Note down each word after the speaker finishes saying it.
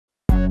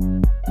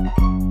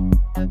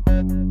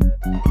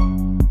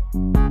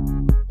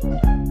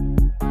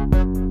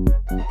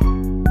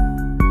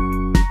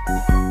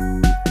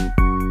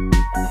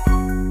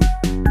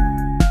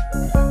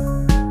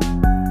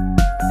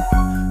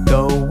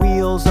The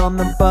wheels on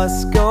the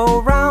bus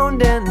go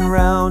round and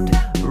round,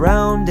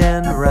 round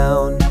and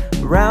round,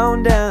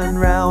 round and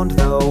round.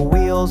 The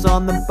wheels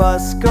on the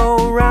bus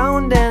go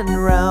round and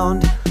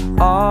round,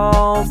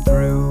 all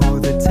through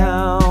the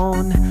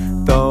town.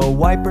 The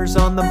wipers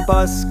on the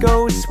bus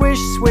go swish,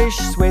 swish,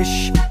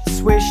 swish,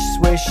 swish,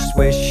 swish,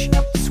 swish,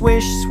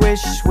 swish,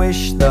 swish,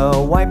 swish.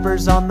 The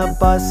wipers on the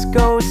bus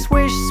go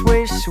swish,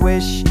 swish,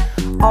 swish,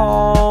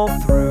 all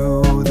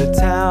through the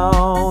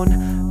town.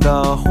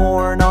 The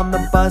horn on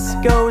the bus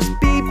goes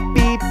beep,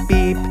 beep,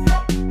 beep,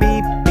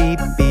 beep, beep,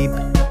 beep,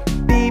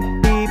 beep,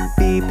 beep,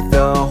 beep.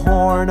 The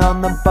horn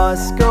on the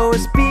bus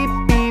goes beep,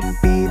 beep,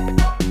 beep,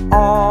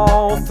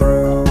 all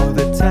through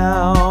the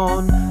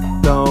town.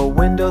 The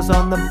windows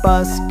on the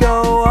bus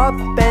go up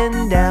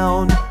and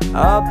down,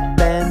 up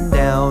and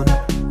down,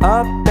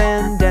 up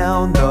and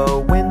down.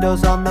 The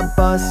windows on the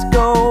bus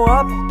go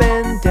up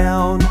and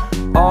down,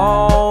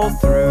 all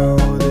through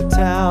the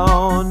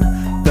town.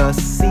 The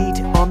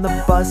seat on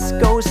the bus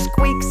goes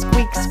squeak,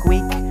 squeak,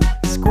 squeak,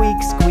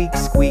 squeak, squeak,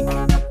 squeak,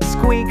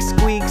 squeak,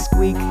 squeak,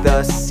 squeak.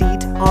 The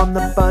seat on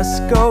the bus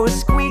goes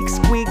squeak,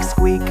 squeak,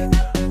 squeak,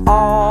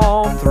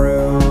 all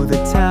through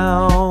the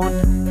town.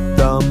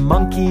 The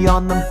monkey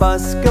on the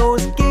bus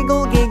goes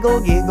giggle, giggle,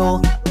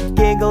 giggle,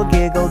 giggle,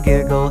 giggle,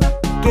 giggle,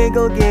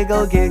 giggle,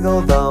 giggle,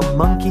 giggle. The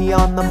monkey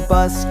on the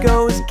bus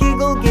goes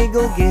giggle,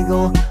 giggle,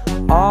 giggle,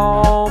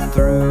 all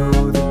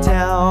through the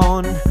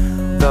town.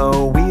 The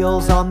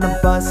wheels on the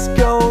bus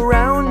go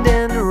round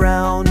and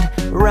round,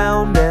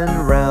 round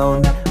and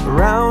round,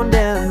 round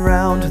and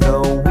round.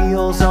 The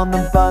wheels on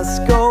the bus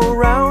go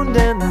round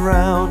and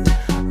round,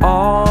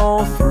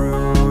 all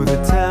through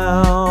the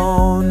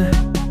town.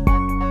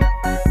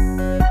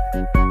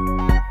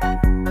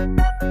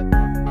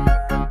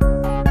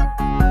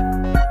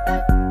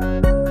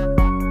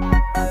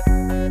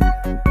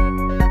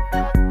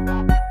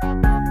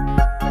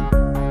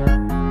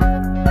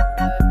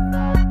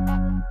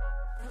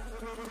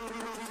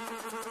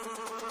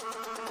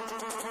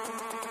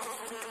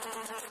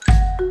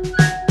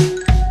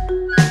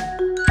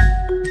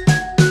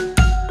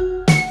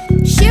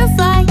 Shoo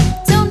fly,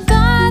 don't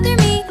bother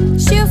me.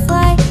 Shoo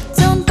fly,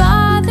 don't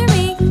bother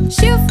me.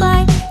 Shoo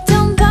fly,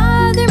 don't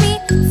bother me,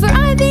 for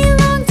I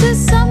belong to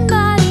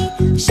somebody.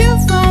 Shoo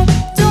fly,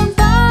 don't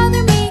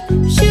bother me.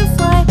 Shoo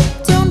fly,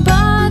 don't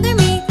bother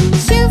me.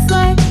 Shoo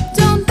fly,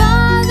 don't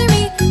bother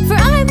me, for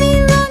I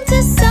belong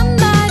to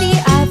somebody.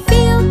 I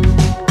feel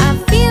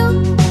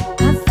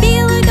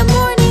like a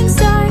morning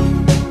star.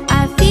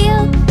 I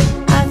feel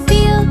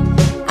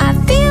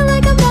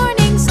like a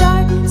morning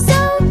star.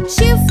 So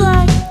shoo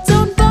fly,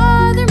 don't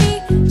bother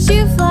me.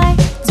 Shoo fly,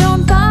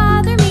 don't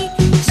bother me.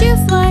 Shoo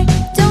fly,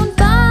 don't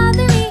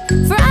bother me,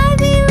 for I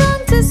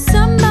belong to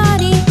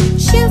somebody.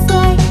 Shoo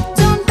fly,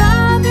 don't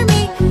bother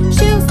me.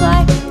 Shoo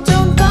fly,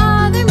 don't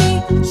bother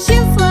me.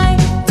 Shoo fly,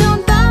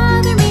 don't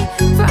bother me,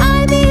 for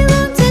I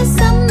belong to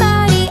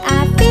somebody.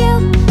 I feel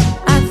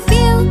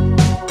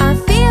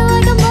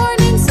like a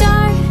morning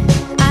star.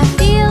 I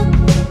feel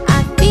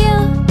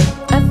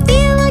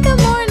like a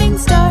morning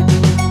star.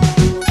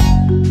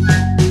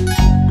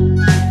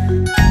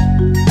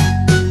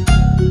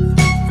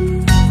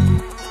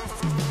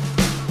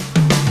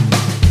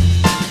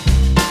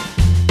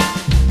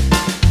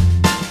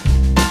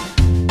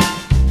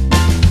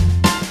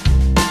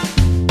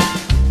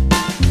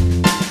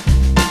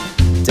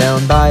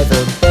 Down by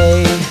the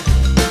bay,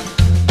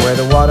 where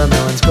the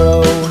watermelons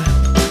grow,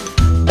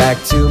 back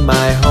to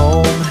my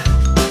home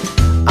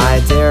I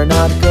dare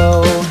not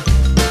go.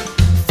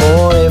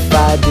 For if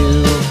I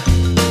do,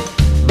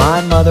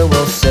 my mother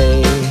will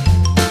say,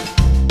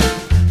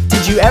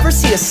 did you ever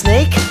see a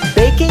snake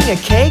baking a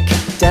cake?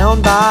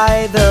 Down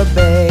by the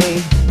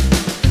bay,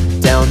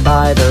 down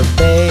by the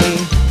bay,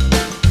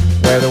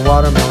 where the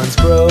watermelons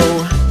grow,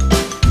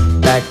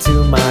 back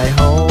to my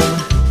home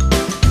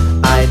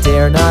I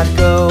dare not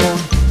go.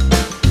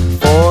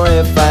 For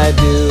if I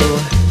do,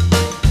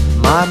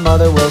 my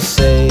mother will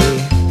say,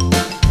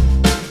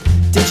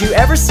 did you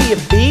ever see a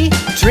bee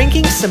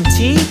drinking some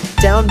tea?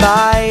 Down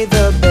by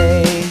the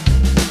bay.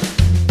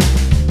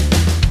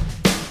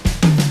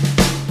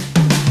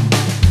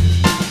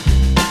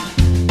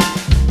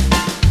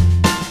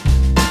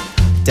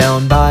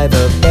 Down by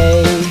the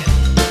bay,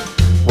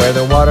 where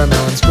the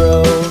watermelons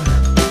grow,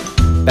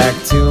 back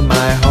to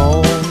my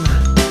home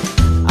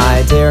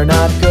I dare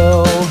not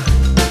go.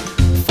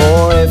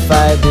 For if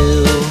I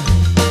do,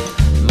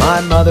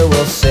 my mother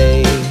will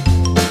say,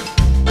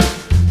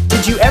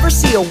 did you ever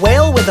see a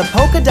whale with a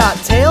polka dot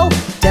tail?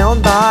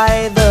 Down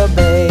by the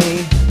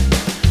bay,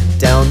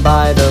 down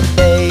by the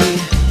bay,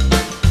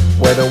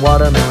 where the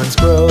watermelons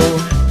grow,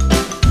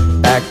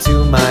 back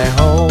to my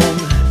home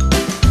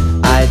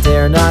I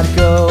dare not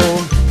go.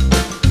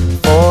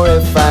 For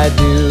if I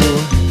do,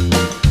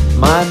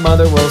 my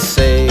mother will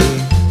say,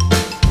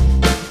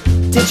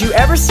 did you you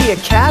ever see a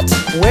cat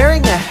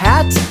wearing a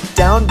hat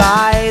down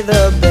by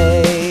the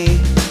bay?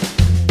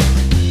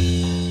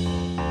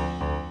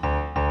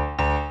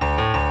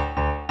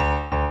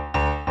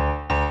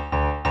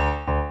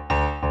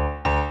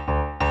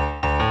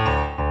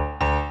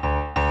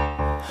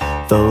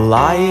 The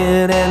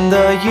lion and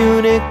the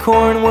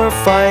unicorn were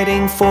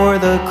fighting for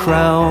the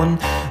crown.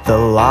 The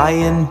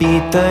lion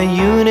beat the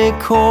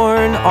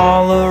unicorn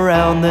all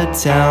around the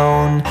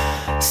town.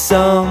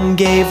 Some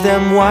gave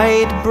them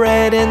white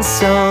bread and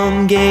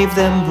some gave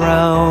them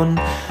brown.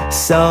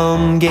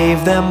 Some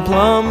gave them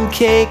plum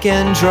cake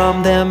and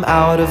drummed them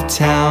out of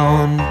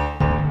town.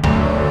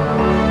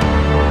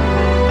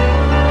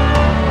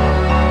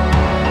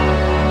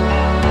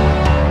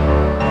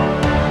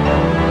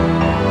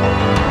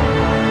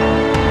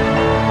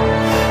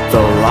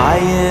 The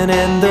lion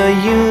and the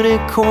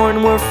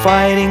unicorn were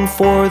fighting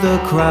for the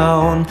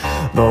crown.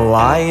 The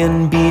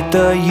lion beat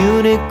the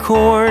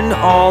unicorn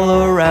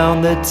all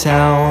around the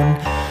town.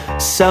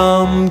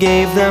 Some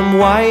gave them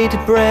white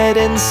bread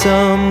and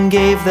some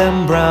gave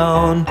them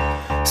brown.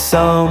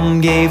 Some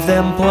gave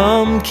them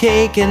plum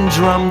cake and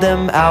drummed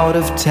them out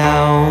of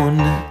town.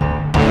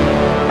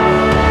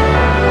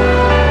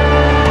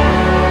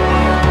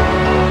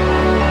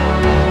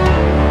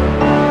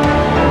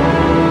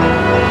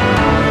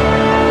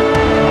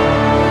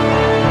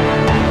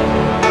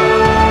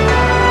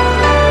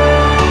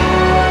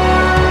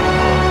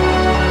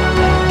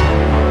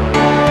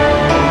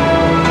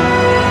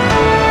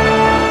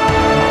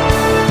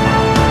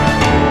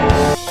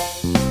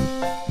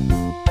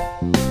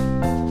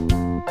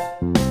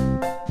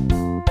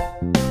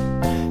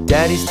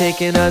 Daddy's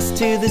taking us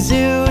to the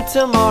zoo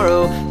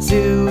tomorrow.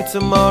 Zoo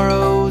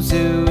tomorrow,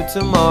 zoo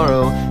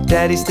tomorrow.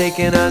 Daddy's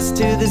taking us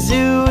to the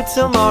zoo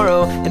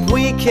tomorrow, and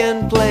we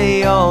can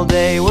play all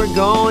day. We're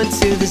going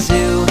to the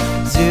zoo,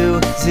 zoo,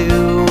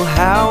 zoo.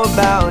 How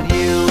about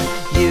you?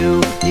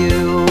 You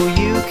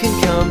can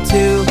come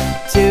too,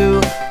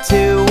 too,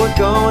 too. We're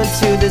going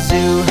to the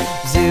zoo,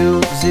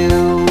 zoo,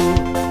 zoo.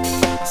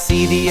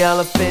 See the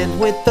elephant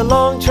with the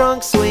long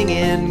trunk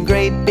swinging,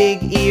 great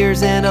big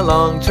ears and a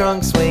long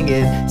trunk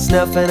swinging,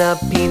 snuffing up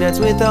peanuts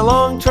with a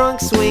long trunk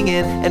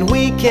swinging, and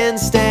we can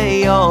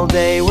stay all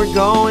day. We're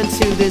going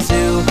to the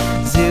zoo,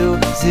 zoo,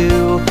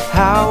 zoo.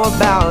 How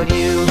about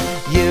you?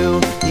 You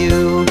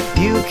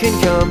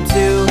can come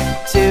too,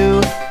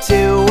 too,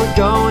 too. We're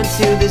going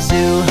to the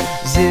zoo,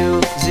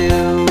 zoo,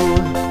 zoo.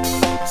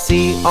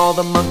 See all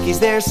the monkeys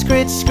there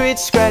scritch, scritch,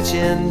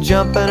 scratching,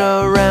 jumping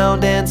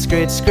around and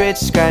scritch, scritch,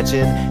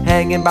 scratching,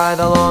 hanging by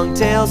the long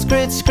tail,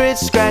 scritch, scritch,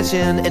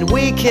 scratching, and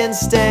we can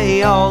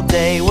stay all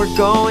day. We're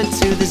going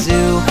to the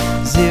zoo,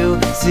 zoo,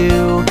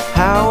 zoo.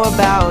 How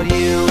about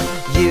you?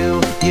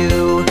 You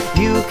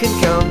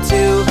can come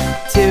too,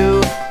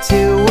 too,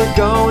 too. We're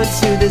going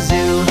to the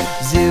zoo,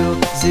 zoo,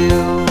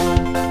 zoo.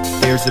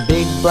 There's a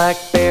big black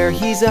bear,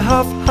 he's a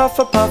huff, huff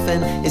a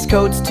puffin'. His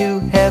coat's too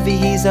heavy,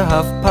 he's a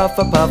huff, puff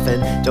a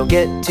puffin'. Don't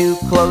get too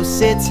close,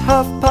 it's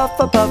huff, puff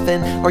a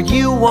puffin', or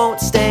you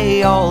won't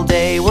stay all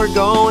day. We're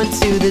going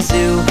to the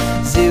zoo,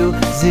 zoo,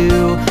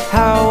 zoo.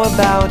 How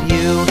about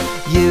you?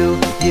 You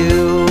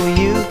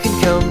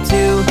can come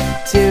too,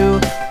 too,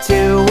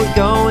 too. We're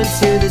going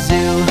to the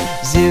zoo,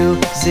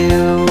 zoo,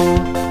 zoo.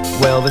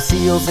 Well, the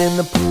seals in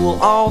the pool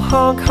all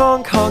honk,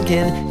 honk,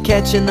 honkin',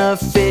 catching the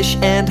fish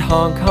and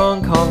honk,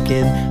 honk,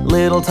 honkin'.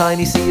 Little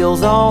tiny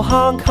seals all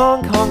honk,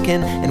 honk,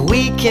 honkin', and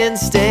we can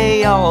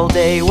stay all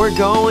day. We're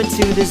going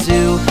to the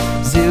zoo,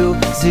 zoo,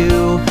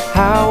 zoo.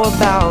 How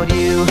about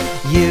you?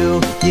 You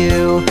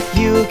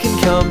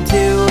can come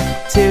too,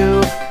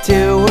 too,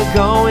 too. We're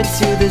going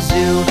to the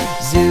zoo,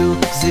 zoo,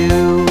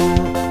 zoo.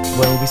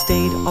 Well, we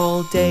stayed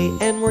all day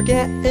and we're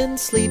getting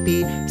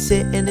sleepy,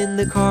 sitting in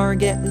the car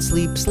getting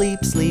sleep,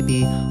 sleep,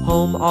 sleepy.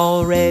 Home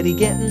already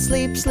getting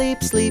sleep,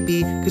 sleep,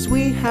 sleepy, 'cause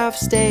we have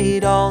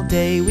stayed all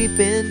day. We've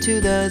been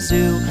to the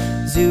zoo,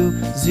 zoo,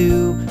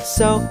 zoo.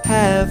 So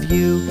have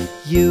you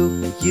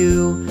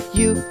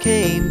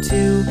came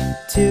too,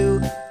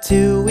 too,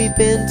 too. We've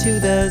been to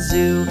the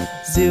zoo,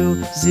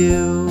 zoo,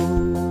 zoo.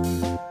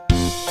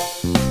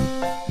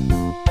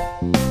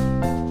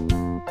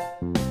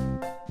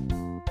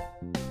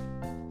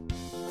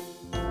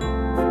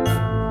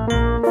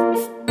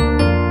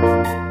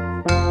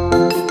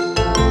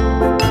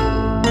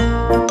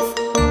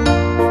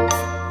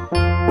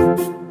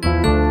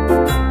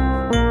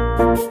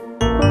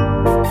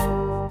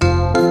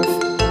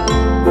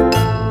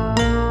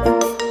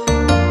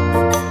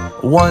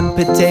 One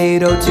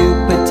potato, two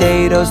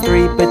potatoes,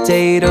 three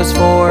potatoes,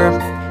 4,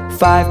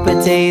 5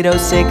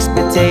 potatoes, 6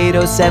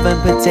 potatoes, 7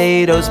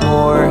 potatoes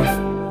more.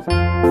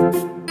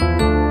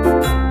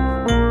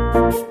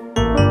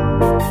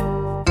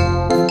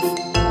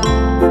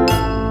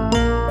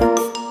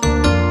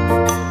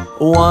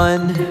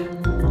 One,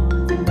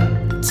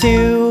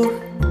 2,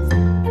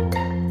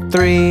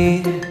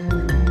 3,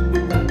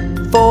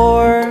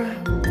 4,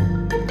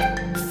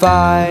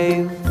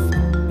 5,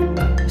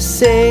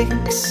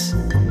 6,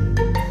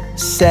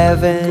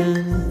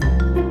 7.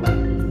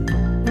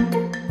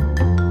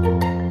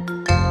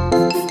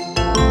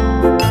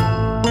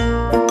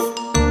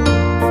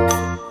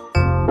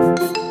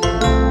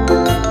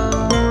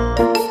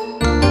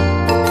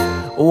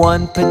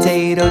 1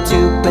 potato,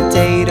 2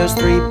 potatoes,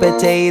 3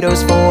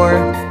 potatoes,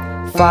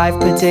 4, 5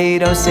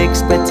 potatoes,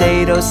 6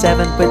 potatoes,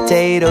 7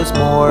 potatoes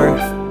more.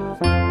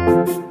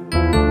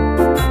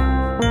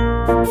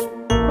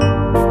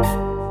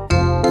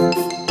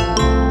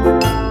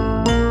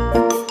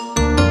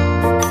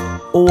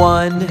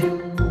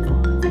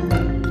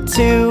 1,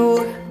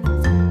 2,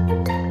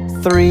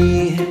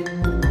 3,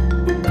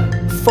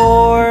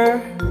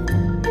 4,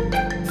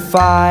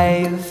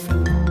 5,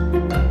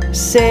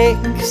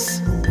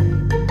 6,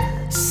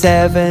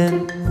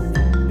 7.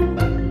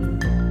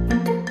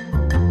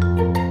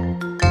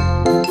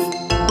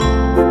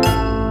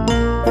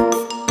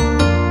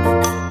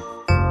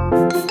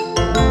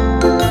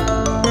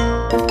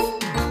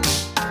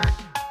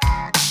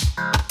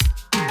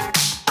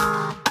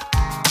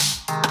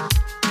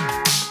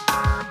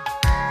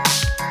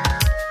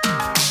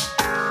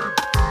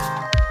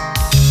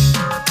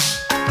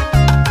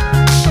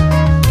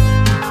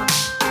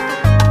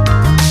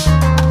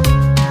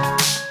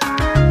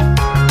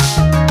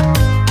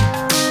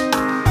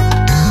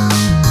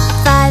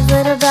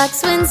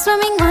 Ducks went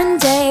swimming one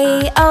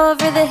day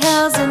over the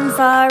hills and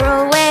far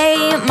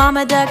away.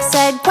 Mama duck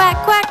said quack,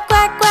 quack,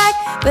 quack, quack,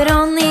 but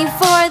only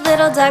 4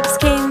 little ducks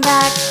came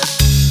back.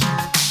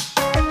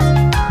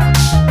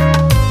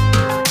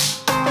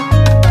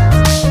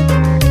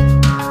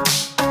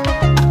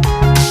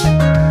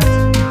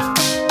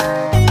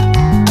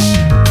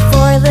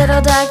 Four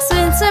little ducks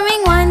went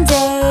swimming one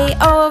day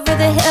over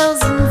the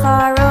hills and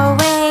far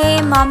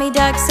away. Mommy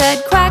duck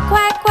said quack,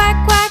 quack, quack,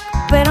 quack,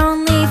 but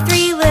only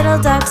 3 little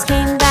ducks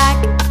came back.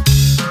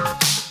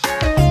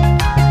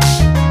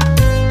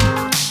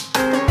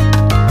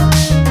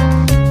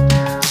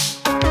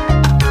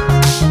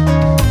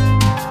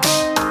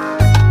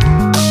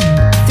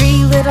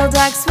 3 little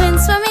ducks went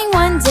swimming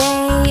one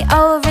day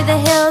over the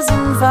hills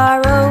and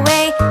far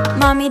away.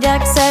 Mommy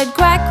duck said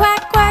quack,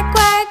 quack, quack,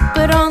 quack,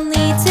 but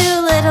only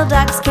 2 little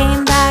ducks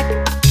came back.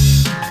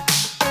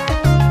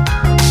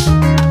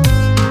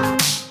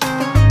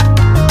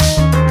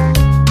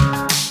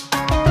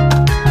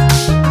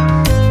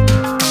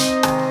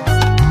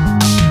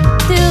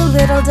 2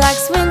 little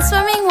ducks went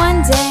swimming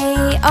one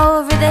day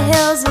over the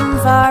hills and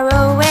far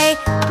away.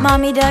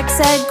 Mommy duck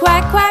said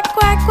quack, quack,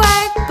 quack,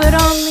 quack, but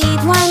only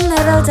 1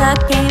 little duck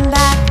came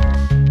back.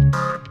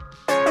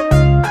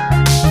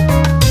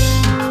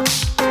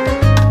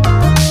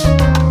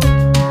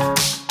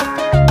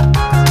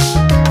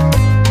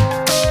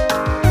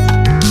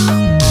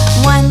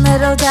 1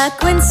 little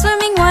duck went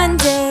swimming one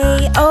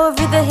day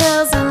over the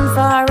hills and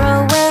far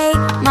away.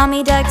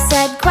 Mommy duck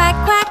said quack,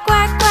 quack,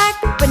 quack, quack,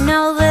 but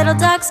no little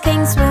ducks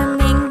came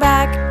swimming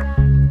back.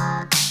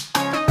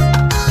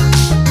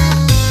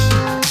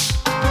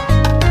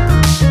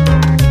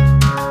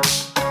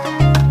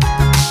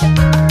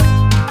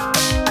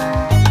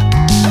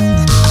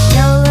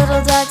 'No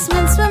little ducks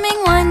went swimming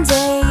one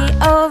day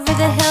over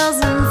the hills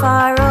and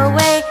far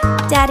away.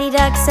 Daddy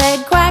duck said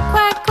quack,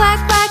 quack, quack,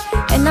 quack,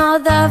 and all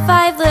the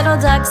 5 little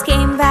ducks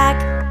came back.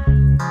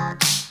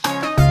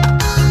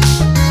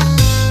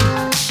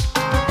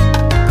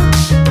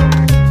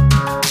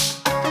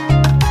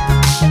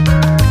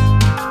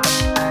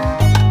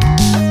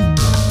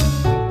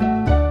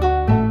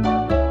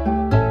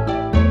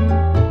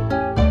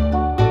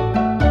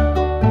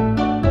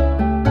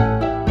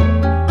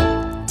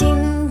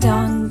 'Ding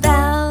dong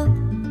bell,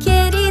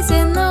 kitty's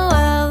in the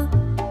well.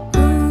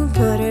 Who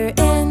put her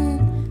in?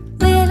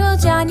 Little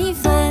Johnny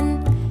Flynn.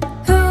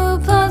 Who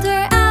pulled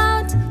her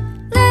out?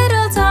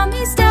 Little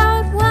Tommy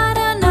Stout. What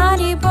a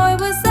naughty boy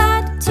was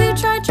that, to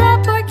try trap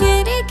poor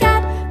kitty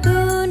cat,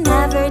 who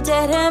never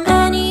did him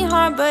any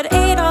harm, but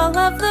ate all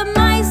of the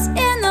mice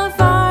in the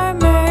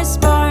farmer's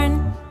barn.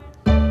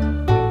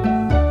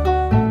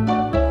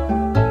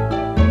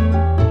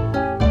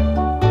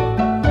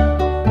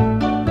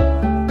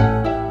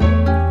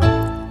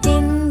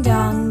 Ding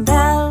dong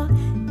bell,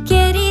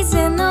 kitty's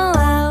in the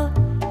well.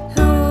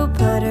 Who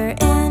put her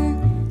in?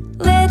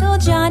 Little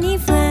Johnny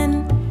Flynn.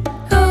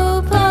 Who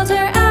pulled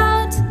her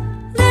out?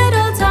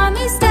 Little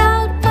Tommy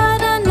Stout.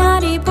 What a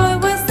naughty boy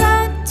was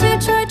that, to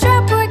try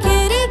trap poor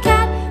kitty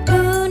cat,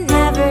 who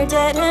never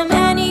did him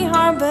any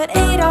harm, but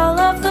ate all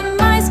of the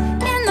mice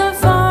in the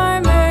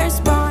farmer's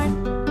barn.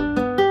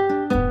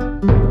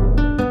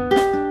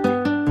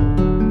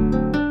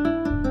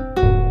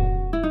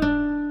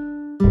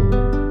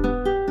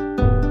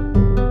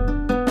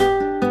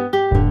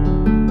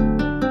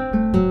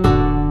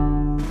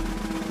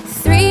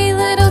 3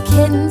 little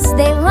kittens,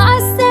 they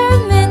lost their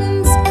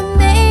mittens, and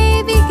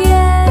they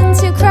began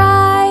to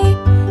cry.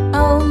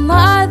 Oh,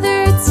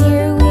 mother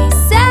dear, we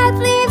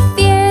sadly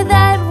fear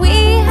that we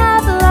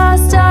have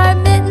lost our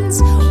mittens.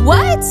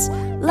 What?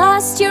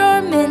 Lost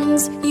your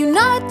mittens, you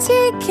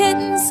naughty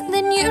kittens?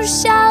 Then you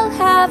shall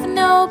have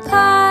no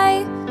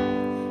pie.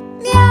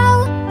 Meow,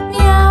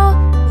 meow,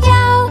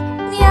 meow,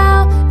 meow,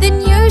 then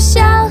you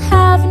shall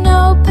have no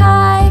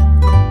pie.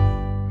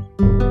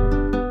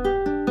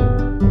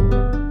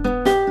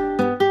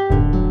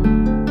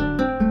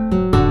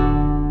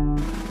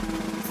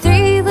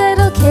 3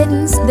 little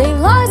kittens, they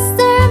lost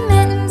their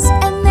mittens,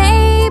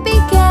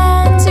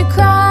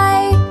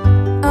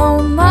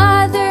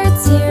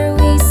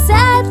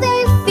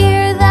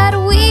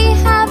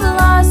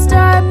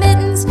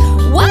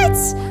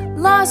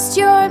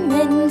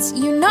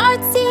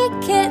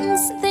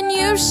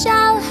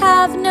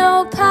 have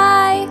no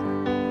pie.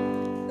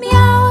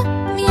 Meow,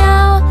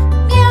 meow,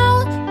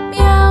 meow,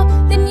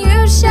 meow, then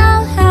you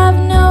shall have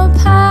no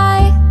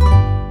pie.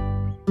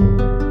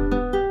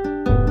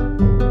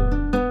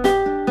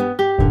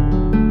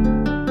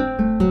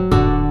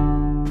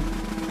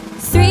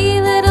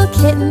 Three little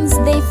kittens,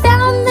 they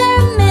found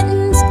their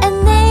mittens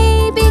and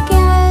they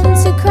began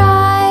to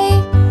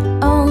cry.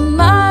 Oh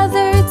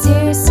mother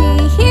dear,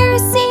 see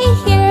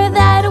here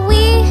that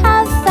we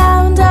have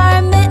found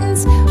our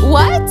mittens.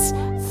 What?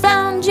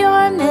 Found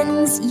your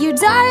mittens, you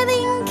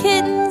darling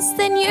kittens,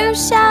 then you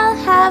shall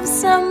have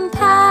some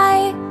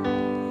pie.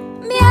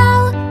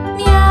 Meow,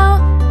 meow,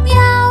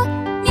 meow,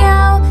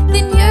 meow,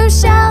 then you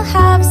shall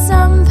have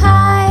some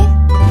pie.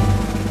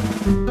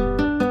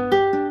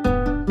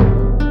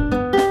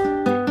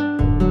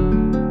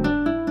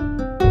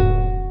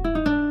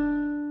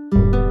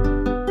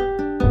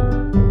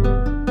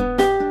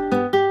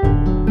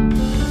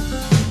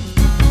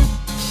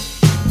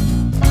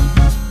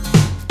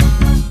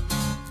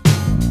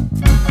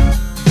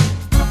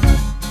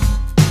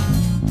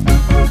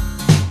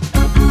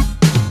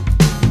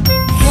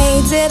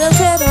 Diddle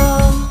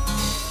diddle,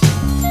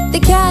 the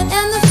cat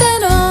and the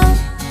fiddle.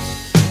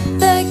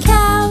 The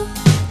cow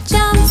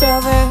jumped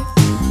over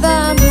the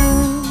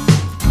moon.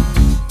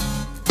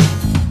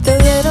 The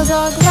little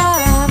dog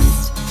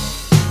laughed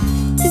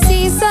to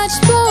see such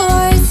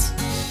sport,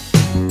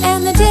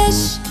 and the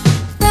dish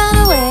ran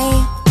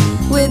away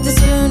with the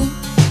spoon.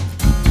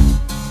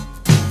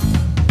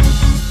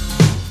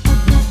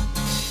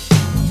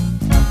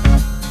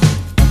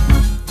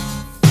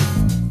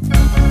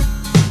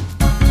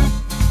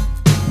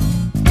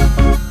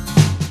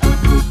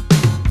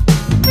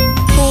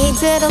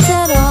 Diddle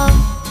diddle,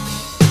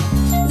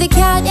 the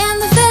cat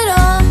and the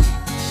fiddle.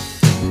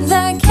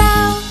 The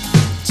cow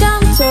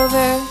jumped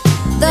over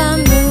the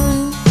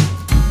moon.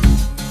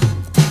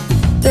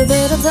 The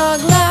little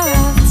dog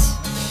laughed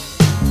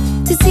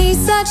to see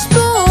such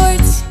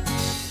sport,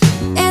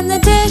 and the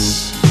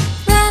dish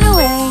ran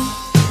away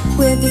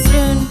with the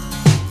spoon.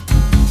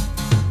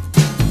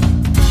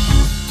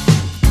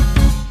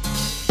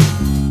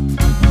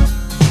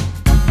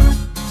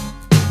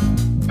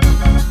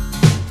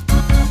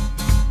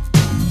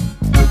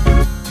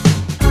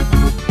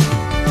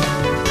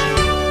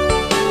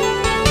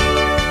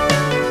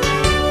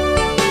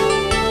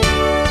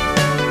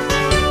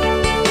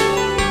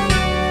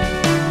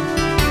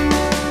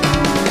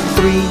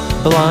 Three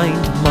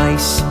blind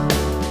mice,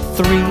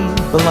 three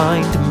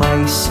blind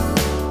mice.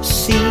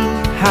 See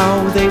how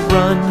they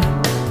run,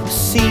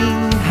 see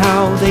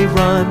how they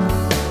run.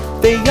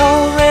 They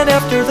all ran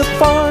after the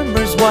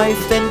farmer's wife,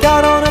 then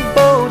got on a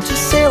boat to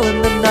sail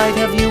in the night.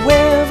 Have you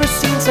ever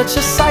seen such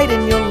a sight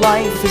in your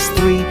life as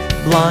three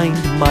blind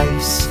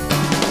mice?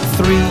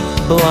 Three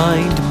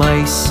blind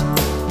mice,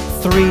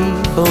 three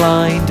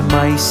blind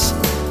mice.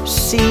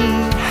 See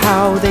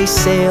how they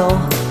sail,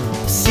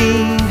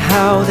 see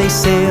how they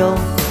sail.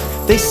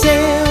 They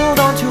sailed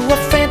onto a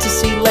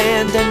fantasy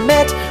land and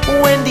met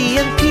Wendy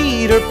and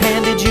Peter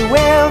Pan. Did you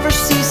ever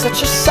see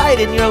such a sight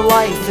in your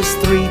life as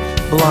three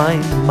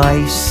blind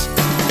mice?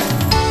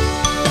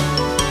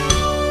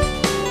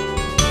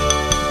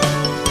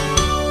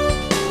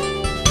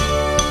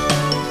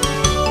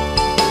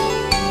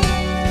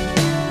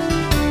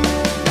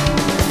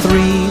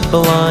 Three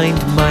blind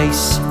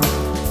mice,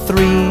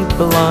 three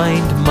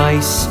blind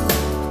mice.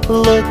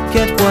 Look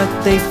at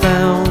what they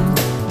found,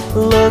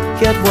 look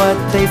at what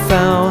they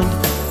found.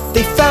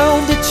 They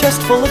found a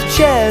chest full of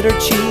cheddar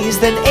cheese,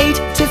 then ate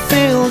to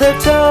fill their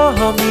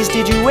tummies.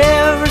 Did you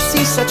ever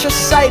see such a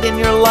sight in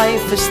your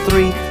life as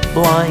three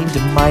blind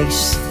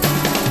mice?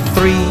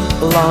 Three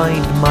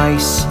blind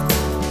mice,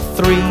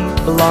 three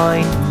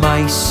blind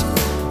mice.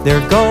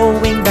 They're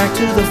going back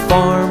to the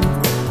farm,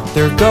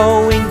 they're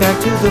going back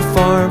to the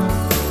farm.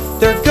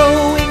 They're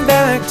going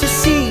back to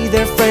see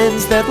their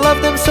friends that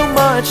love them so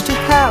much to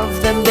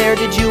have them there.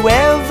 Did you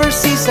ever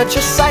see such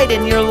a sight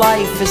in your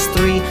life as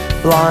three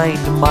blind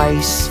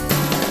mice?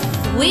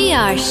 We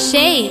are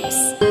shapes.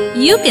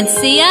 You can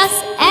see us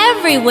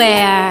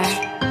everywhere.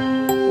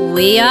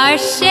 We are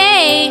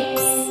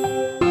shapes.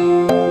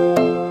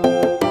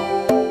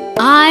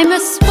 I'm a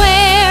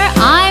square,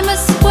 I'm a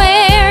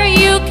square.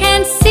 You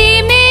can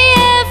see me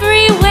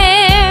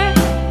everywhere.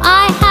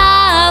 I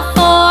have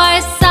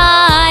four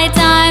sides.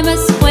 I'm a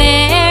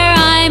square,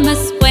 I'm a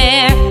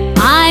square.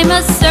 I'm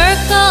a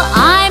circle,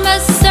 I'm a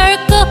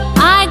circle.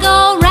 I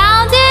go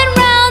round and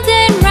round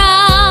and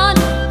round.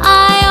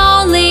 I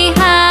only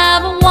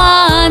have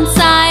one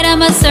side.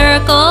 I'm a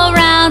circle,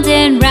 round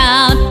and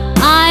round.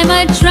 I'm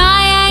a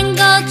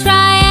triangle,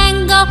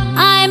 triangle.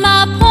 I'm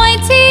a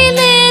pointy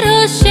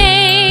little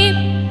shape.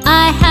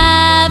 I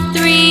have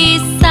three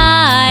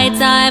sides.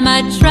 I'm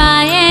a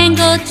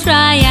triangle,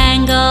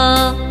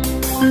 triangle.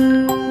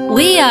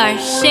 We are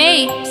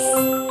shapes.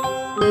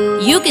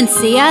 You can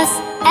see us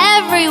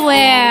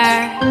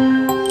everywhere.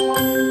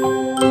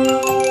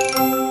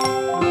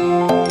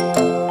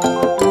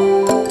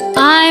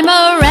 I'm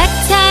a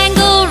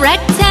rectangle,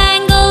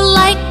 rectangle,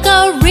 like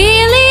a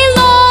really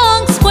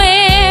long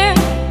square.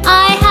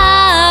 I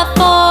have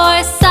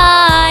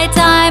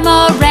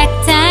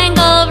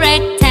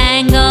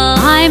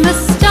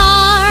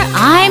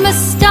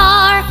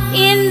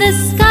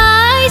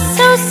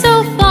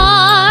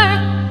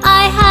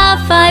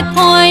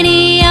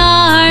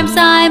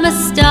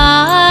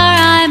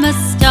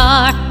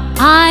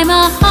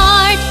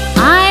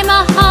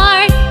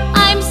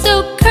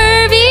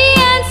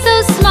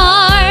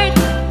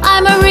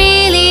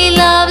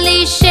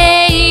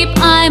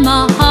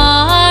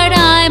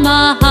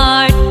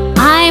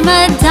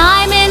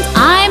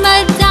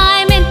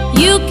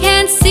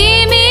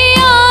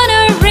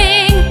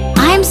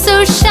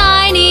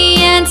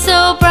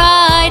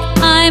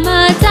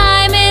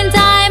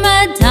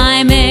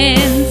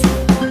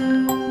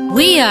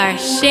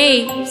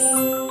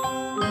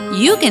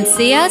can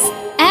see us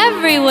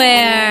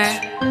everywhere.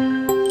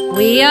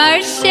 We are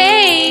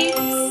shapes.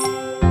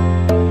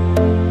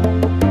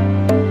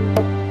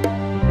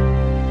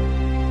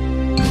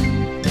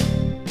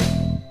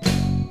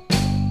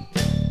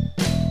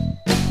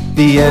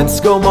 The ants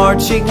go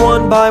marching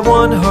one by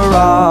one,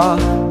 hurrah,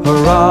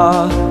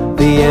 hurrah.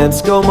 The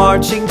ants go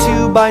marching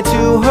two by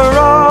two,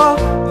 hurrah,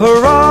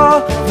 hurrah.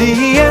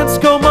 The ants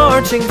go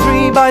marching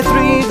three by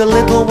three. The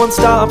little one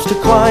stops to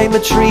climb a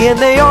tree, and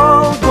they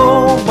all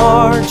go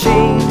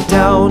marching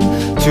down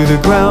to the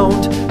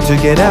ground to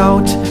get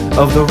out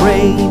of the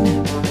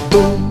rain.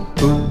 Boom,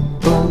 boom,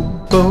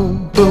 boom,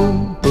 boom,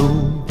 boom,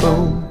 boom,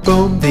 boom,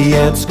 boom. The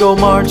ants go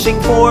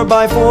marching four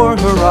by four,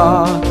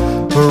 hurrah,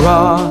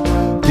 hurrah.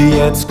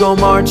 The ants go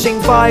marching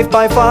five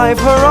by five,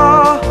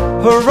 hurrah,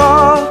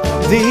 hurrah.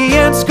 The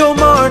ants go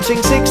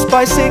marching six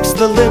by six.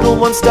 The little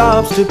one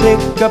stops to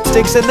pick up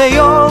sticks, and they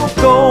all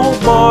go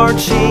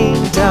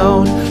marching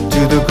down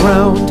to the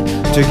ground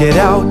to get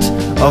out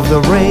of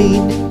the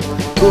rain.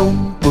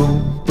 Boom,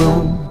 boom,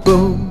 boom,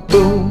 boom,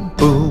 boom,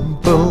 boom,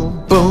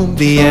 boom, boom.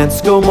 The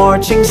ants go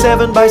marching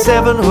seven by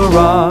seven,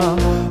 hurrah,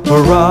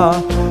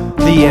 hurrah.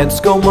 The ants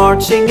go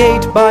marching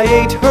eight by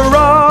eight,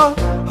 hurrah,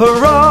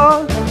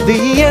 hurrah.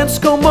 The ants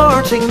go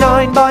marching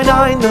nine by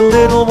nine. The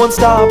little one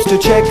stops to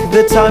check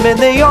the time, and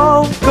they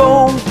all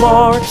go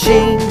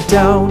marching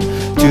down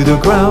to the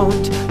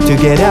ground to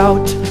get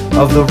out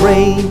of the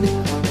rain.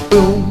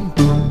 Boom,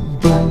 boom,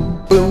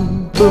 boom,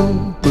 boom,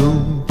 boom,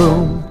 boom,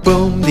 boom,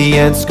 boom. The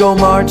ants go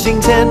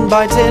marching 10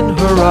 by 10,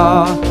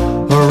 hurrah,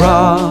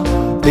 hurrah.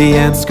 The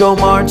ants go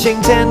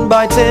marching 10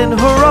 by 10,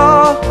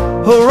 hurrah,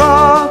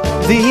 hurrah.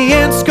 The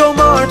ants go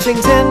marching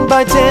 10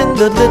 by 10.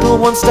 The little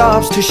one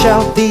stops to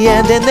shout the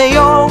end, and they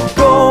all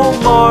go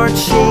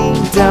marching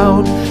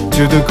down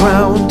to the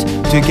ground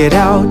to get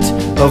out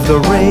of the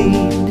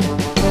rain.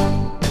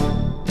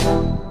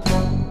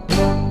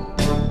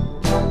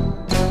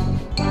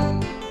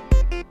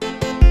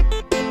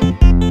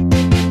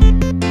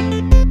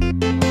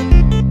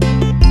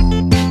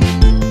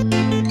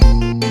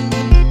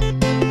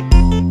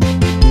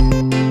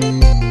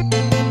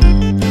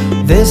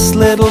 This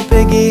little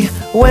piggy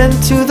went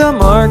to the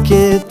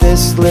market.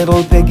 This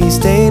little piggy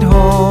stayed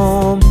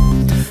home.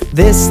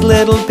 This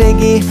little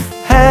piggy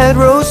had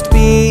roast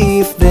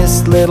beef.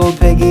 This little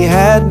piggy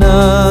had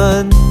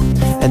none.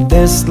 And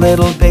this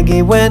little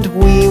piggy went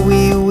wee,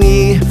 wee,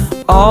 wee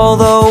all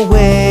the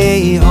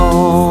way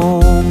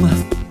home.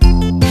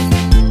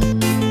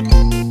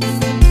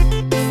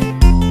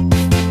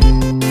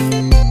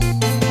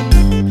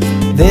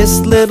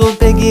 This little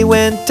piggy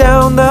went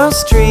down the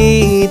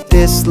street.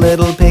 This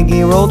little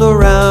piggy rolled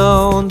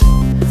around.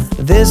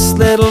 This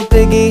little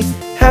piggy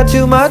had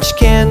too much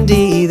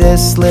candy.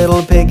 This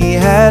little piggy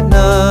had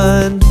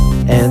none.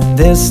 And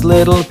this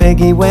little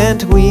piggy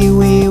went wee,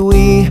 wee,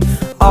 wee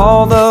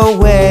all the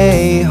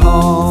way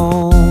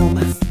home.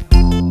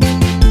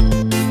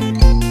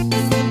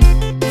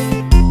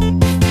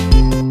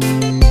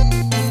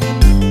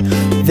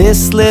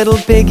 This little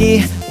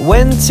piggy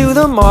went to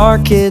the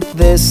market.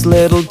 This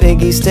little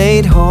piggy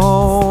stayed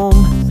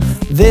home.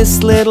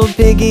 This little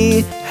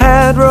piggy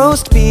had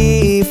roast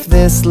beef.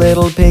 This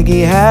little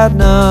piggy had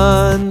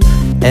none.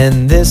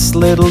 And this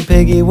little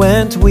piggy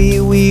went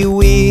wee, wee,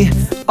 wee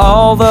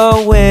all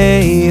the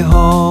way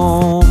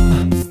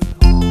home.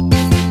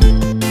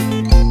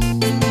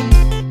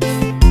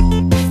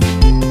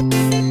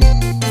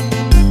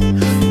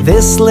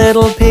 This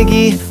little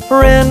piggy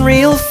ran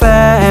real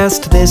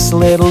fast. This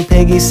little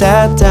piggy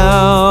sat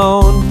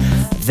down.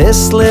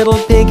 This little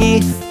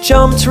piggy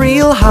jumped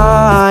real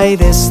high.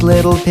 This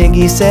little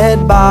piggy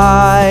said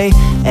bye.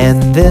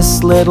 And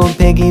this little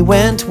piggy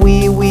went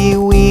wee, wee,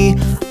 wee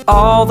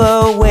all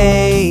the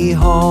way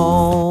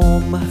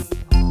home.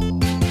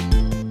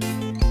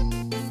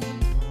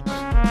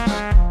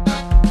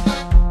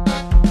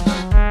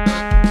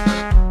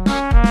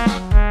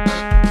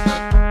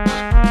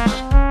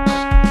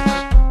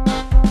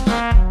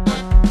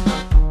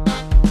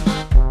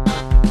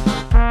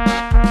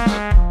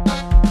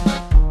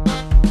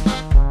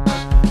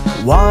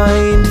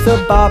 Wind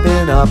the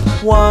bobbin up,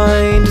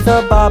 wind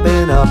the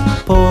bobbin up,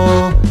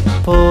 pull,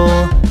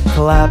 pull,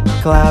 clap,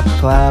 clap,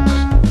 clap.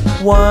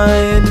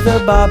 Wind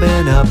the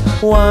bobbin up,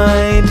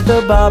 wind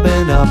the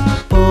bobbin up,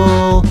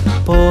 pull,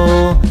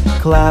 pull,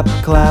 clap,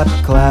 clap,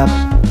 clap.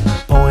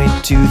 Point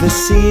to the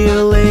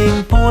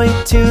ceiling, point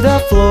to the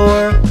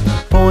floor,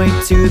 point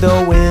to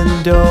the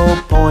window,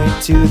 point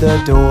to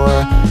the door.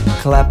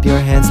 Clap your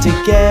hands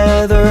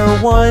together,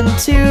 1,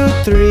 2,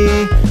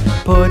 3.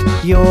 Put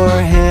your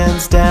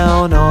hands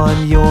down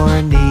on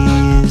your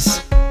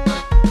knees.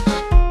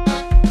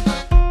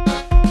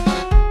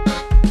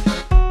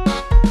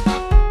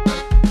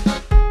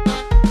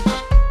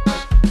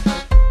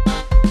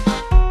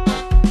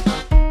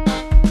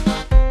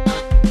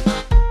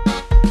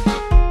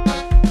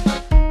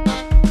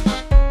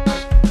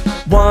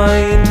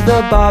 Wind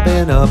the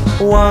bobbin up,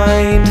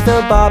 wind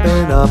the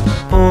bobbin up,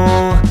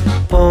 pull,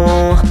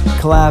 pull,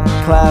 clap,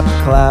 clap,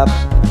 clap.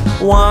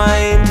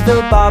 wind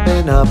the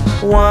bobbin up,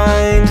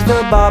 wind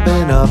the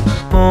bobbin up.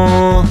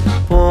 Pull,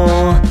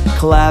 pull,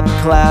 clap,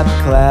 clap,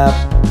 clap.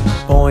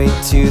 Point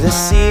to the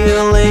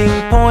ceiling,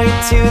 point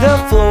to the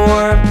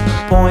floor,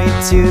 point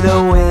to the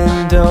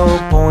window,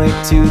 point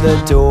to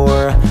the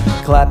door.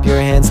 Clap your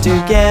hands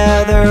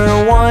together,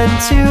 1,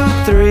 2,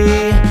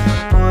 3.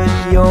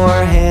 Put your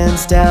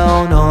hands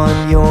down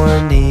on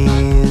your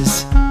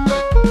knees.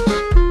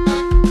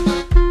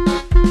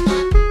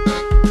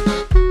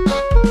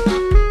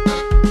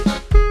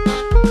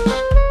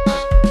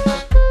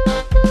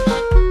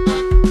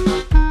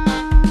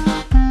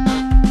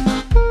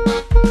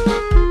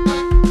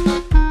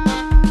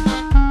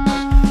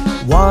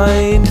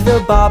 Wind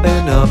the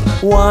bobbin up,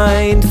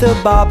 wind the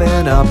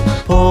bobbin up.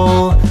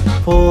 Pull,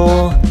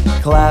 pull,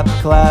 clap,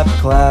 clap,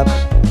 clap.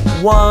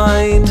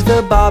 Wind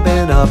the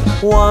bobbin up,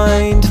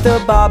 wind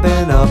the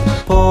bobbin up.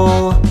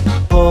 Pull,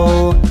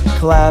 pull,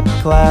 clap,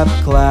 clap,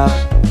 clap.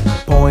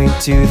 Point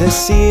to the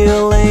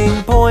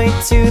ceiling, point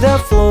to the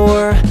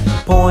floor,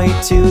 point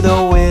to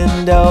the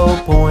window,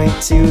 point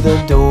to the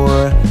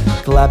door.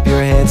 Clap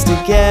your hands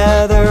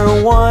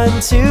together,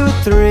 1, 2,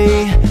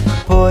 3.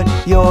 Put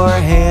your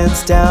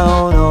hands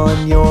down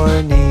on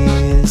your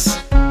knees.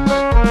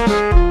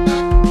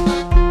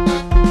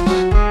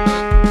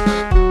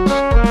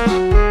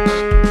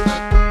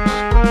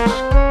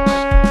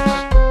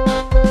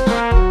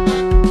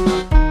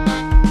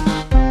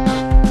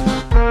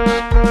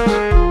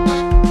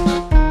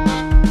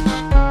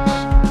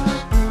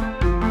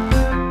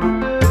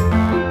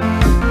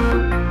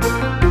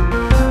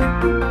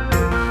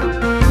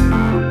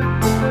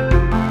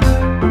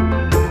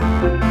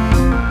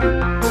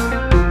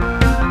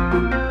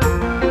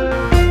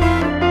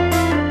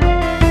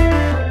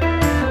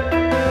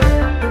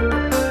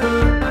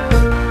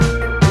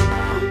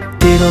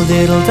 Diddle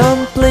diddle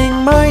dumpling,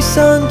 my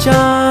son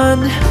John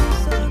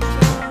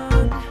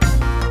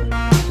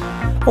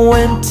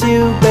went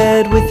to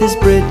bed with his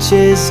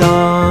breeches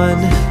on.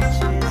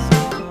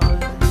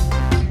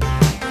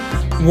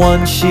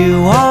 One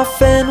shoe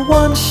off and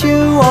one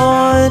shoe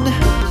on.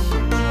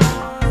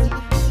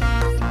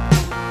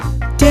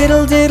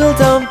 Diddle diddle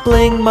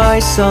dumpling, my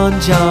son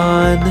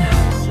John.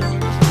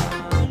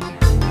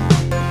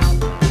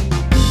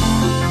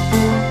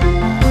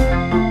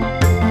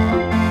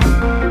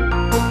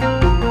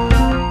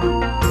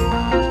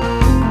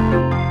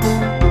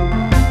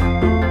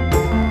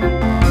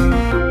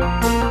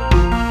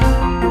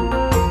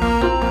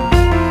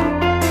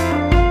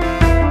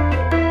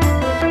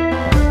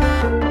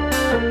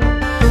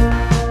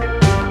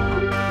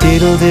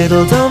 Diddle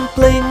diddle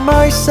dumpling,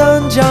 my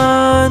son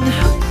John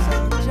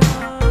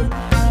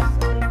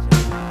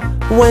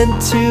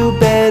went to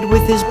bed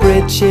with his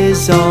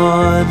breeches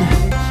on.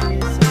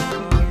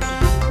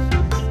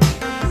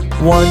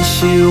 One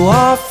shoe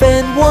off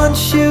and one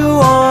shoe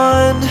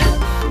on.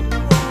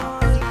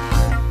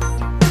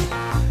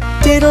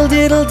 Diddle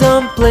diddle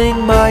dumpling,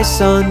 my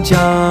son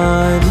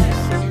John.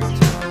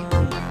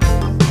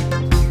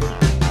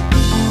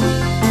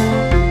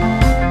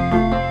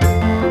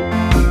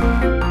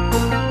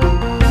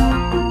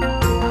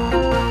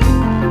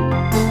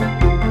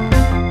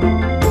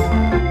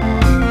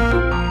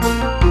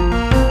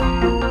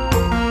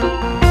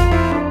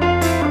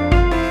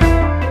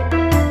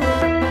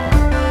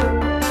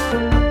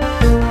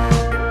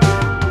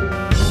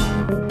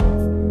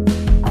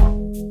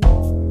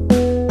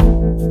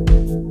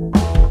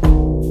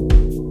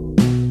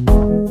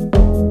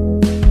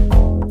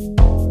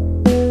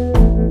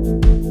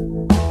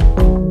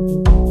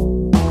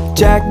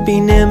 Jack be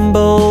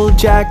nimble,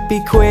 Jack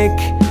be quick.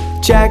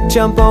 Jack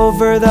jump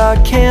over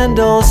the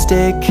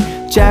candlestick.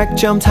 Jack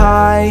jumped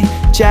high,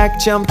 Jack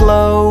jumped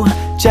low.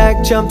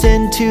 Jack jumped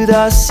into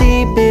the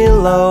sea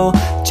below.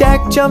 Jack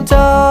jumped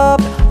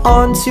up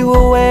onto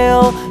a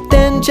whale.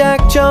 Then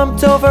Jack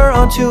jumped over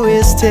onto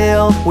his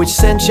tail, which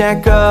sent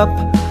Jack up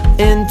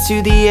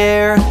into the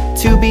air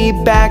to be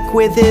back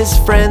with his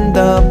friend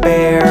the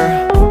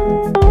bear.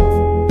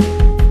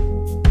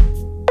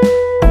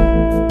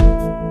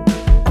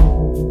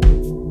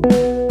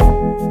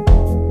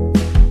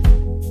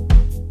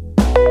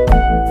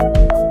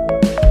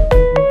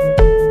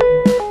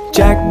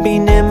 Jack be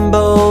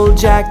nimble,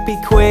 Jack be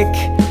quick.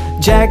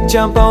 Jack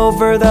jump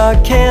over the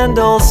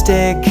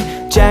candlestick.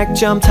 Jack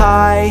jumped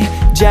high,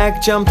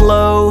 Jack jumped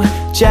low.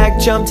 Jack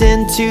jumped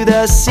into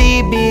the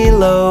sea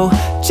below.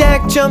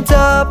 Jack jumped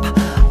up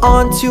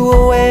onto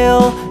a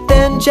whale.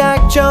 Then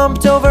Jack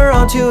jumped over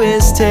onto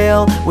his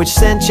tail, which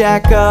sent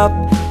Jack up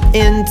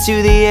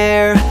into the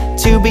air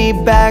to be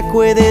back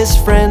with his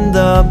friend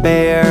the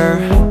bear.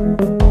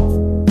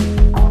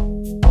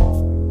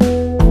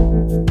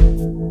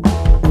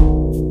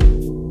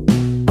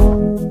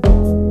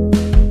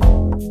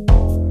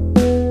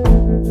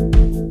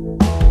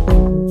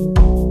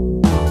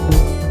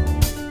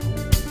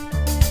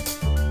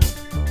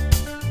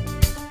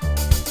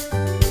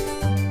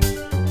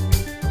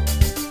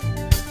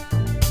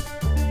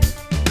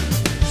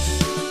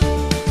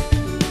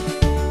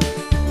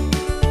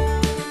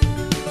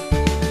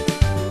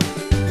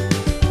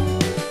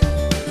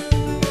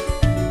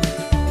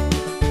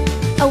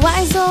 A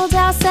wise old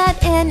owl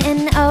sat in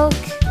an oak.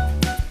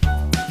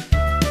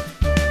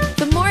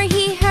 The more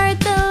he heard,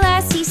 the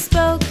less he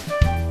spoke.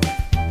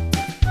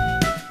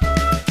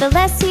 The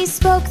less he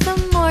spoke, the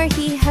more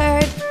he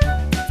heard.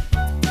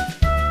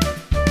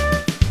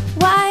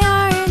 Why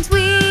aren't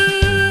we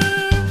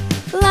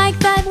like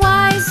that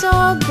wise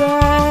old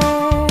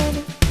bird?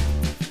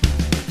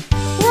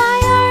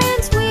 Why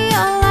aren't we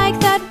all like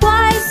that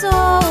wise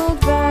old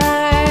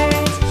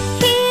bird?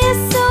 He is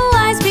so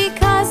wise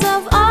because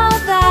of all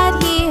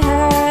that he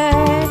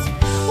heard.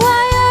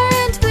 Why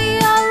aren't we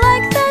all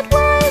like that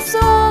wise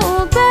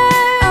old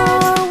bird?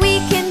 Oh, we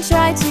can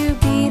try to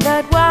be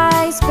that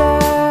wise bird.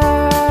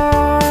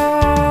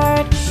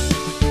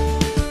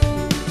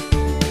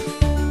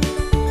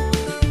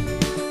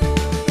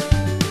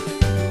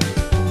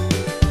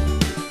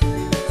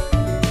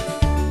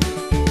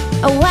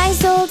 A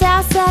wise old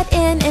owl sat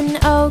in an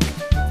oak.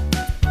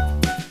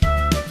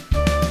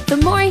 The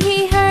more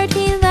he heard,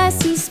 the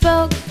less he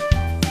spoke.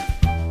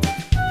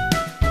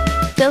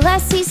 The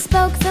less he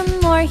spoke, the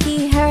more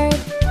he heard.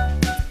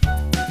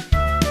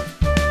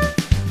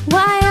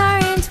 Why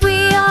aren't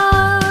we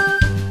all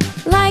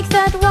like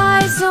that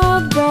wise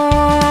old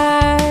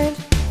bird?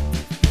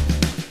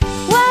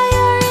 Why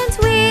aren't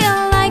we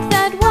all like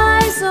that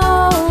wise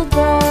old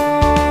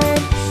bird?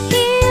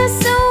 He is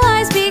so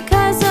wise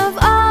because of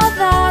all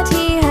that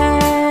he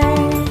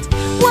heard.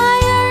 Why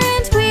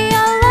aren't we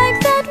all like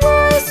that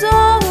wise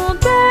old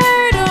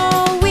bird?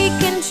 Oh, we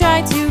can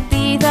try to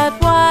be that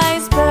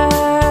wise bird.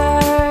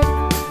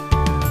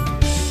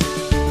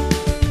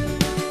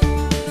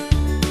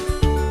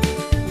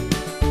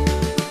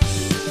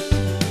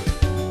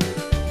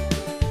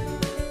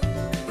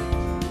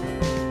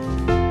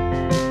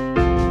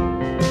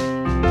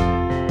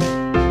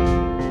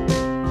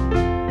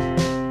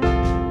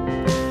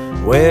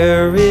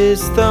 Where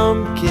is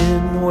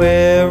Thumbkin?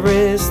 Where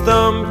is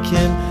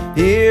Thumbkin?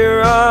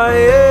 Here I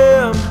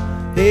am,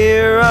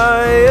 here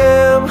I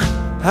am.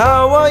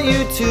 How are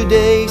you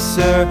today,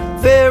 sir?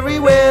 Very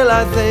well,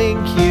 I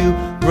thank you.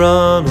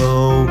 Run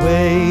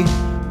away,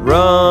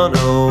 run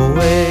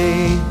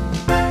away.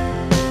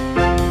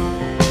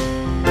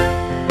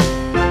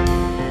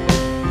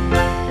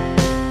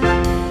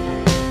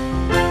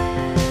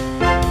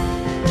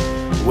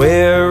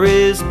 Where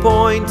is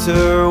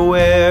Pointer?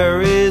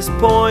 Where is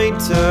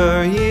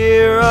Pointer?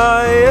 Here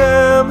I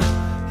am,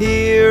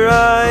 here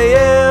I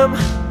am.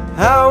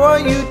 How are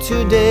you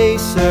today,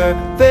 sir?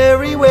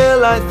 Very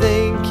well, I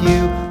thank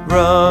you.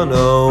 Run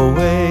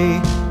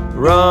away,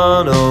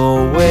 run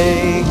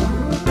away.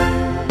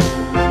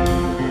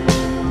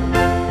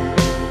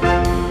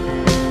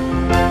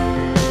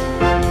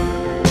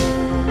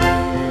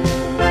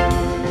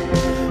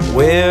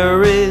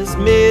 Where is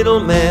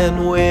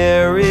Middleman?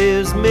 Where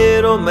is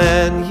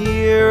Middleman?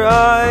 Here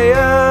I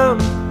am,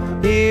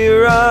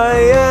 here I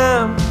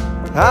am.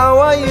 How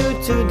are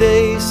you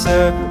today,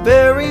 sir?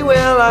 Very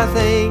well, I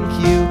thank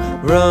you.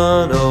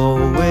 Run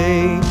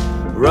away,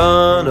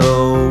 run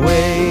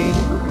away.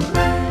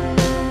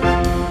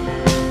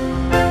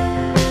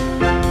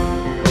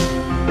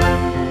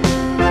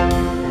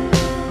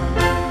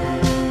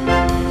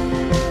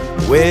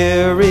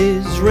 Where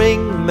is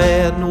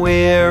Ringman?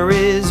 Where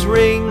is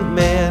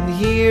Ringman?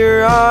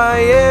 Here I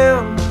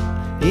am,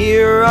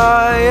 here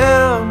I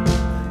am.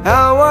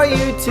 How are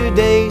you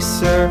today,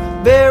 sir?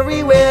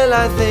 Very well,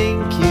 I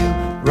thank you.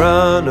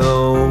 Run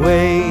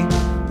away,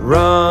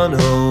 run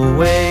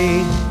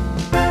away.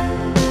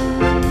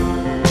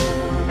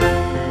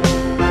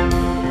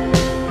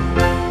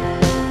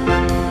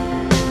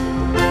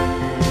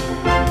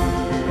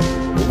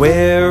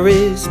 Where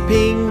is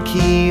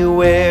Pinky?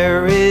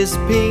 Where is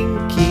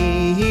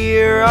Pinky?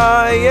 Here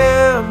I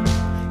am,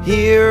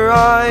 here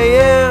I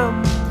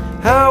am.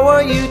 How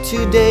are you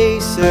today,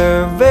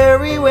 sir?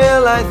 Very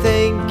well, I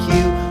thank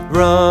you.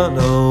 Run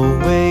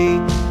away,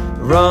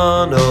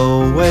 run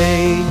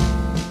away.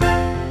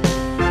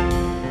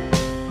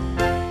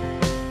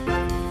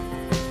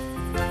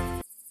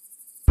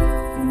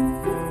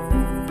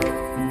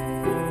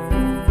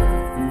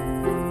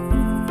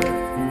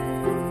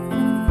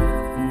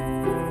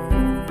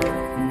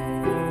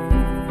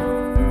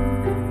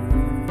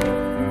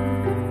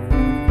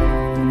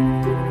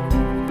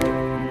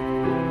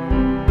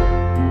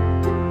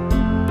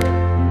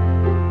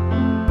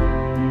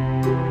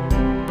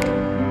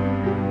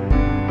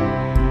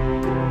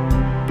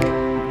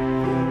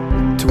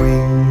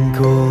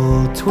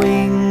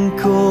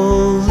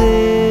 Twinkle,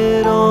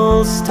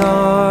 little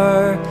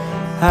star,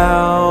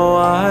 how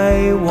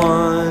I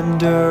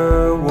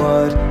wonder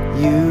what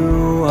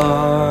you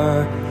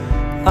are.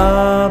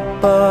 Up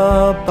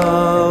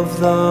above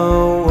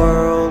the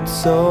world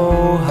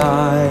so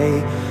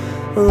high,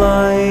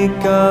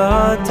 like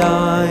a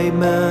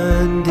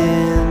diamond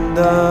in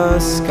the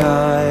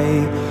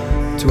sky.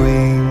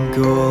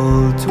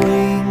 Twinkle,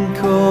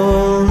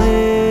 twinkle,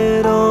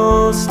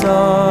 little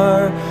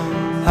star,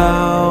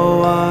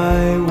 how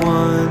I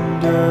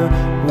wonder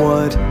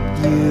what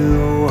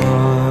you are.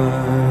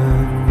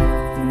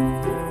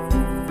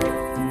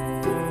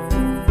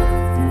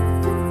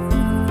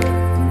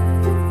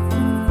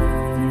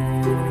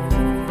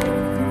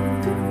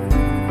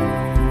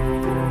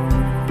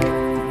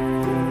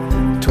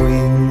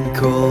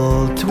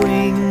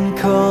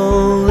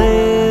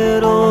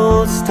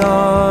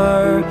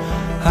 star.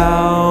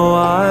 How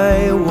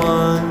I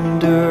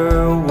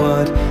wonder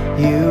what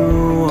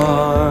you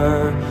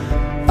are.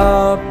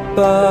 Up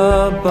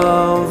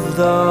above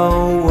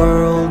the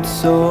world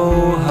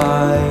so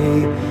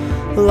high,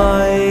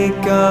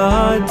 like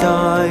a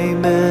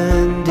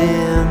diamond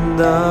in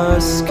the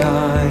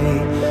sky.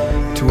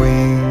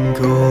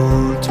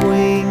 Twinkle,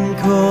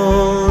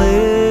 twinkle,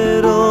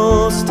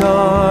 little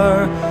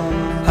star,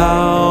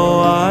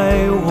 how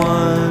I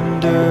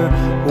wonder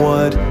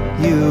what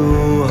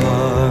you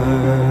are.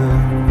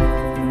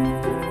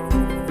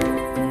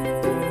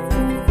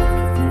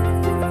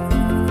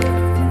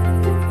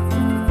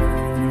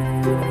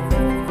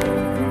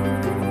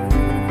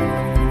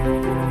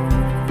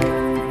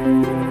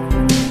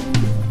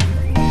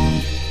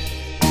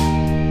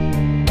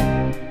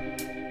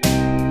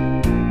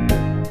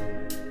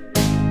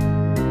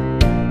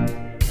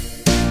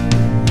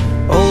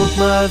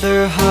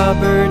 Mother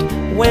Hubbard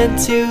went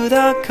to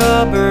the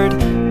cupboard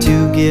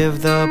to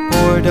give the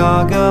poor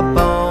dog a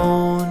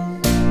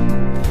bone.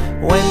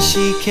 When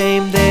she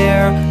came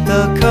there,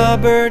 the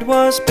cupboard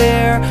was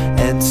bare,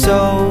 and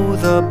so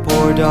the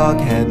poor dog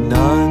had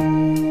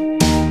none.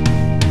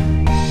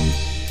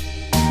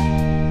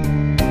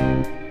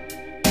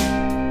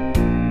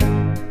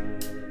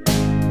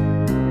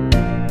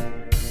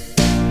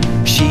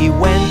 She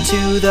went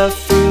to the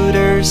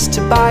fruiter's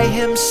to buy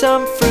him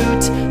some fruit.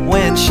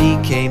 When she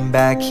came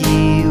back,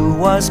 he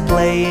was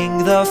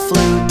playing the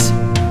flute.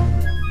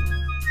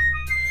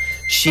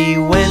 She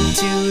went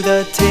to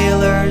the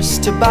tailor's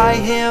to buy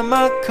him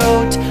a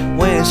coat.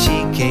 When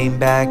she came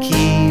back,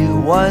 he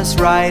was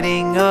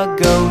riding a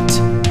goat.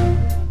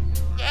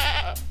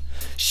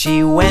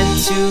 She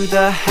went to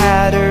the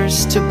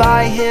hatter's to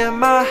buy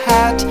him a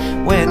hat.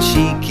 When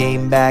she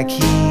came back,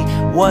 he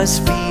was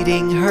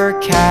feeding her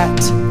cat.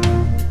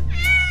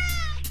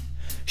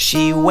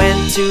 She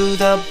went to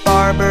the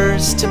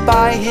barber's to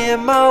buy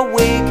him a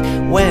wig.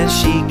 When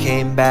she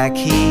came back,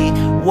 he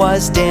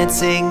was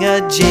dancing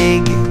a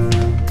jig.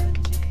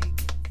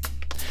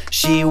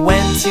 She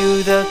went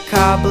to the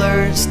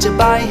cobbler's to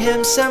buy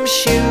him some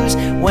shoes.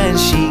 When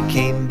she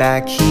came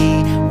back,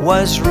 he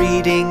was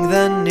reading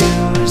the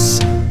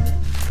news.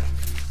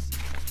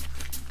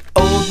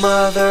 Old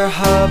Mother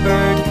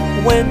Hubbard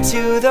went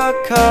to the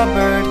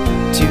cupboard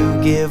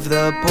to give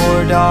the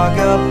poor dog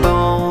a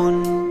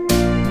bone.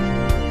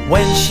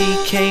 When she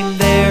came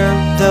there,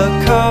 the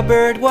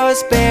cupboard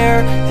was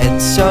bare,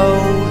 and so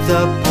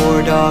the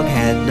poor dog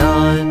had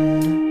none.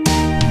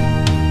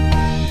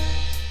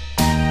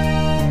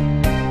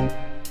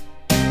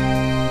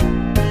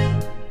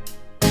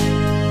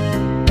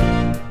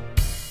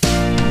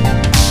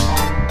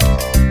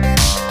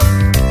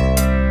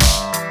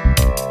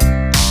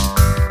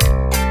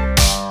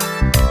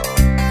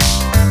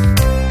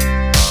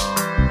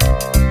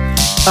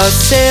 A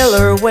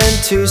sailor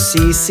went to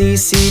sea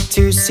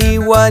to see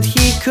what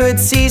he could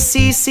see,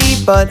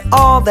 but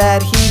all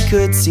that he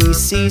could see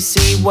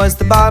was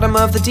the bottom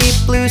of the deep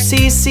blue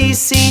sea.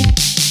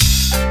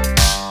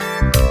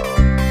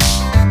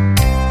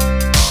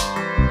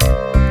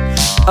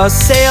 A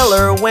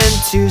sailor went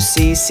to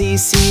sea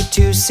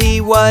to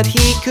see what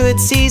he could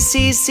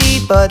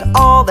see, but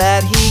all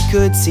that he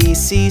could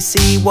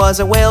see was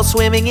a whale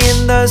swimming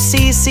in the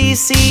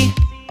sea.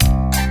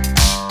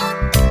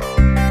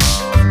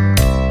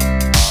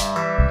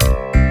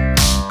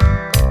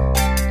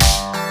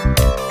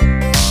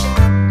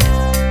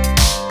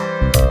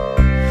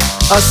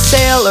 A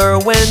sailor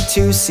went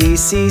to sea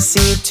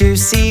to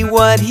see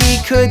what he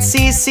could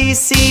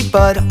see,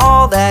 but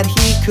all that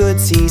he could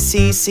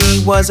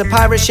see was a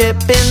pirate ship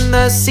in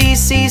the sea.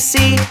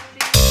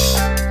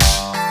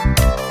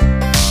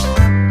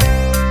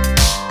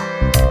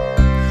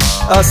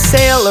 A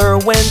sailor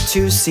went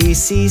to sea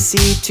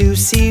to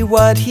see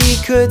what he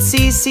could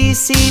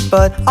see,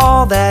 but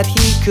all that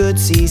he could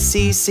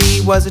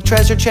see was a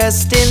treasure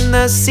chest in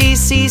the sea.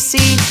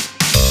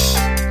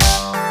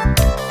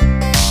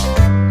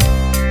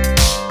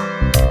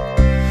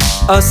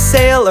 A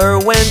sailor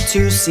went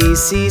to sea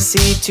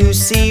to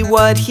see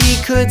what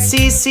he could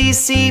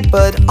see,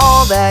 but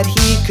all that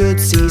he could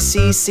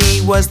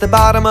see was the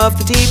bottom of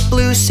the deep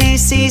blue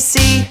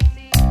sea.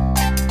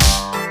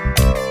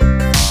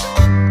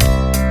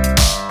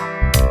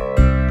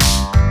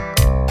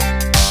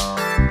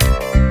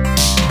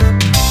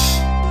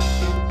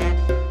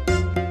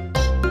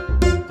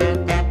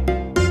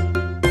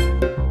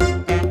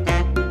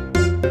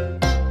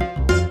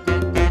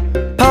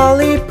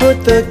 Polly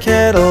put the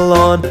kettle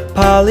on,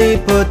 Polly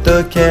put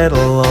the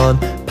kettle on,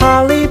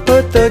 Polly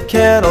put the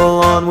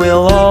kettle on,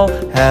 we'll all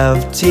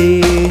have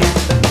tea.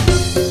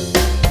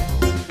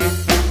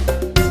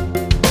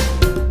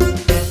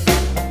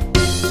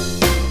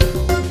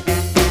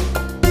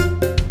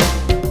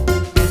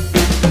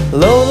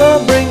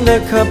 Lola, bring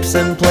the cups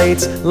and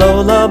plates,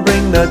 Lola,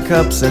 bring the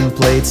cups and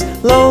plates,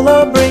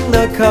 Lola, bring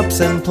the cups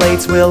and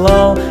plates, we'll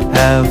all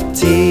have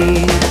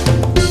tea.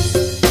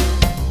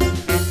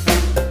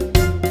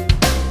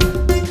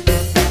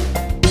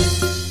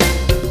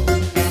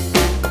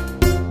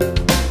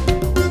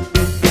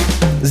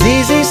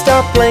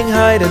 stop playing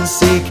hide and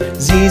seek.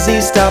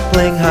 ZZ, stop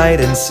playing hide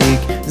and seek.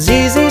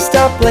 ZZ,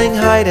 stop playing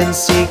hide and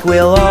seek.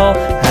 We'll all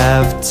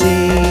have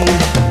tea.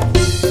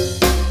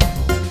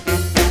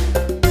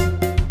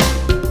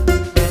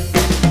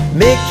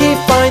 Mickey,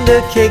 find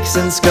the cakes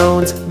and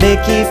scones.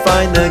 Mickey,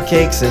 find the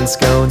cakes and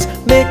scones.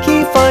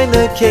 Mickey, find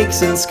the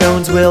cakes and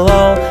scones. We'll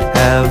all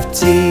have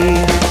tea.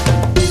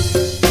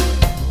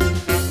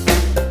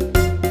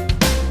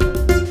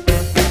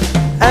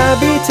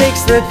 Abby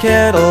takes the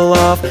kettle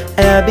off.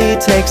 Abby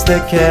takes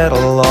the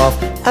kettle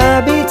off.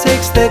 Abby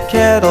takes the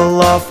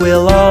kettle off.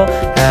 We'll all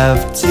have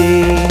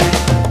tea.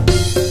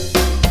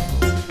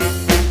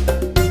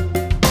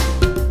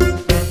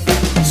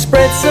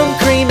 Spread some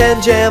cream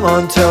and jam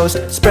on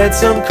toast. Spread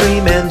some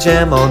cream and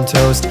jam on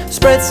toast.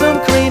 Spread some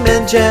cream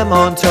and jam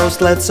on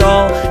toast. Let's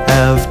all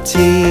have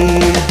tea.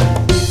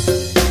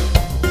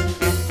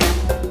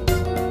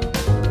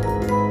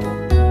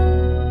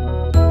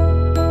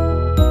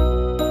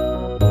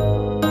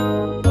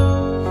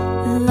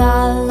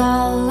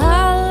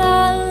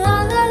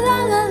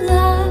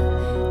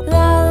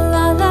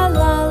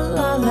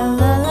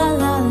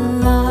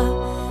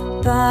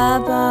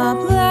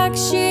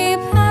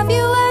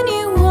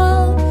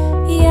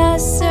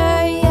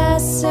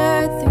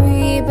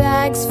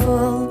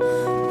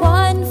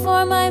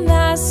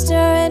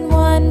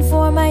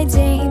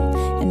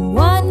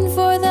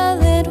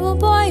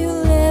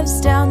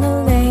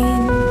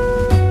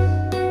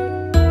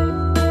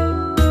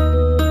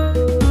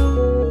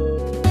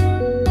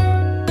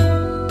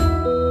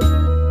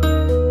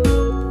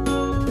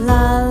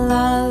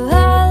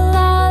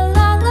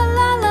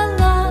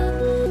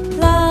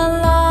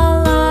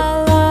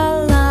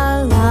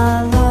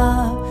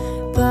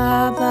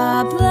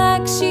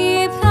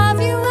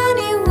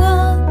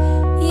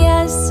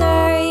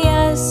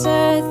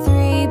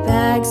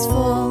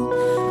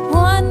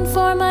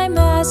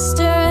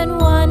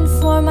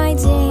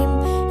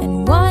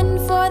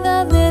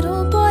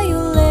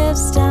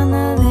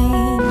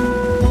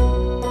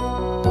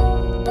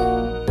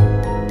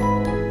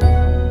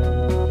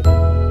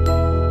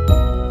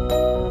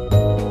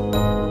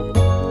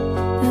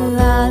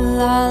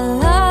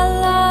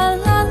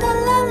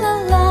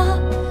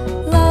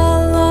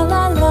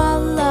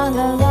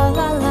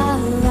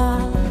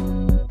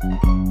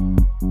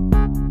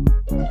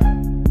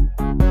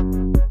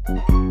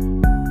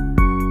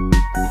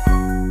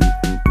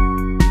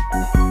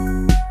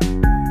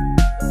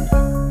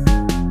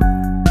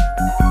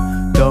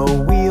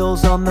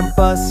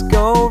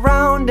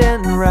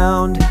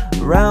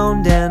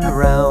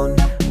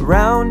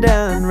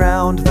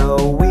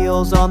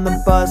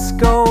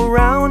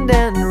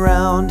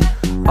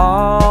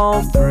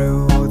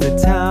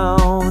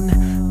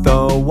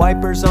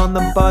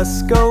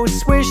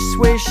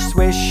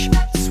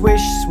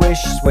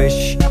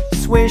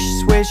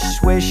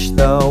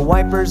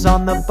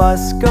 On the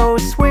bus go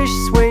swish,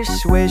 swish,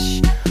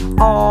 swish,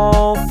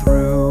 all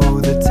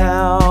through the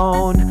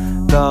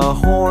town. The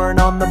horn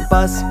on the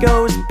bus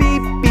goes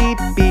beep, beep,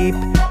 beep,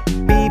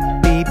 beep,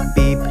 beep,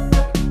 beep,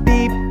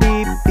 beep,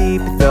 beep,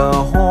 beep. The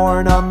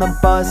horn on the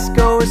bus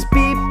goes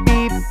beep,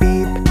 beep,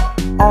 beep,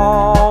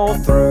 all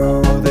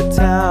through the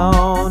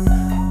town.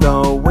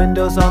 The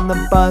windows on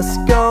the bus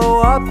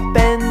go up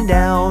and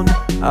down,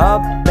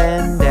 up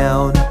and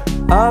down,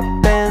 up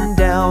and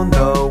down.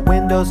 The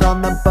windows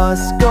on the bus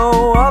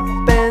go up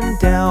and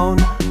down,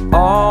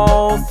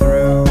 all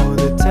through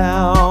the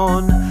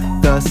town.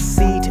 The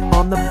seat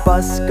on the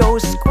bus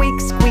goes squeak,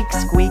 squeak,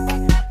 squeak,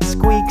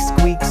 squeak,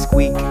 squeak,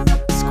 squeak,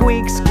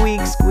 squeak,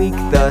 squeak, squeak.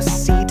 The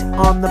seat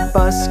on the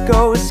bus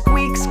goes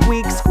squeak,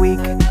 squeak, squeak,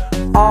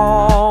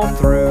 all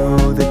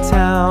through the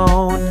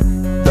town.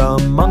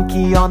 The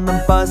monkey on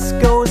the bus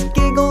goes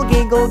giggle,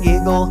 giggle,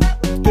 giggle,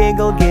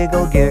 giggle,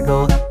 giggle,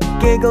 giggle,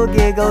 giggle,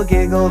 giggle,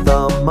 giggle.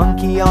 The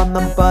monkey on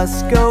the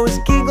bus goes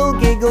giggle,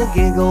 giggle,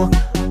 giggle,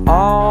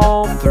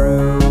 all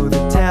through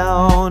the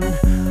town.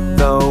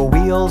 The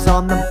wheels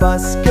on the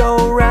bus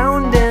go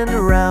round and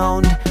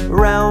round,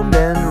 round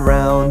and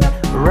round,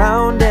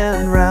 round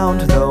and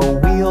round. The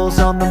wheels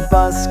on the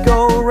bus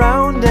go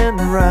round and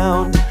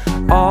round,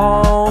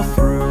 all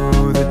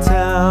through the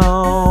town.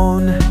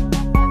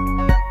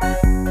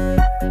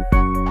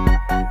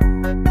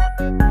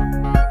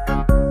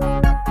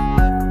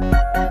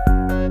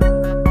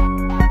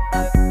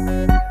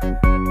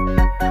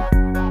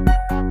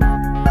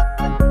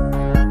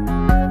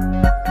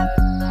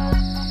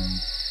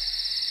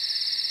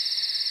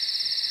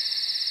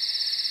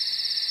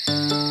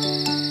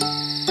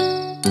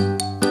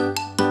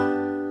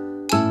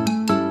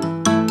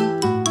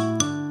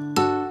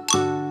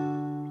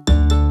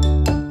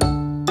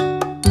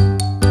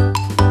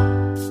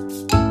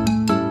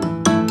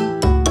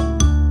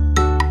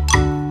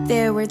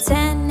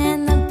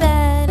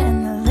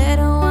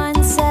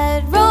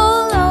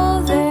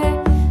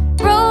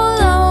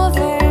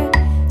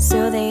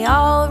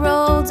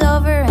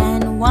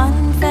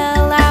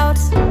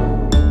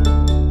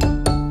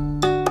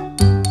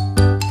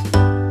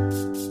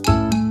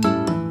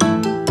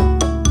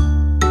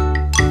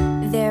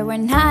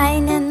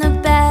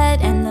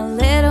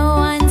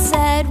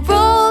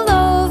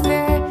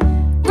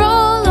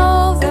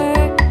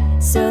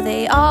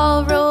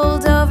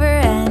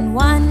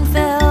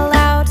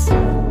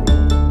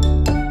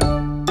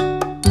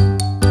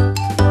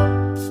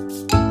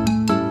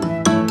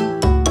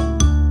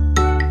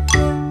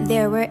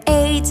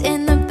 feet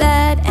in the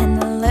bed,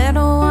 and the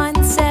little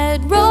one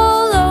said,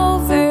 roll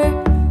over,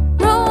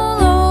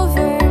 roll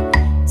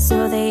over.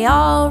 So they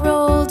all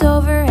rolled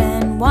over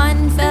and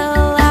one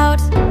fell out.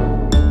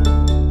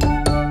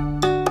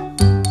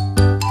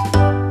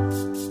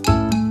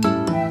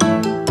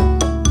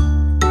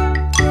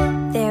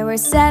 There were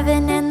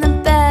 7 in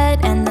the bed,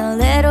 and the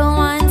little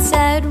one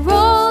said,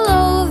 roll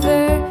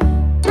over,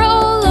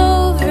 roll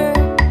over.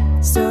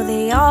 So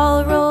they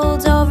all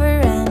rolled over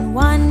and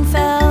one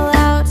fell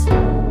out.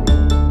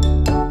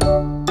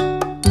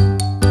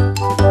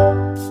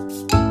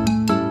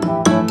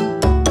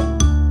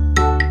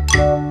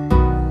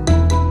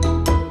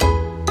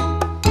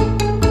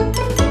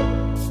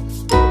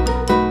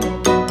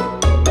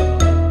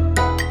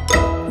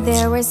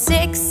 There were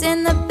 6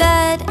 in the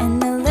bed,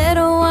 and the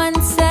little one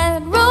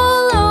said,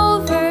 roll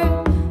over,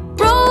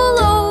 roll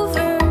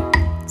over.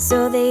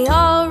 So they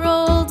all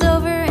rolled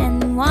over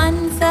and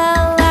one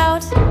fell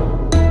out.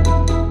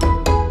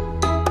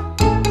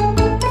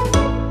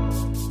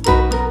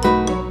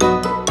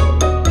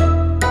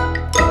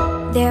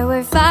 There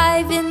were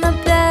 5 in the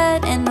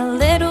bed, and the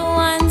little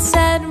one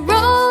said,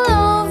 roll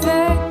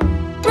over,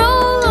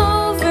 roll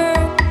over.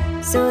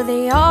 So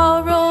they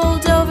all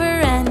rolled over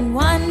and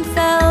one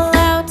fell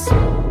out.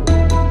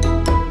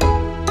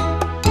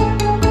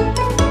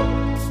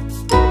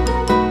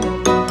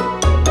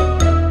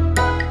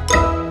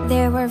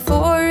 There were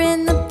 4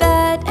 in the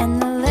bed,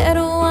 and the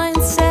little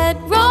one said,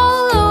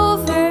 roll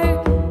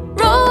over,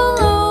 roll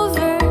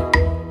over.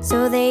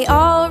 So they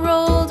all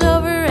rolled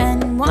over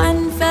and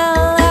one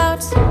fell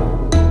out.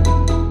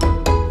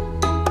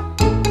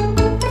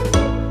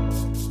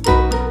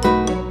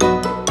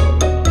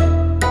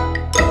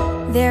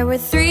 There were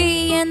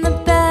 3 in the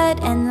bed,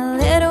 and the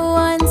little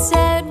one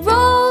said,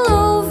 roll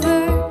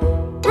over,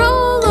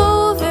 roll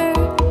over.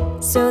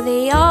 So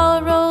they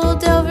all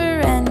rolled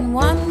over and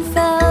one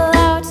fell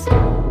out.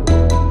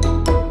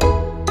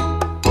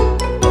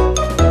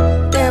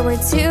 There were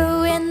 2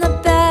 in the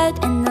bed,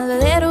 and the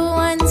little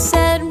one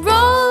said,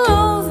 roll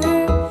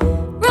over,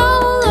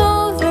 roll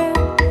over.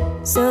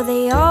 So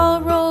they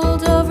all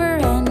rolled over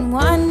and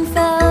one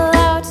fell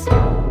out.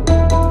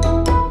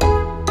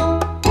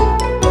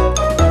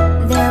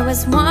 There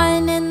was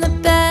 1 in the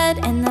bed,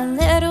 and the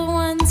little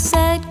one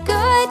said,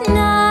 good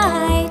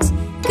night,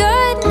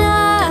 good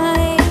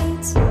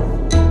night.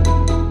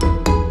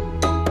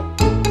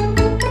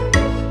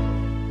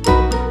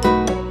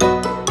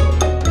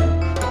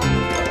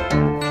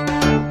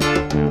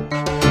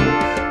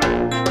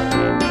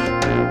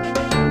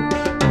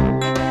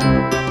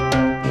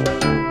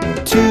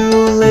 Two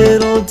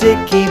little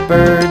dicky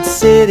birds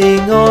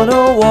sitting on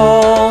a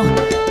wall.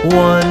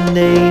 One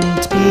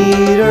named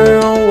Peter,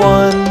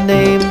 one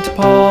named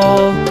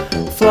Paul.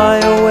 Fly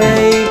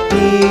away,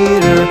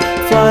 Peter,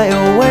 fly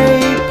away,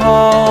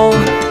 Paul.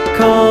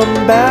 Come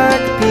back,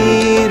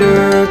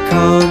 Peter,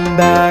 come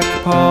back,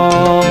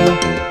 Paul.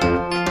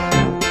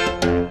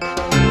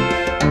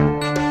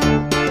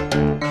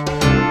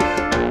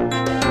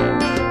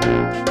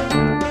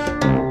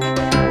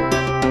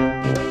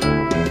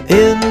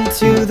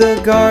 Into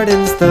the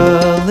gardens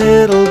the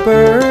little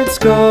birds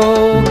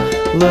go,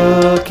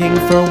 looking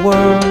for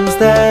worms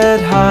that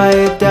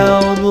hide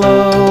down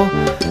low.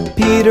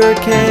 Peter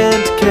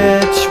can't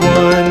catch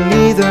one,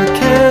 neither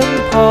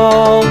can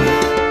Paul.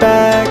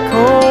 Back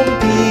home,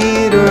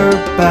 Peter,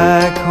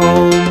 back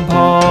home,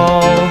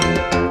 Paul.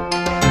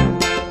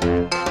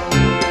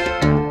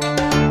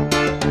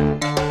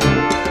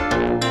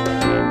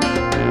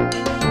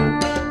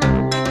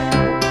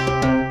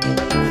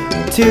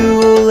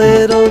 Two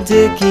little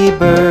dicky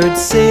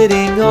birds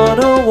sitting on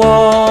a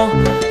wall.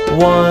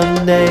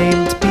 One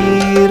named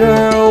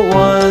Peter,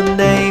 one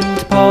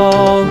named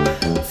Paul.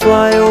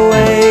 Fly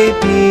away,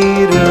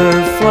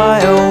 Peter, fly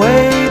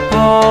away,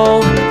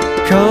 Paul.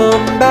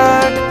 Come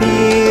back,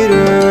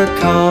 Peter,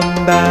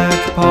 come back,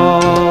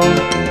 Paul.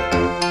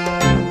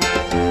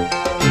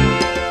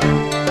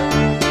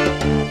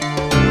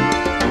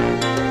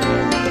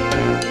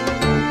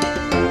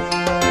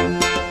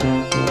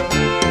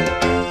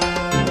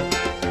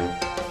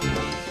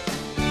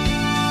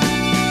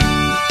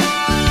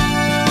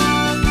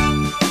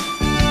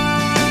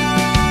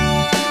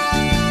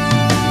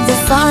 The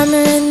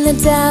farmer in the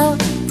dell,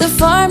 the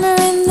farmer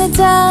in the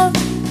dell.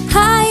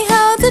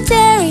 Hi-ho, the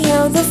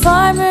dairy-o, the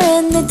farmer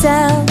in the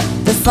dell.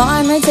 The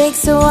farmer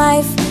takes a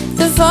wife,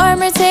 the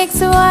farmer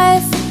takes a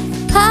wife.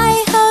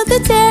 Hi-ho, the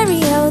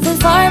dairy-o, the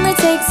farmer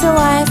takes a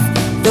wife.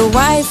 The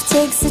wife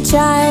takes a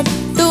child,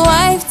 the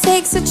wife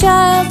takes a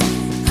child.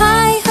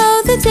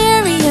 Hi-ho, the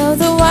dairy-o,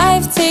 the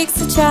wife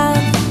takes a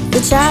child.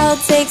 The child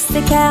takes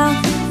the cow,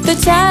 the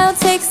child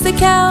takes the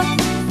cow.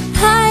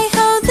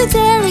 Hi-ho, the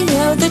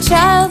dairy-o, the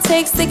child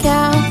takes the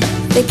cow.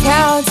 The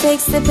cow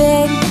takes the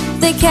pig,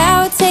 the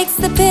cow takes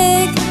the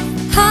pig.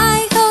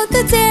 Hi-ho,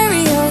 the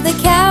dairy-o, the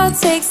cow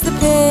takes the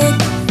pig.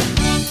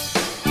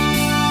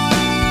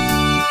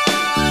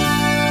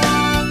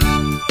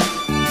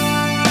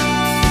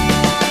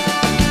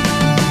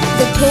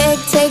 The pig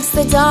takes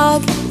the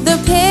dog, the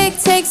pig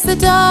takes the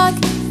dog.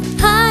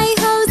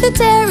 Hi-ho, the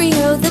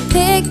dairy-o,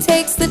 pig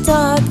takes the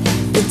dog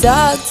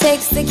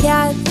takes the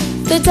cat,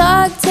 the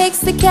dog takes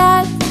the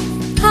cat.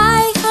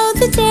 Hi-ho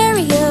the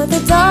dairy-o,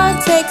 the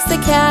dog takes the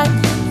cat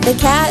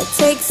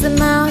takes the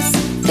mouse,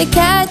 the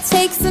cat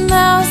takes the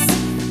mouse.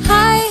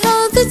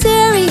 Hi-ho the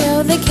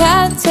dairy-o, the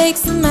cat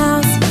takes the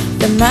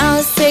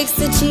mouse takes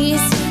the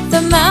cheese,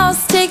 the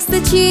mouse takes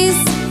the cheese.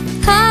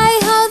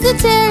 Hi-ho the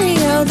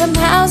dairy-o, the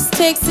mouse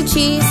takes the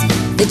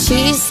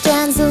cheese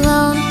stands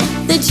alone,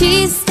 the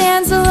cheese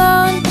stands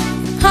alone.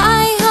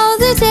 Hi-ho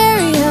the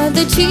dairy-o,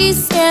 the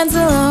cheese stands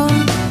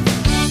alone.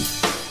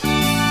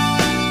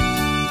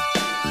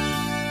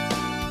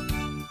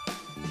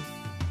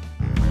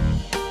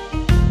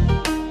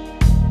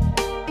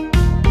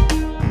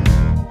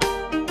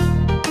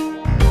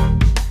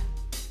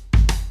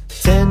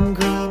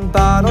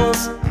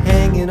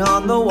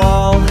 On the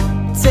wall,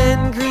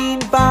 10 green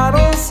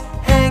bottles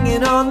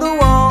hanging on the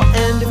wall.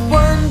 And if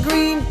one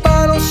green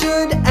bottle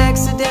should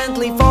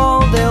accidentally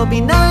fall, there'll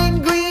be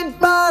 9 green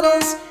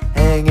bottles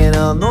hanging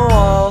on the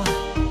wall.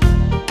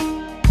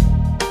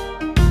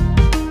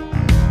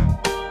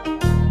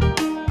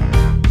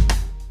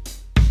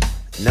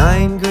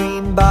 Nine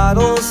green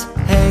bottles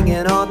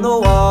hanging on the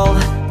wall,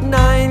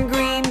 9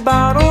 green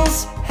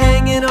bottles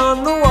hanging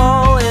on the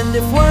wall. And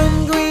if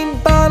one green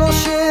bottle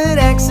should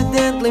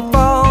accidentally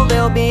fall,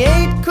 there'll be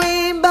 8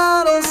 green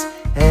bottles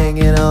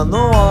hanging on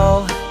the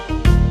wall.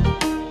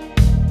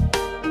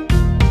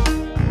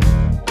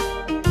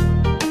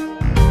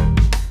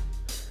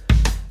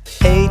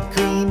 Eight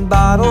green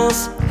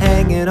bottles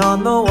hanging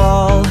on the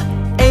wall,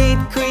 8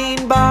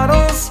 green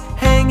bottles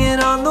hanging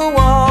on the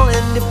wall.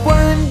 And if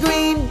one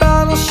green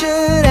bottle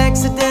should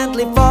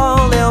accidentally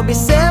fall, there'll be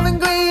 7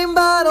 green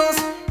bottles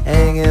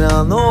hanging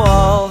on the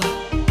wall.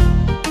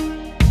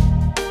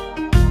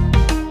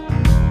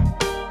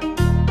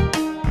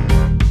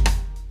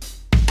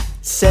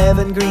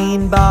 7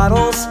 green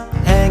bottles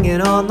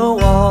hanging on the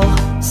wall,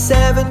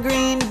 7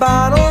 green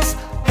bottles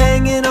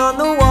hanging on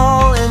the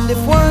wall. And if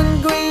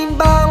one green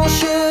bottle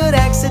should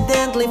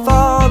accidentally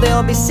fall,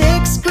 there'll be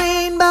 6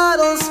 green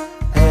bottles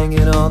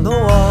hanging on the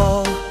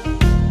wall.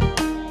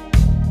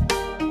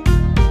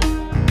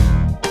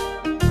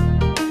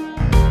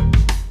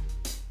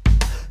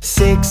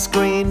 6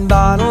 green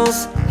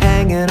bottles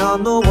hanging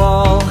on the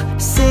wall,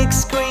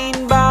 6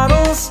 green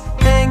bottles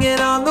hanging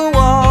on the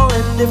wall.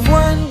 And if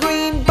one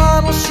green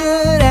bottle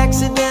should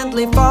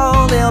accidentally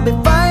fall, there'll be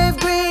 5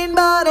 green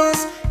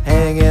bottles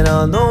hanging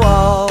on the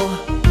wall.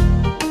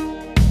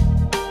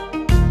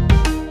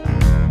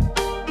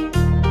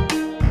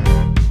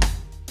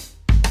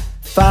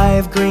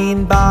 5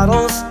 green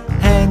bottles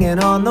hanging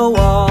on the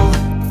wall,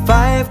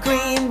 5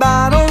 green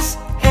bottles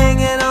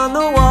hanging on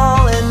the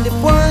wall. And if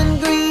one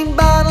green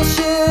bottle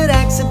should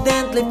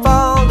accidentally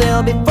fall,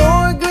 there'll be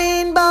 4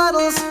 green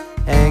bottles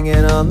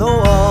hanging on the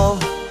wall.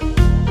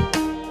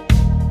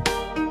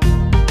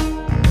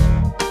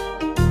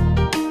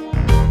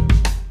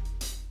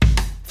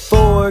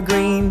 4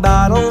 green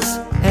bottles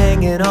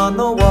hanging on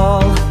the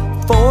wall,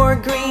 4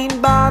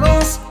 green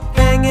bottles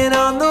hanging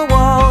on the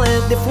wall.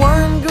 And if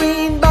one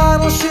green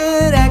bottle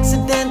should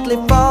accidentally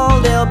fall,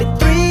 there'll be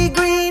 3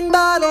 green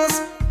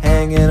bottles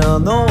hanging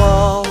on the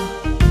wall.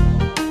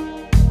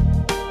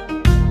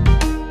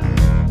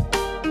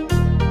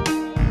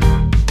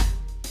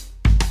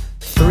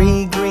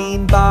 3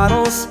 green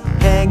bottles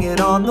hanging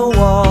on the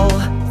wall,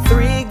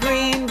 3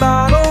 green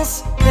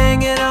bottles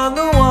hanging on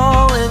the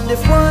wall. And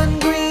if one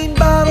green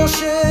bottle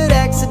should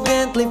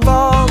accidentally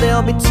fall,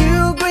 there'll be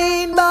 2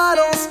 green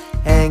bottles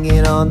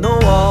hanging on the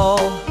wall.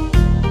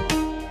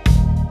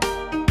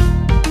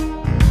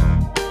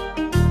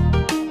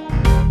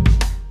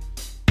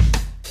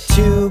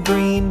 2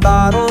 green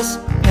bottles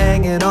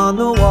hanging on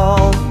the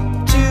wall,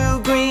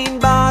 2 green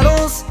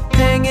bottles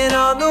hanging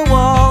on the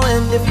wall.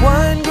 And if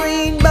one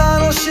green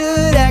bottle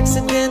should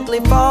accidentally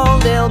fall,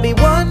 there'll be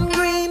 1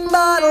 green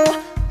bottle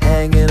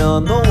hanging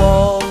on the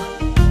wall.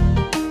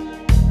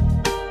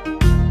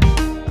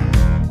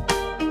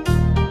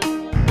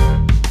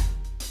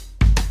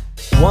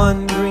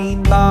 1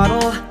 green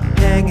bottle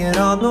hanging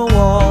on the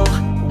wall,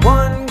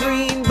 1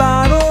 green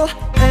bottle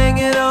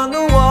hanging on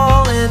the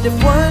wall. And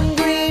if one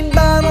green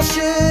bottle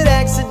should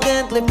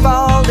accidentally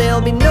fall,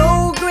 there'll be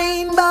no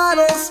green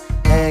bottles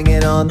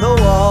hanging on the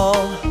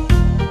wall.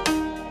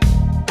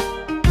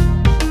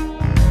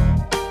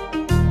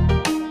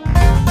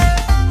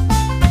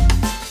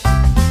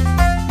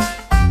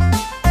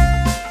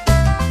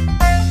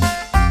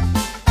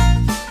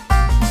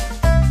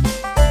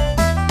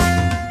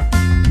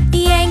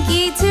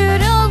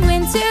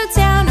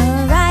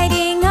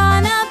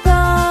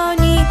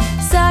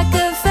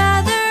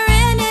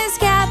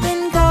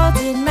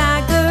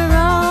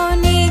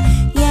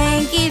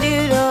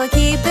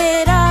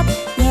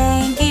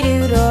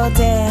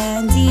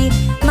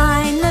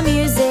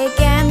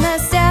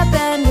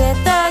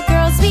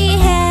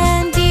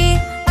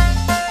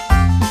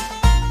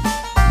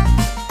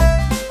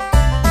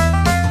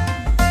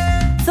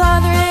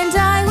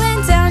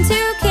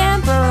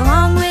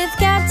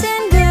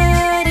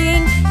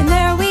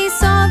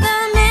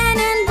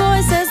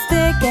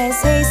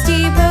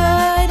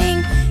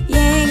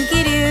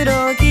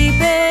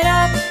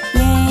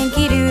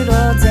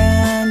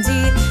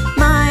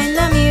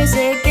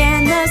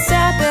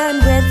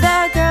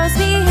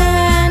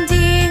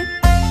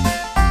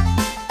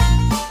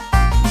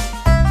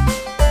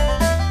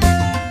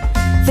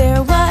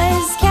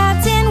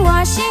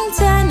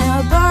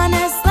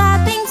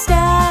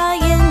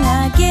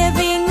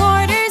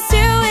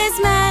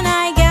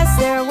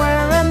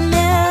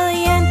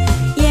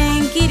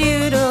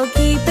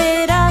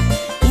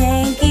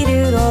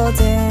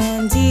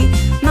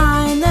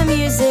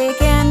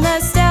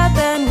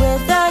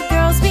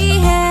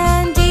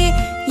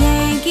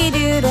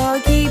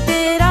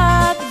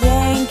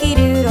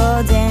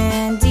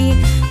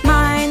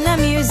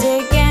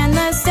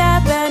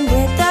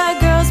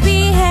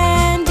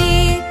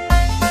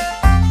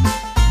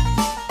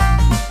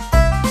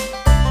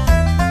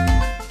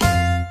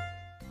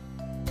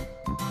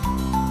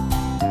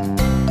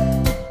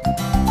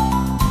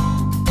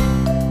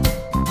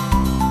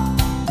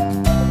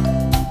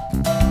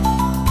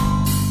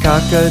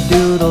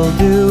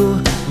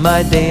 Cock-a-doodle-doo,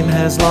 my dame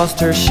has lost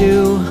her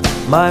shoe.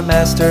 My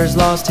master's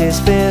lost his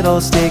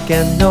fiddlestick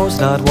and knows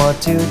not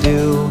what to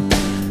do.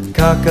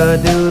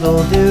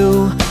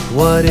 Cock-a-doodle-doo,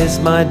 what is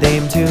my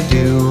dame to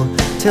do?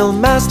 Till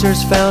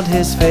master's found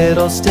his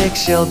fiddlestick,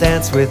 she'll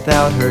dance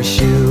without her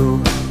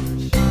shoe.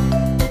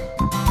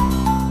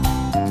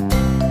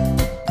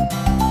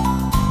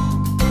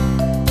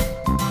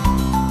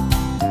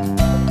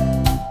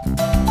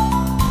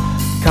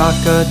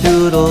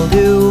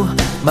 Cock-a-doodle-doo,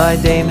 my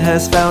dame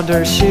has found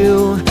her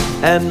shoe,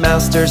 and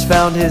master's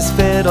found his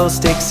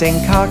fiddlestick.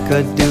 Sing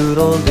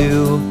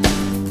cock-a-doodle-doo.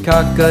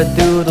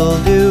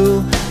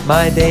 Cock-a-doodle-doo,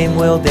 my dame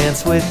will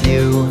dance with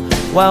you,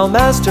 while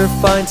master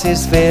finds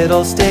his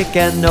fiddlestick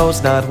and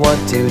knows not what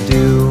to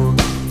do.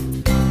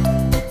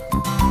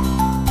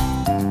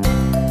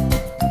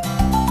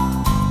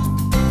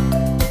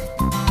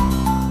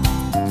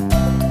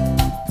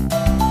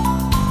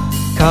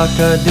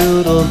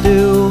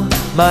 Cock-a-doodle-doo,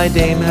 my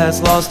dame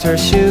has lost her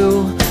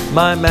shoe.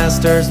 My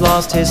master's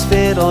lost his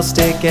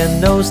fiddlestick and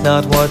knows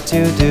not what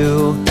to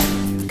do.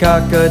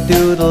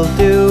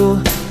 Cock-a-doodle-doo,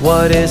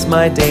 what is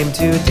my dame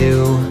to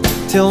do?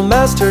 Till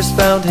master's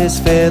found his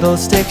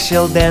fiddlestick,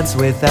 she'll dance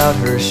without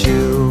her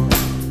shoe.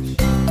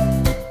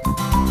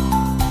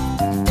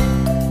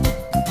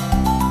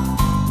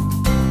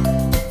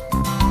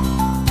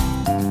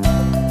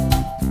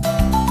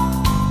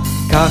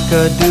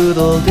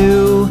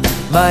 Cock-a-doodle-doo,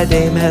 my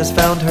dame has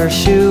found her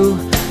shoe,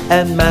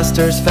 and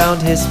master's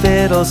found his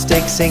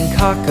fiddlestick. Sing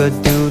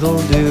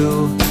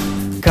cock-a-doodle-doo.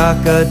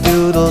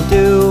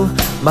 Cock-a-doodle-doo,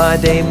 my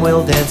dame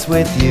will dance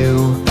with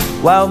you,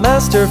 while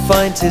master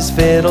finds his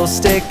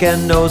fiddlestick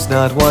and knows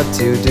not what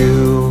to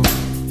do.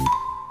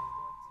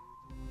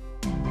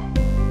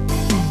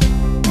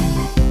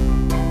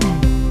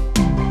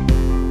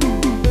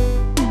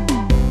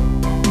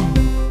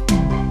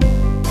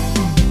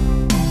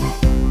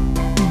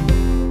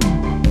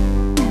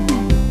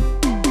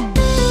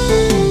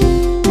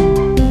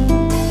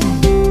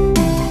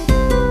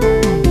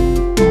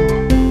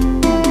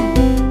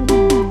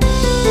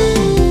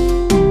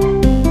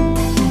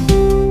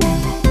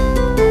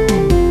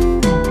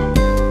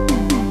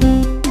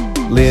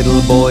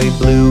 Little boy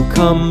blue,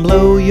 come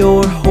blow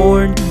your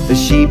horn. The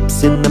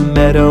sheep's in the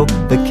meadow,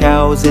 the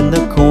cow's in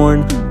the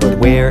corn. But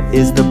where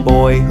is the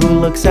boy who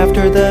looks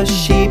after the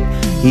sheep?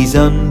 He's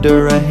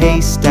under a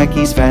haystack,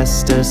 he's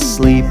fast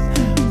asleep.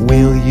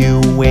 Will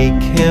you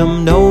wake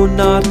him? No,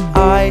 not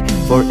I,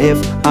 for if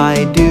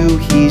I do,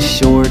 he's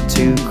sure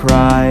to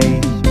cry.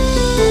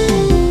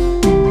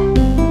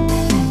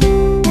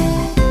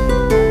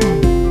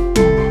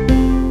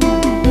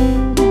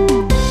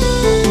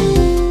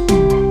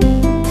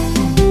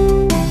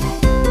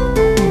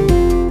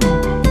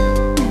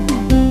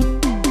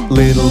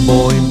 Little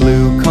boy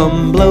blue,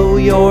 come blow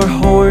your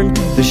horn.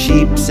 The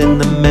sheep's in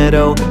the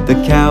meadow, the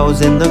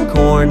cow's in the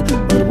corn.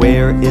 But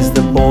where is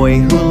the boy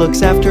who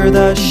looks after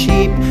the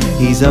sheep?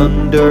 He's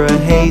under a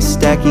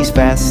haystack, he's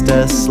fast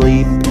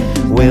asleep.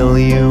 Will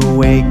you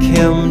wake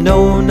him?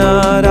 No,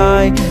 not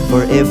I,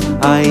 for if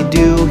I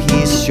do,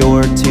 he's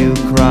sure to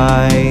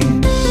cry.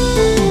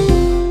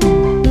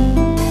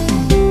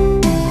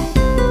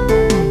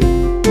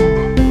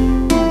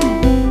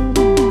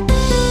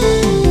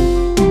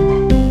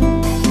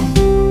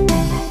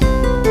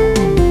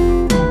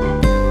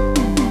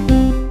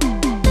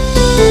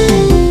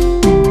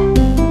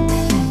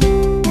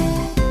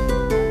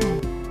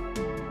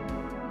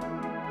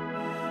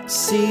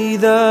 See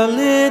the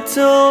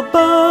little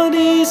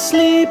bunny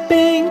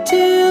sleeping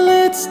till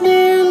it's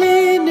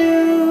nearly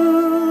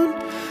noon.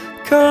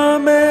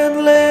 Come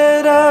and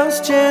let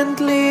us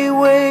gently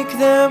wake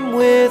them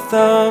with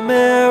a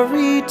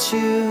merry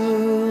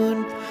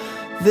tune.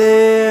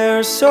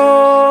 They're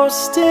so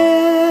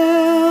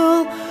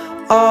still,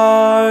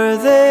 are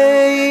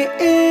they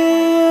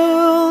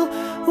ill?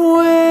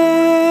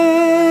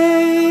 Wake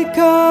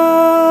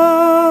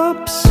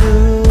up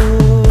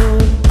soon.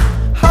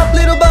 Hop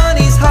little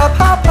bunnies, hop,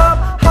 hop, hop.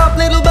 Hop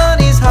little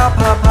bunnies, hop,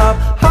 hop, hop.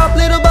 Hop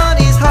little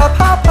bunnies, hop,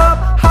 hop, hop.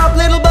 Hop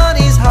little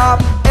bunnies,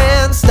 hop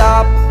and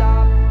stop.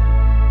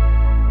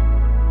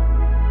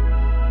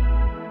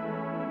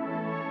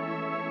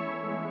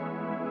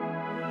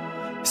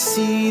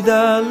 See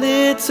the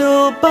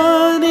little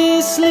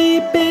bunny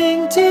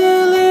sleeping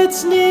till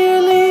it's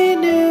nearly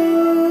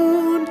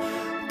noon.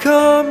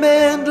 Come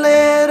and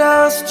let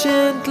us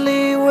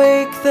gently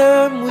wake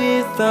them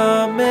with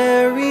a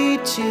merry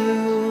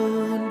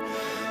tune.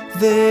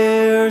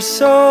 They're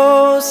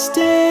so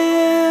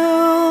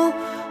still,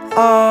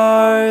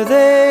 are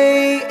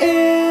they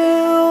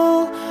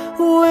ill?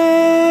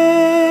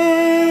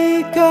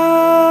 Wake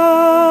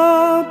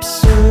up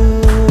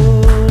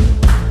soon.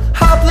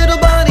 Hop little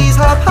bunnies,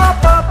 hop,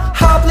 hop, hop.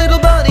 Hop little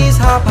bunnies,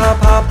 hop, hop,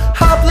 hop.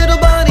 Hop little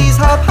bunnies,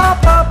 hop,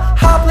 hop, hop.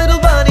 Hop little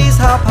bunnies,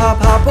 hop, hop,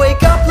 hop.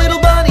 Wake up little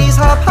bunnies,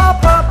 hop,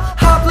 hop, hop.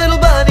 Hop little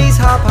bunnies,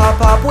 hop, hop,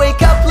 hop.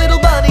 Wake up little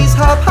bunnies,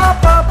 hop,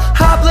 hop, hop.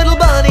 Hop little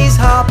bunnies,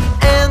 hop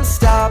and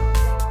stop.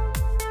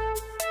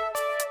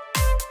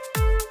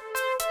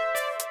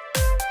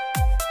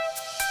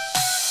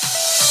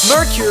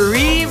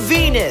 Mercury,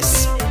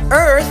 Venus,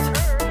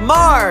 Earth,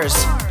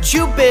 Mars,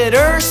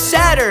 Jupiter,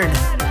 Saturn,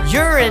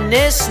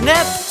 Uranus,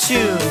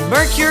 Neptune.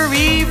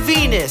 Mercury,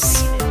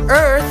 Venus,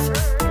 Earth,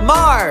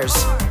 Mars,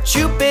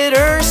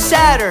 Jupiter,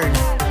 Saturn,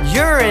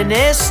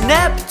 Uranus,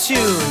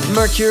 Neptune.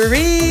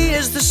 Mercury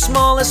is the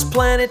smallest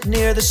planet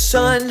near the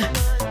Sun.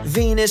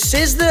 Venus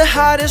is the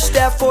hottest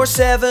at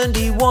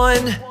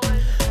 471.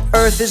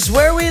 Earth is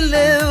where we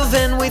live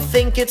and we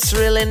think it's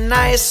really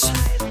nice.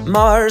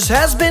 Mars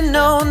has been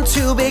known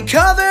to be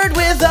covered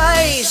with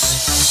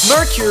ice.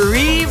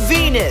 Mercury,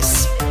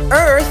 Venus,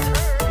 Earth,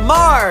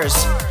 Mars,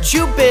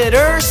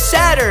 Jupiter,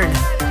 Saturn,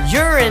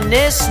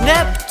 Uranus,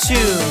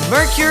 Neptune.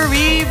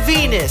 Mercury,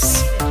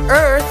 Venus,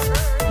 Earth,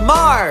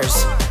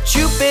 Mars,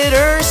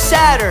 Jupiter,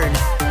 Saturn,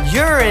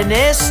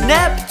 Uranus,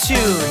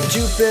 Neptune.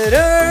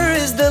 Jupiter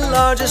is the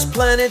largest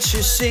planet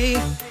you see.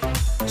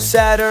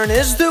 Saturn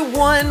is the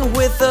one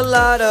with a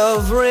lot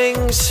of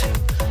rings.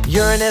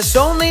 Uranus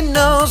only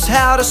knows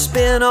how to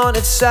spin on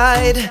its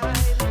side.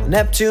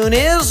 Neptune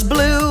is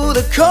blue,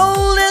 the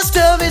coldest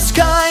of its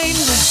kind.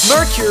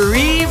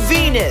 Mercury,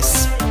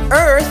 Venus,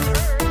 Earth,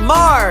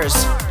 Mars,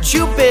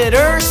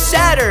 Jupiter,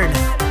 Saturn,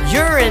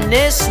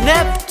 Uranus,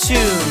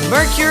 Neptune.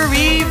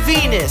 Mercury,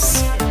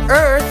 Venus,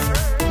 Earth,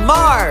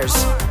 Mars,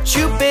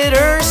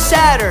 Jupiter,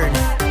 Saturn,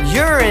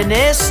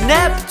 Uranus,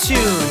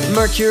 Neptune.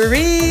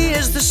 Mercury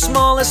is the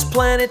smallest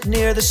planet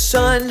near the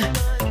Sun.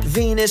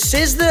 Venus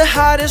is the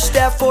hottest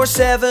at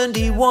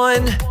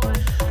 471.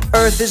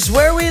 Earth is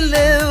where we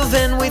live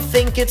and we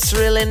think it's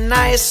really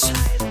nice.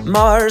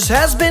 Mars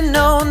has been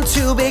known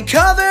to be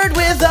covered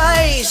with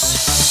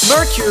ice.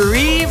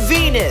 Mercury,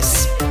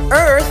 Venus,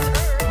 Earth,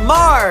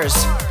 Mars,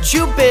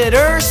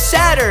 Jupiter,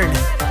 Saturn,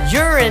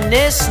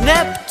 Uranus,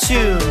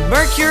 Neptune.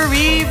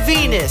 Mercury,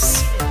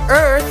 Venus,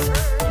 Earth,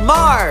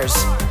 Mars,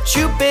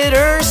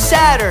 Jupiter,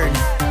 Saturn,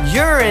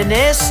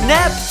 Uranus,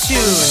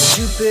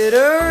 Neptune.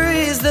 Jupiter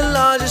is the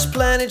largest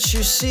planet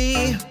you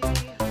see.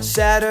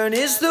 Saturn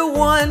is the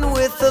one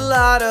with a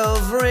lot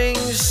of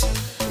rings.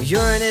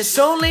 Uranus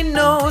only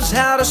knows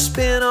how to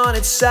spin on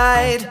its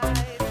side.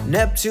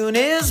 Neptune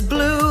is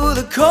blue,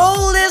 the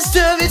coldest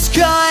of its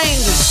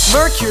kind.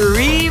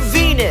 Mercury,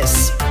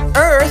 Venus,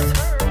 Earth,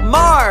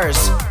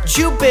 Mars,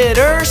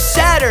 Jupiter,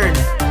 Saturn,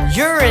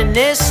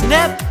 Uranus,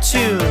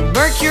 Neptune.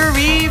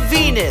 Mercury,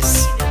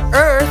 Venus,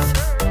 Earth,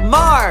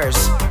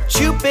 Mars,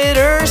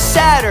 Jupiter,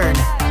 Saturn,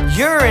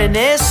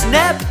 Uranus,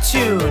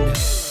 Neptune.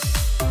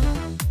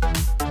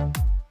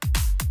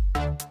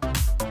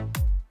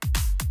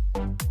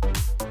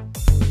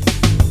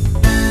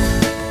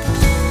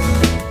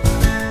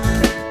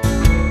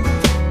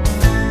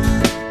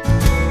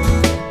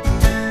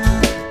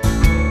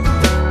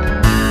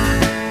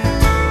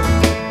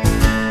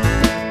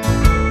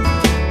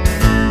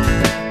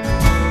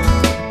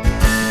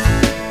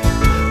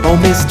 Oh,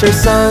 Mr.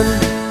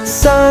 Sun,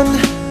 Sun,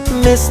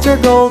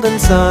 Mr. Golden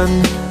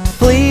Sun,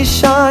 please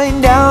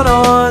shine down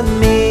on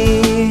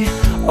me.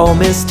 Oh,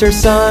 Mr.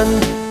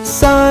 Sun,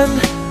 Sun,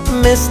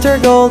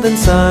 Mr. Golden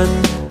Sun,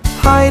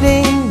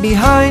 hiding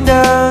behind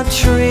a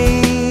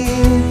tree.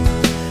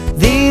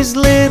 These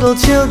little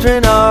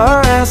children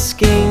are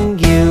asking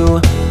you,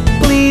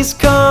 please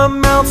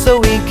come out so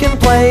we can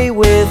play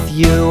with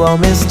you. Oh,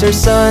 Mr.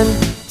 Sun,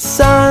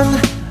 Sun,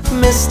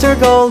 Mr.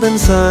 Golden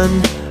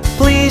Sun,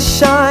 please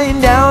shine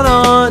down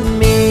on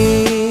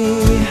me.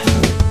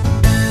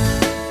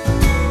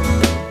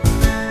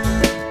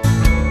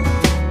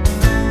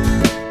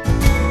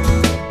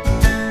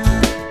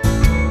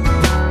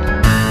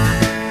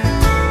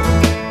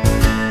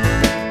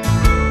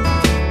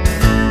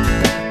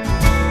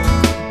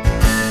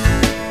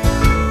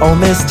 Oh,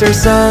 Mr.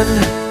 Sun,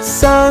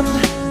 Sun,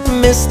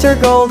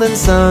 Mr. Golden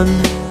Sun,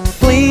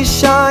 please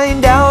shine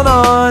down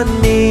on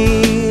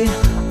me.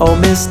 Oh,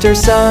 Mr.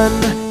 Sun,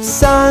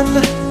 Sun,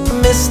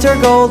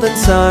 Mr. Golden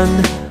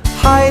Sun,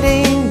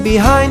 hiding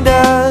behind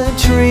a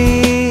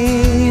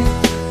tree.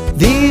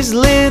 These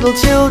little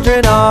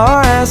children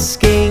are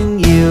asking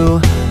you,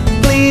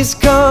 please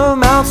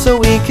come out so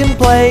we can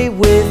play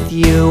with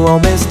you. Oh,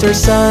 Mr.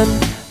 Sun,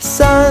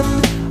 Sun,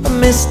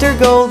 Mr.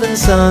 Golden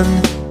Sun,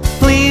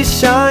 please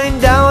shine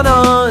down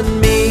on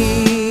me.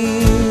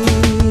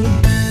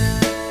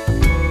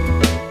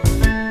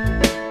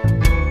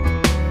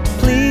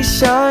 Please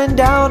shine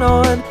down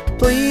on,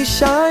 please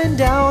shine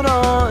down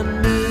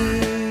on me.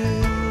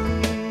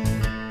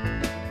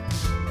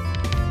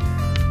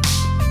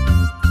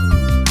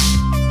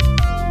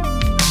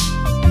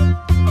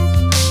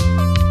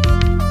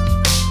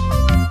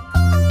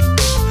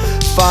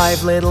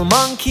 Five little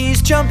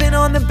monkeys jumping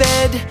on the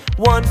bed.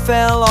 One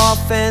fell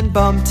off and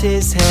bumped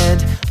his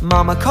head.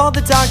 Mama called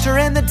the doctor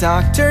and the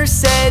doctor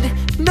said,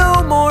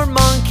 no more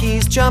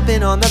monkeys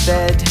jumping on the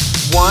bed.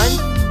 1,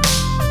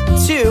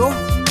 2,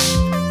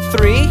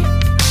 3,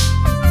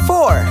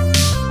 4.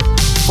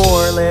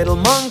 4 little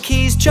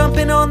monkeys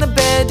jumping on the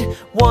bed.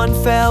 One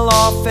fell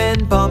off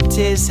and bumped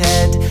his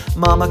head.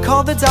 Mama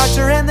called the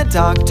doctor and the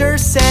doctor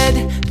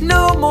said,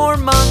 no more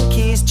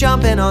monkeys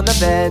jumping on the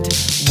bed.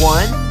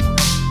 1,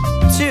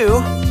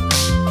 2,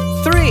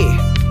 3,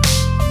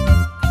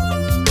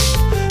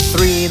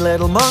 Three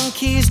little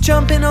monkeys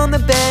jumping on the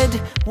bed.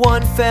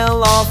 One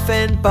fell off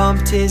and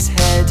bumped his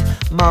head.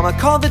 Mama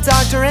called the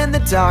doctor and the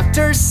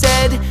doctor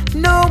said,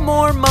 no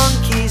more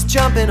monkeys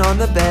jumping on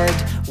the bed.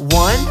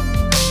 1,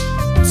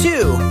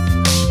 2.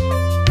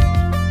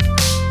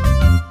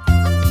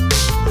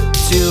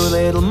 Two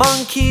little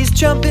monkeys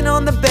jumping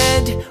on the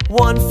bed.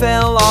 One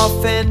fell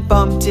off and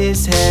bumped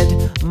his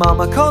head.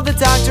 Mama called the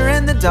doctor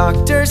and the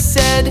doctor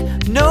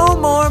said, no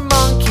more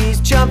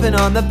monkeys jumping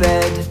on the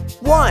bed.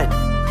 1.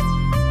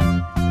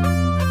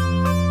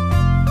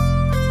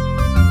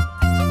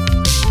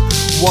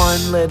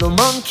 One little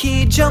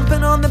monkey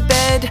jumping on the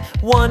bed.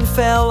 One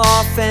fell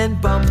off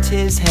and bumped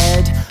his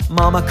head.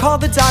 Mama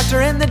called the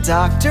doctor and the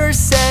doctor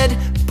said,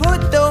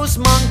 put those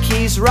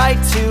monkeys right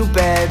to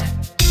bed.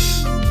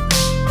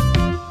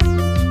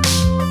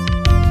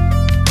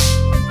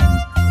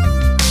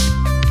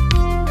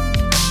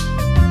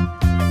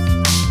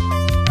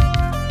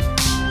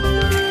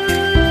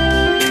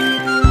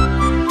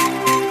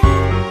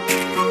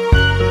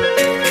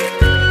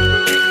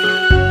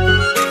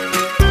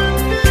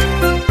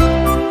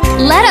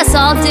 Let us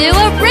all do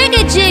a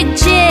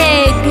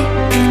rig-a-jig-jig.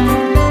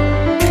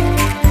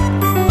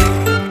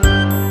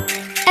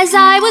 As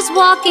I was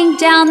walking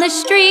down the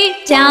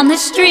street, down the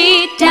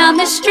street, down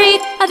the street,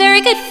 a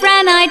very good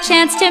friend I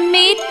chanced to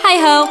meet.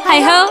 Hi-ho,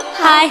 hi-ho,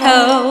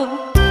 hi-ho.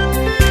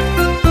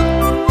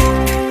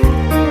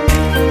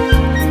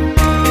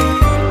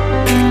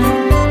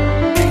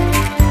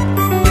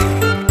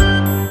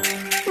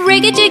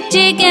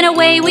 Rig-a-jig-jig and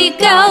away we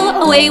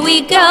go, away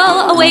we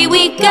go, away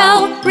we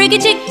go.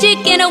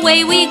 Rig-a-jig-jig and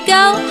away we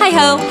go.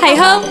 Hi-ho,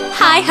 hi-ho,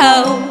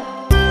 hi-ho.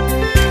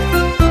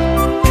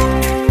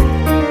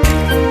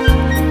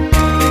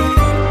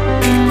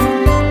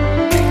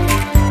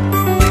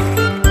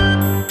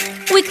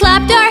 We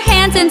clapped our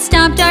hands and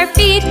stomped our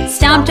feet,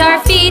 stomped our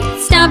feet,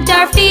 stomped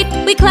our feet.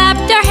 We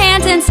clapped our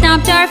hands and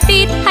stomped our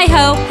feet.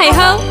 Hi-ho,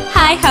 hi-ho,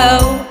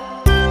 hi-ho.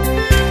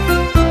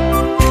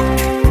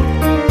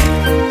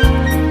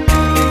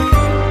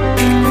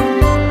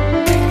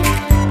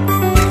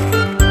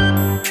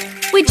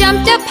 We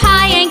jumped up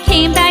high and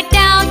came back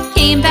down,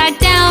 came back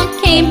down,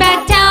 came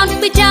back down.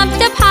 We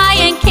jumped up high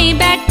and came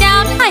back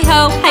down.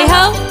 Hi-ho,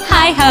 hi-ho,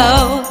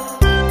 hi-ho.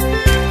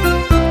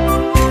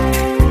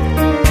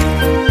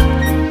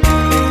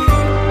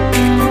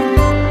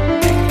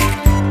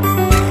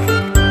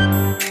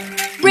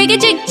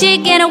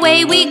 Rig-a-jig-jig and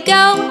away we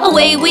go,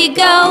 away we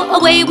go,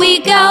 away we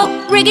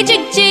go.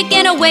 Rig-a-jig-jig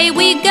and away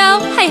we go.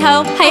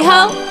 Hi-ho,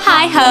 hi-ho,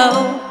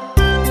 hi-ho.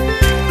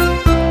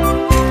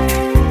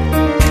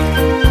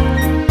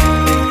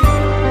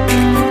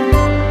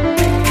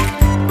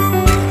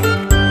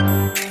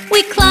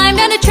 We climbed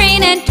on a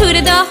train and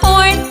tooted the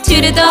horn,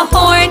 tooted the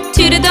horn,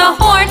 tooted the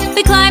horn.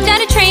 We climbed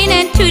on a train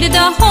and tooted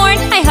the horn.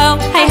 Hi-ho,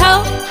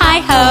 hi-ho,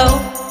 hi-ho.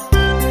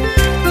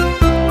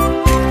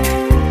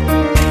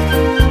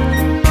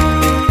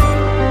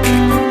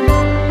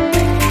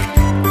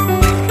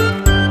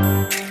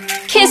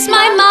 Kiss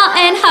my ma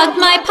and hug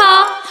my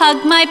pa,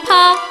 hug my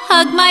pa,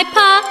 hug my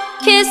pa.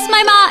 Kiss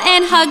my ma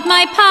and hug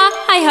my pa.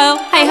 Hi-ho,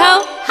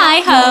 hi-ho,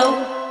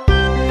 hi-ho.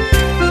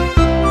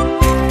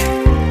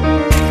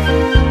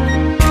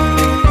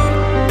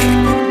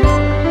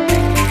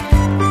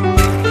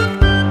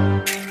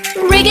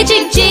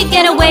 Rig-a-jig-jig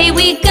and away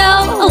we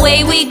go,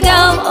 away we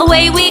go,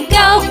 away we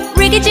go.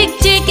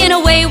 Rig-a-jig-jig and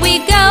away we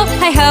go.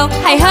 Hi-ho,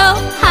 hi-ho,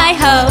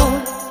 hi-ho.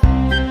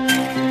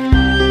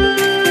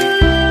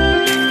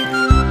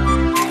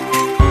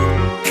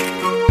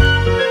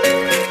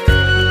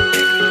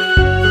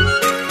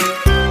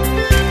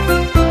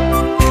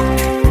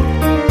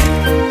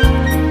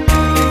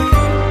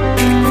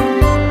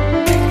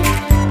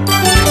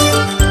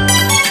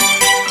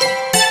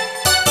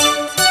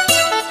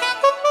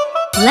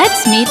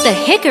 Let's meet the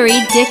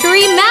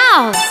hickory-dickory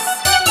mouse.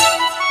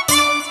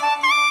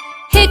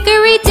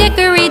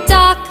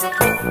 Hickory-dickory-dock,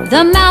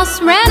 the mouse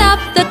ran up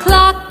the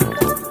clock.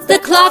 The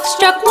clock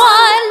struck 1.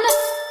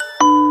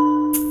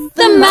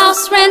 The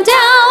mouse ran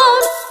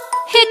down.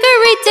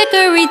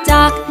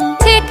 Hickory-dickory-dock,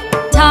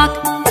 tick-tock,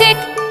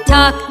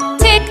 tick-tock,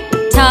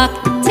 tick-tock,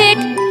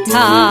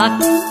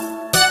 tick-tock.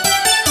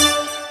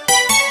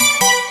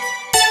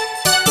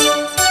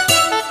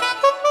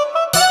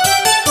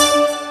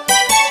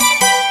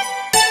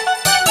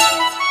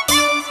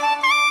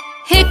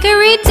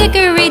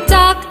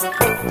 Hickory-dickory-dock,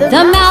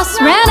 the mouse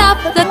ran up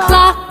the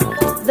clock.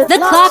 The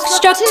clock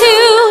struck 2,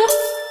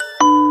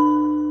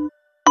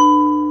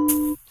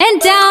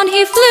 and down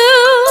he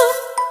flew.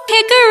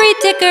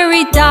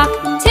 Hickory-dickory-dock,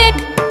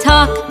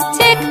 tick-tock,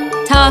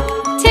 tick-tock,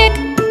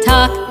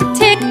 tick-tock,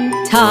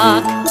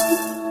 tick-tock.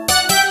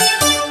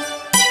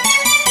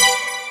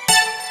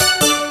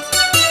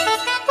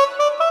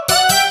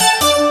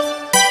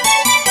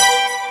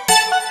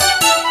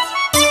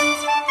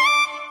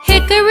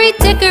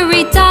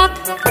 Hickory-dickory-dock,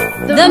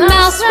 the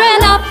mouse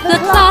ran up the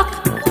clock.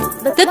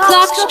 The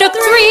clock struck 3,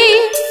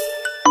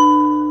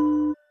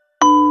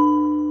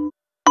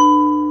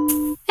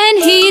 and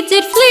he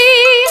did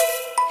flee.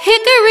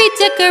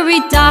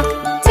 Hickory-dickory-dock,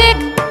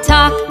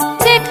 tick-tock,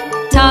 tick-tock.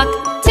 tock,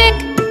 tick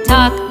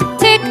tock,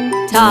 tick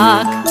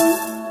tock.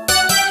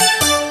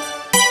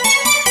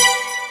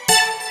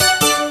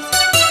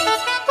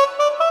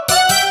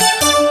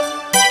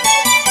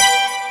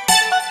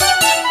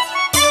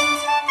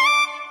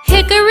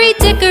 Hickory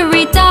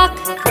dickory dock,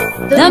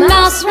 the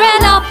mouse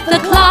ran up the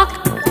clock.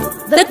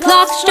 The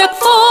clock struck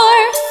 4.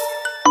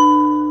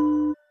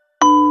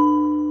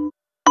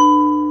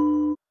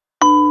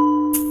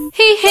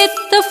 He hit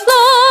the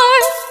floor.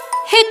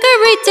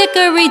 Hickory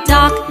dickory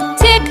dock,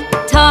 tick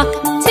tock,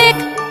 tick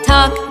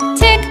tock,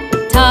 tick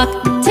tock,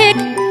 tick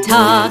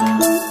tock.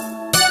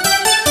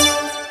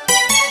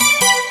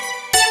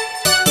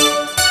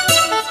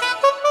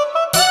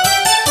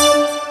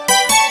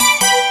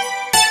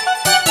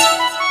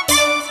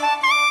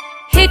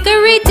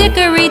 Hickory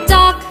dickory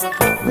dock,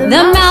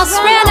 the mouse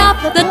ran up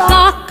the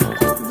clock.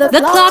 The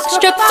clock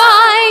struck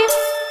 5.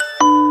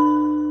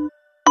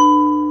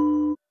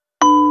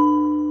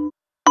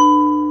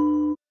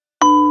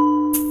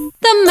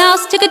 The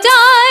mouse took a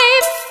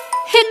dive.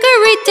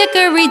 Hickory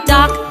dickory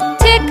dock,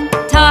 tick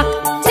tock,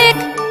 tick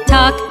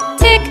tock,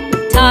 tick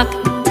tock,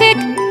 tick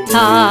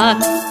tock.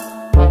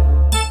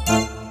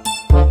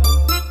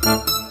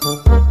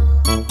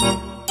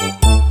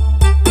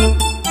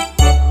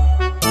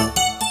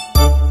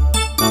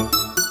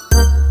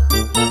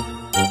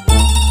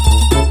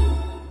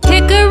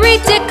 Hickory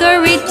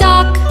dickory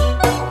dock,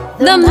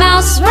 the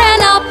mouse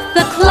ran up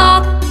the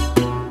clock.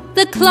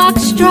 The clock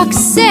struck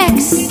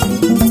 6.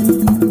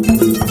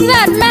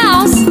 That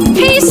mouse,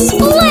 he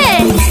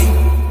split!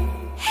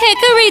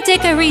 Hickory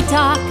dickory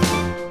dock.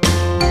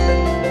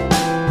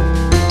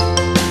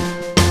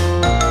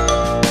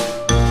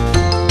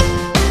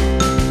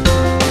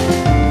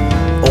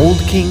 Old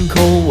King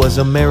Cole was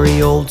a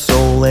merry old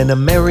soul, and a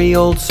merry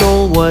old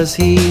soul was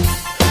he.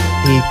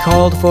 He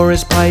called for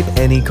his pipe,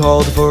 and he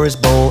called for his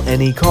bowl,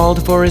 and he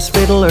called for his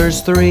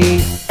fiddlers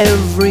 3.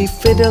 Every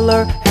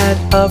fiddler had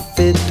a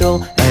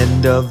fiddle,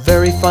 and a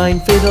very fine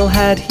fiddle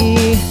had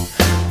he.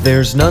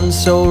 There's none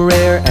so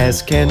rare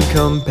as can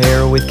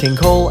compare with King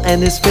Cole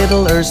and his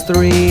fiddlers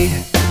 3.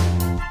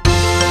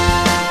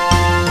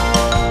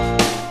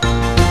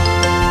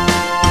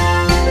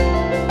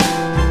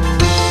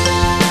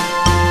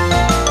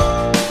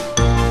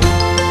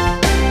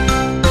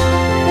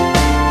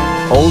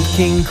 Old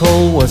King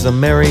Cole was a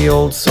merry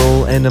old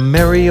soul, and a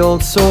merry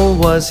old soul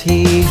was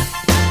he.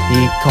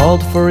 He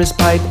called for his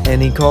pipe,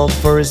 and he called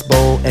for his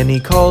bowl, and he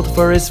called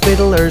for his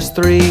fiddlers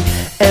 3.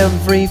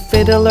 Every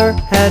fiddler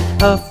had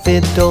a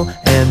fiddle,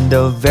 and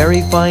a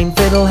very fine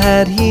fiddle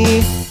had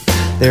he.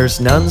 There's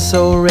none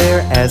so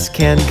rare as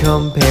can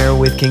compare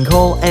with King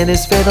Cole and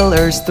his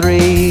fiddlers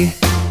 3.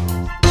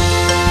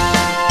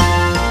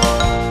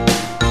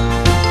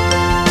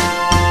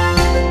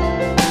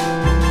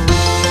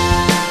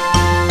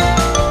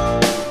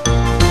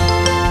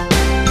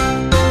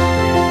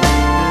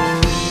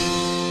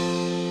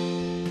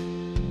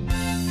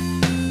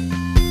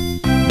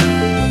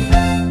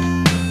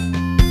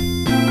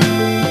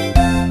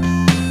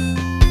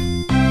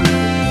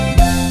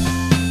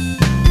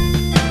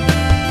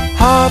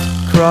 Hot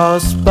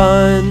cross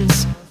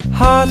buns,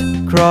 hot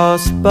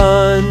cross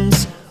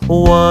buns.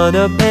 1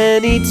 a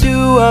penny, 2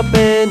 a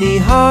penny,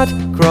 hot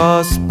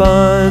cross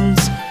buns.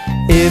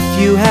 If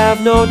you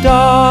have no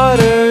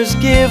daughters,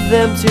 give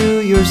them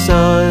to your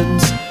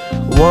sons.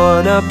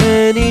 1 a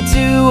penny,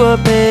 2 a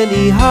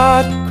penny,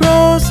 hot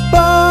cross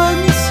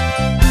buns.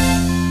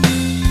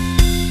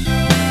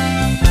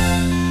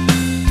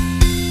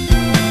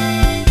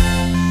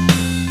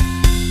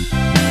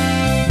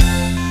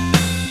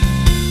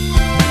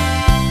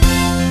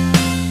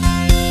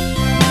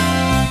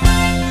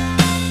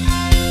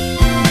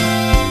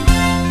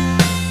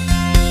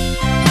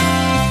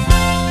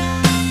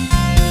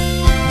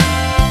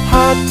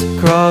 Hot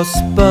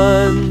cross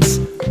buns,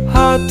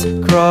 hot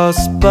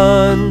cross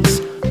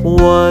buns.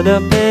 1 a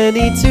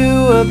penny, 2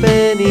 a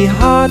penny,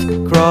 hot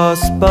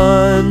cross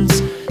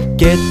buns.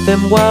 Get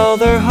them while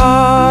they're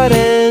hot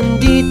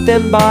and eat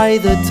them by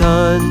the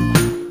ton.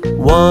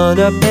 1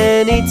 a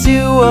penny, 2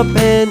 a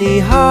penny,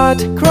 hot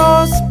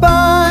cross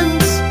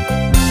buns.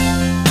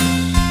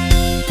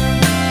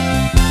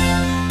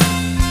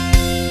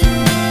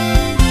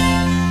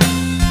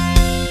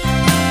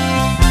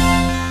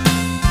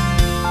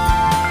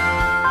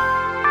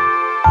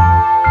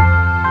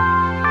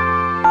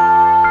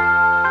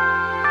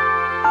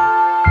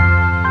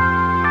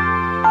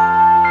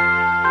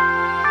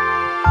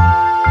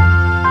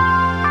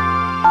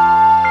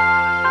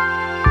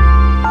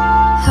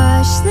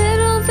 Hush,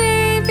 little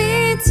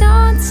baby,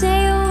 don't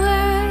say a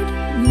word.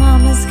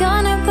 Mama's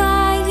gonna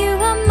buy you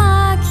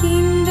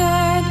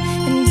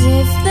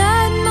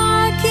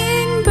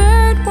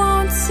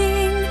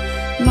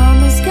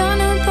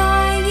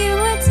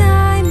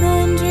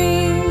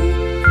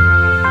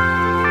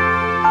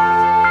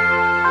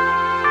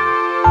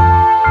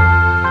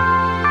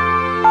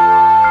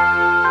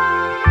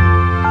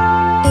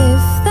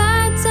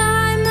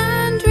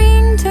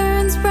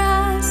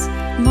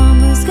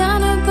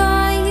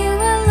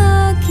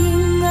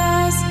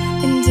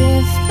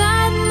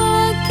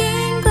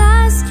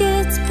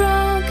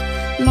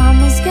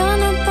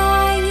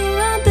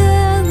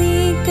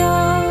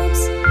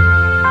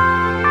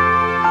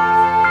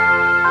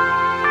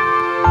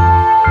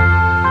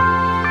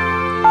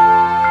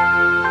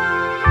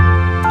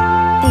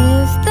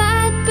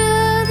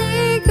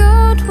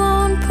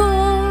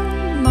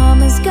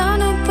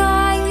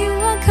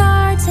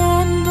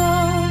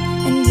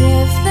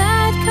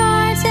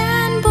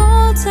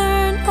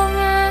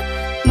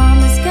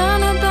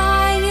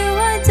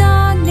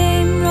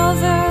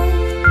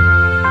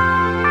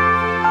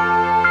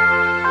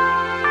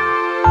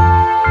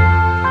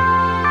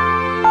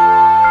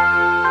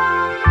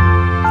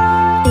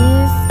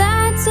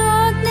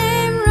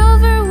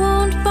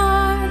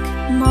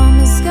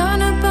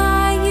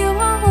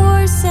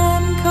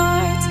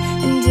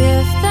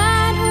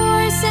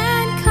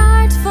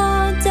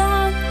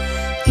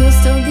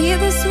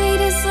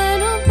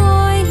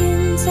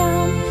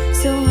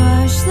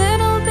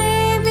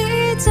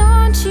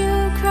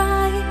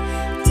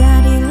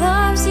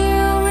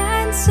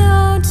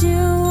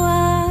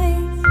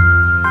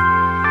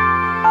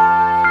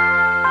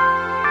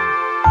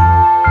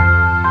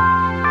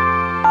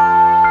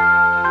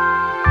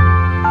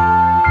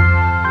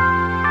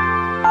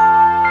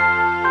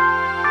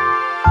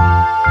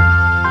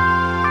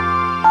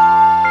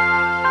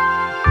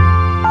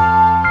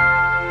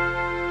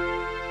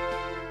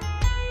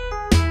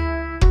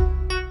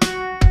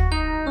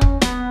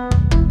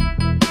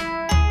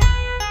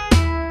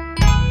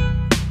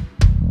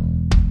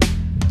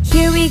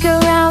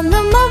round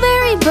the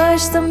mulberry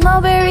bush, the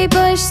mulberry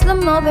bush, the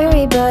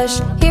mulberry bush.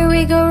 Here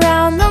we go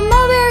round the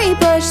mulberry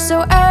bush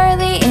so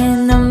early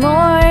in the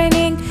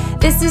morning.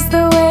 This is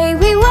the way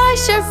we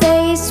wash our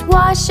face,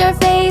 wash our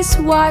face,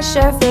 wash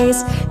our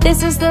face.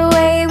 This is the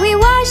way we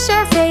wash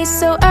our face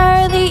so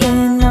early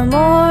in the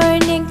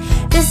morning.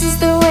 This is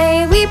the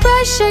way we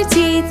brush our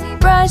teeth,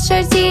 brush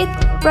our teeth,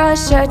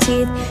 brush our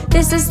teeth.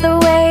 This is the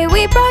way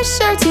we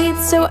brush our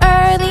teeth so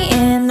early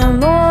in the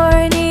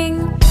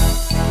morning.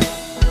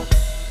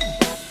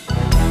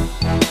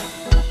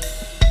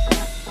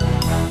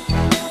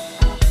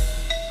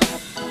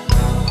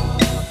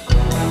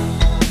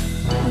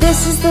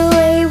 This is the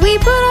way we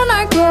put on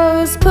our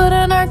clothes, put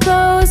on our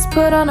clothes,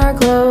 put on our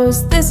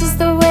clothes. This is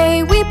the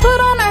way we put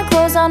on our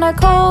clothes on a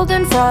cold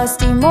and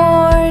frosty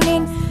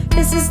morning.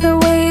 This is the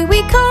way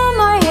we comb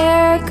our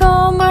hair,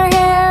 comb our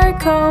hair,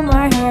 comb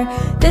our hair.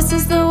 This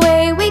is the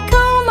way we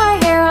comb our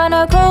hair on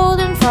a cold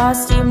and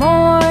frosty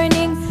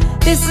morning.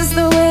 This is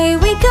the way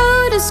we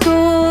go to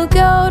school,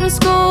 go to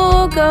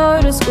school,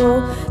 go to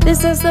school.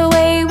 This is the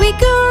way we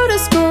go to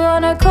school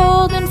on a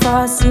cold and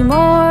frosty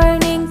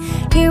morning.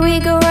 Here we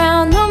go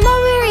round the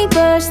mulberry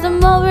bush, the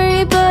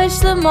mulberry bush,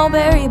 the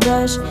mulberry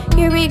bush.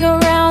 Here we go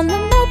round the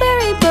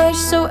mulberry bush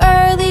so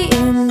early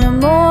in the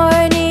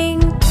morning.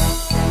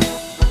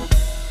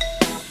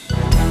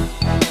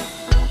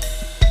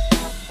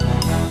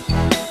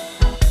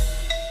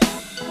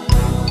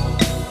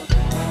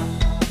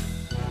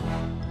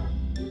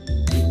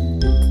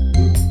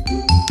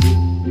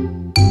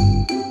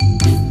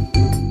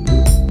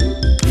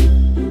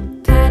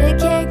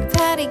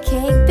 Patty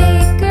cake,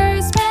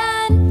 baker's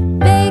man.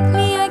 Bake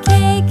me a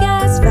cake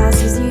as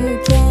fast as you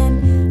can.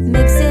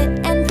 Mix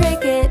it and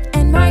prick it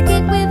and mark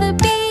it with a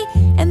B,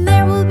 and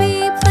there will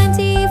be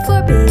plenty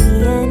for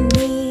baby and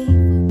me.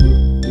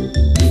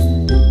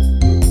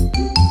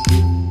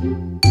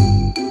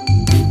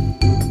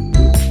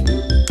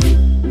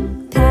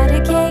 Patty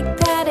cake,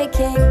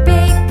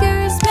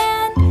 baker's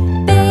man.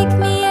 Bake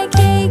me a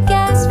cake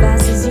as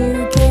fast as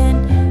you can.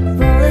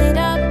 Roll it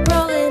up,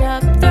 throw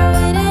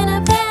it in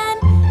a pan.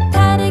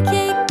 Patty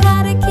cake,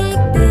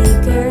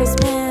 baker's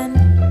man.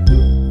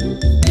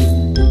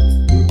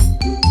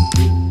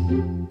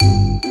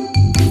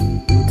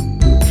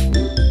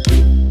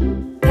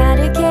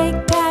 Patty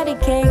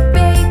cake,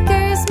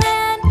 baker's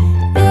man.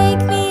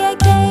 Bake me a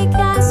cake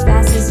as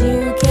fast as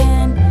you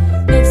can.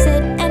 Mix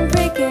it and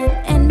prick it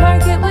and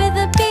mark it with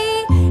a B,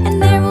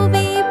 and there will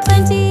be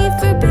plenty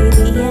for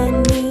baby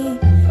and me.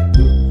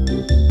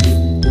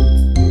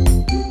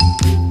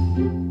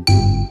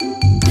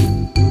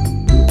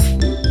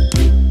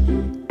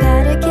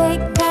 Patty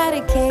cake,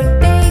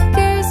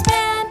 baker's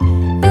man.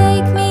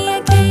 Bake me a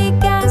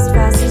cake as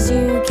fast as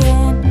you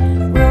can.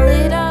 Roll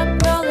it up,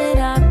 throw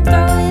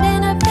it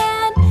in a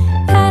pan.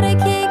 Patty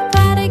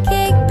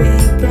cake,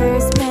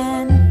 baker's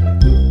man.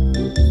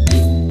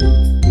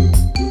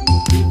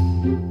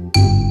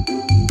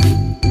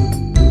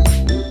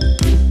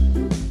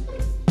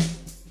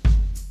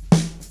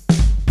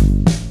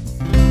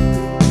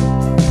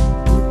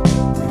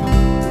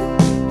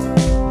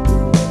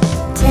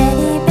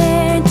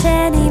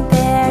 Teddy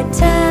bear,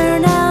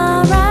 turn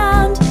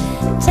around.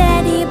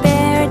 Teddy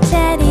bear,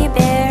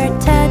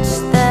 touch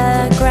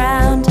the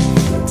ground.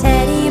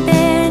 Teddy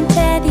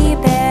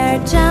bear,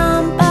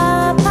 jump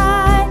up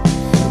high.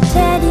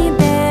 Teddy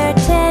bear,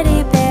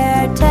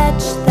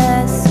 touch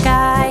the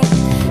sky.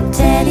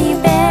 Teddy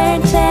bear,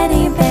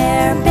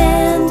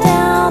 bend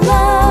down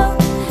low.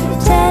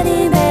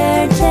 Teddy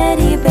bear,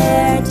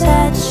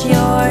 touch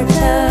your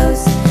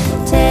toes.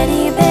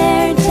 Teddy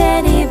bear,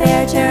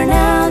 turn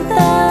out the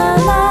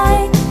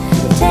light.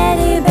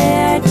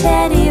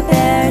 Teddy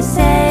bear,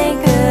 say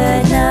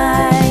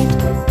goodnight.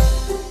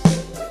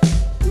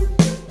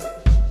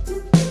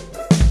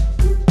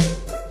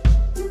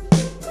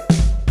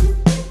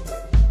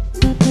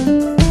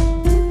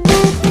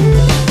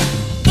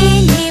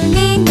 Eeny,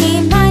 meeny,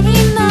 miny,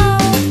 moe.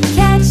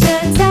 Catch a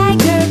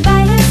tiger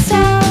by his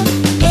toe.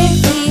 If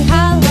he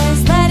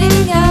hollers, let him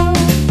go.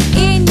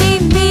 Eeny,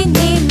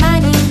 meeny,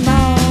 miny,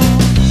 moe.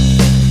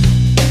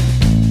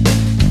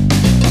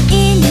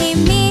 Eeny,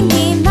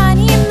 meeny,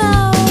 miny,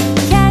 moe.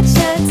 Catch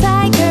a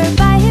tiger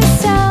by his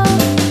toe.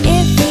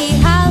 If he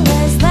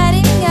hollers, let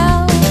him go.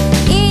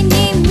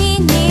 Eeny,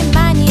 meeny,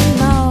 miny,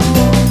 moe.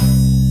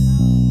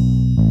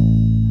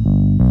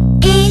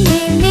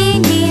 Eeny,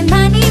 meeny,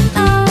 miny,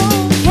 moe.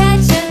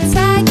 Catch a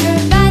tiger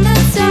by the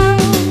toe.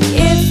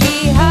 If he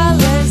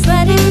hollers,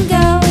 let him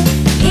go.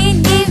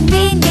 Eeny,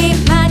 meeny,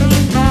 miny,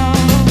 moe.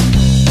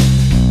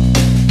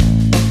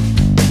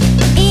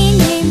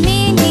 Eeny,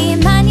 meeny,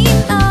 miny,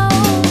 moe.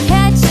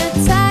 Catch a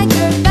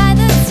tiger by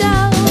the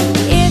toe.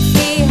 If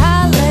he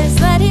hollers,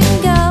 let him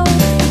go.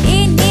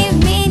 Eeny,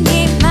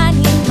 meeny,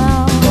 miny,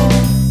 moe.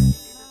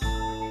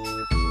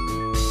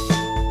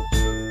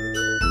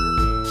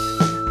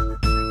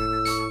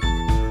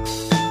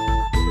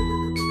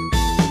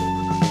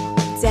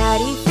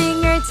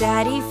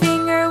 Daddy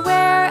finger,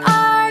 where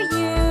are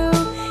you?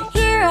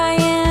 Here I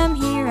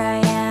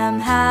am,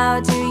 how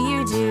do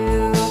you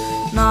do?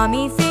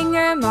 Mommy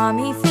finger,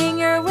 Mommy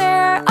finger,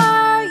 where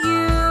are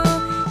you?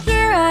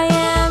 Here I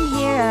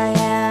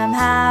am,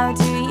 how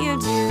do you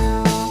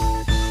do?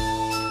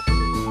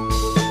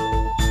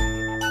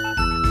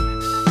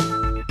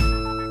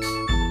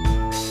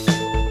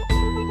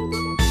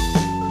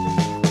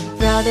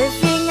 Brother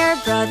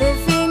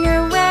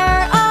finger,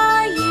 where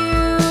are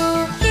you?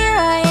 Here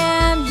I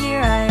am,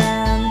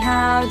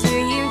 how do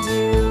you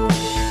do?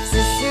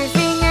 Sister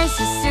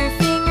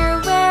finger,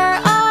 where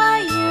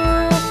are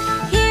you?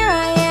 Here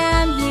I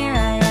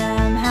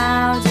am,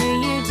 how do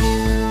you do?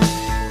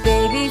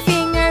 Baby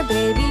finger,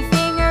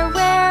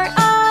 where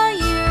are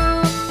you?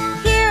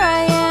 Here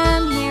I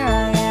am,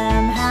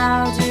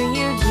 how do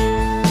you do?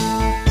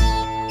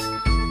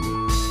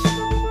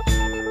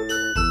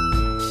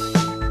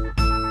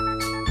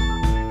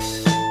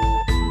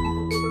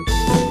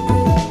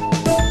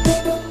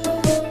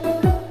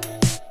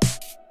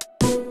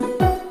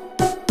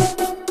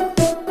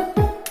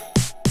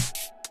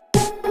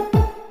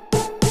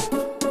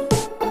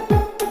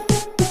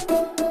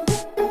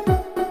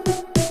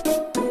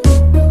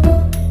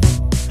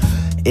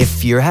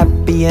 If you're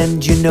happy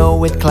and you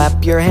know it,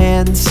 clap your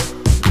hands.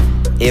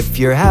 If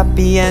you're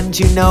happy and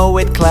you know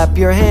it, clap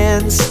your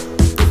hands.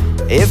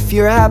 If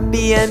you're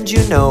happy and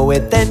you know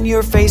it, then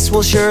your face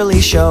will surely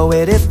show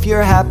it. If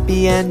you're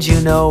happy and you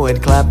know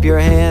it, clap your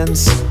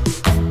hands.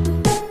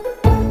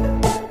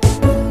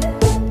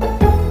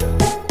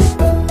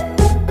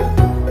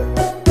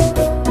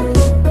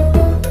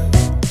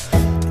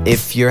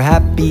 If you're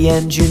happy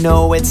and you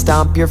know it,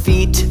 stomp your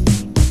feet.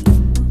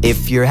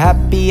 If you're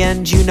happy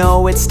and you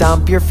know it,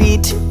 stomp your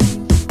feet.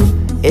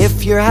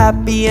 If you're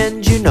happy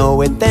and you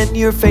know it, then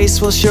your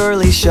face will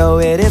surely show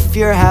it. If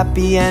you're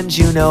happy and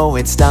you know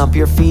it, stomp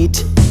your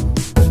feet.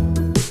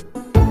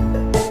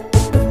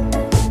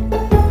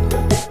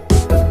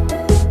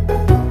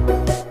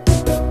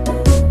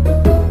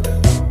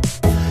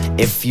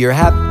 If you're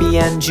happy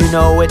and you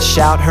know it,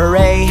 shout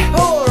hooray!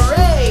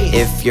 Hooray!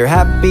 If you're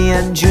happy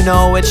and you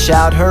know it,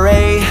 shout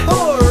hooray!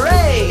 Hooray!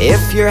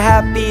 If you're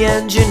happy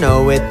and you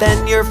know it,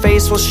 then your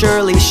face will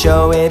surely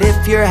show it.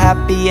 If you're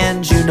happy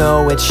and you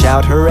know it,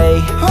 shout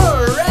hooray!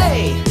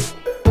 Hooray!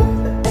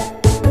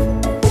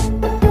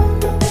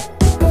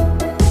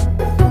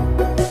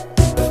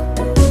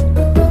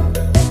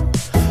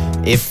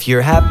 If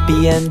you're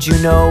happy and you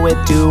know it,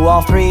 do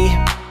all three.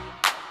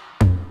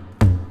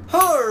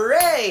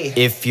 Hooray!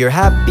 If you're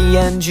happy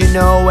and you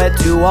know it,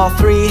 do all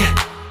three.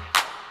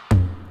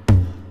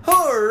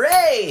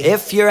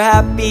 If you're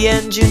happy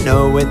and you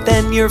know it,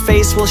 then your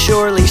face will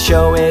surely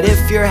show it.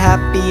 If you're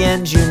happy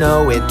and you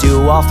know it,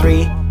 do all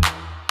three.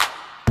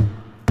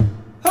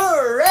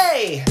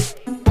 Hooray!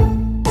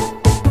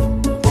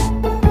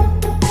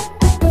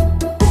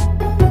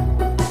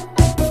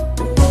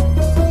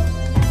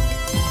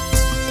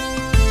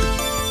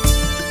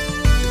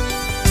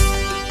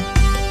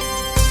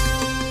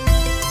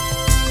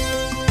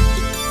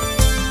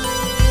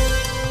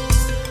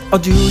 Oh,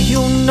 do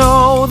you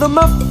know the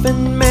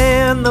Muffin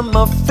Man, the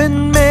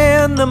Muffin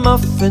Man, the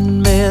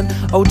Muffin Man?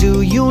 Oh, do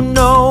you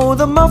know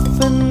the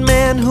Muffin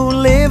Man who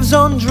lives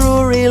on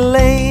Drury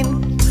Lane?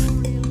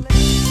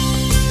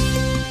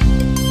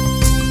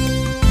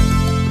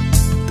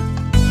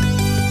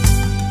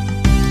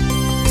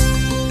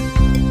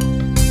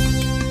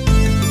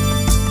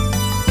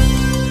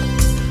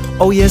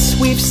 Oh yes,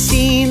 we've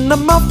seen the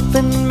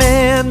Muffin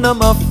Man, the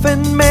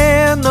Muffin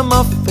Man, the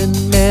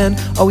Muffin Man.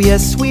 Oh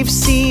yes, we've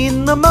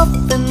seen the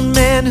Muffin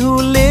Man who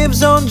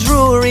lives on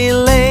Drury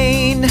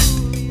Lane.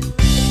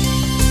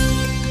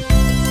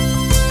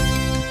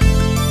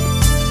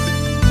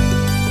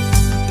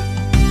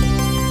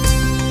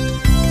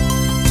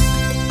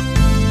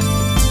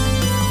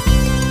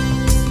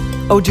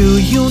 Oh, do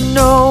you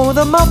know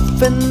the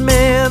Muffin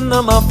Man,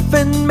 the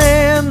Muffin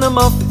Man, the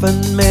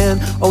Muffin Man?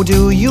 Oh,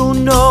 do you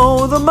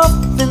know the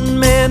Muffin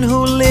Man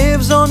who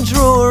lives on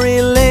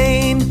Drury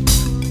Lane?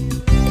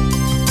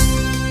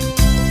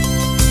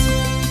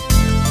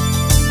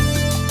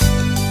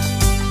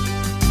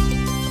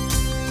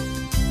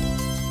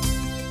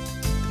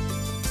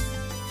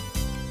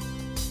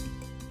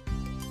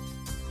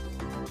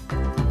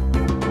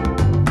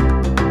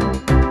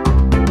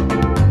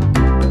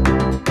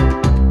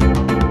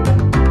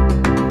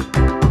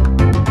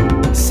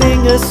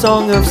 A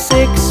song of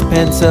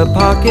sixpence, a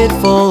pocket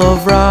full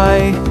of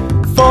rye,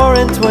 4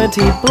 and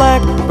 20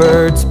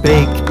 blackbirds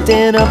baked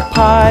in a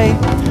pie.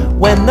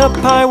 When the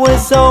pie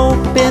was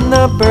open,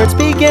 the birds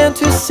began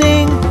to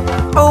sing.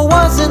 Oh,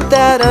 wasn't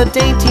that a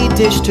dainty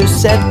dish to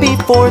set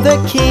before the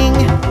king?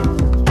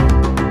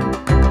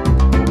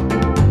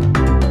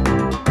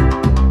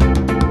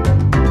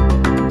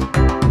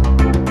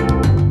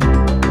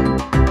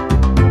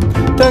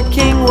 The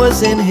king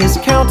was in his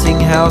counting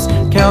house,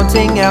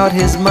 counting out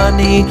his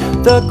money.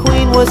 The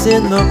queen was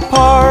in the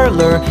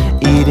parlor,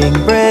 eating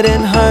bread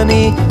and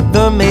honey.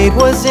 The maid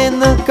was in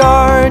the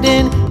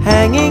garden,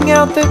 hanging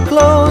out the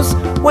clothes,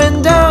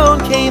 when down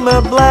came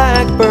a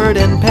blackbird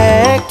and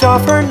pecked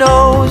off her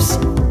nose.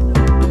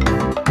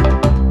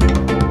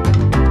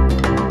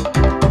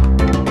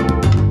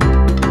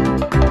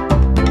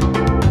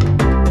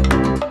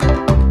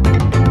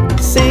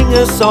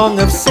 the song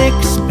of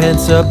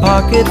sixpence, a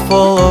pocket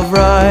full of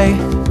rye,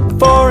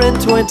 4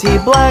 and 20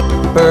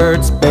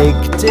 blackbirds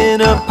baked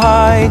in a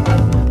pie.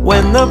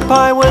 When the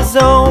pie was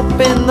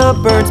open, the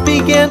birds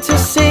began to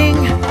sing.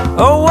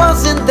 Oh,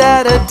 wasn't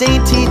that a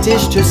dainty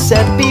dish to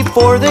set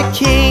before the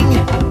king?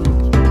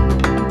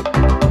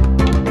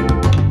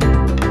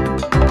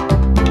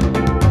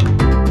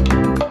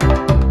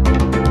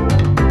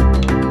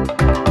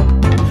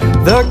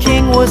 The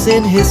king was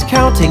in his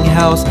counting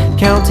house,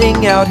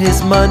 counting out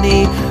his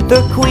money.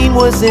 The queen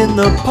was in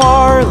the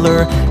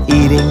parlor,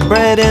 eating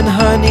bread and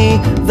honey.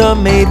 The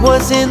maid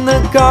was in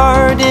the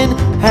garden,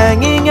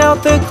 hanging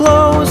out the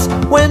clothes,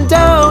 when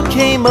down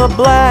came a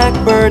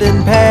blackbird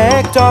and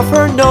pecked off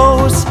her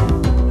nose.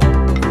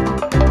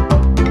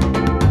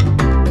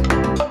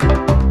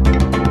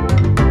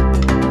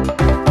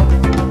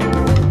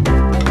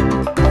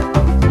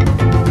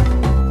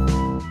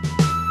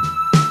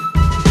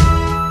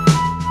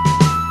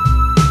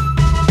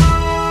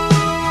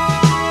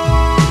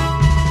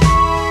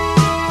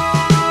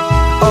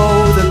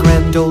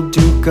 Old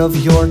Duke of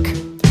York,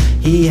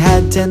 he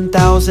had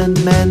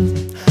 10,000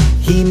 men.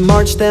 He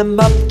marched them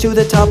up to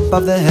the top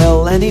of the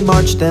hill, and he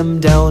marched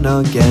them down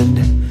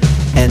again.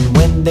 And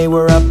when they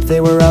were up, they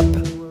were up,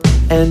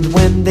 and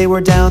when they were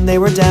down, they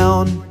were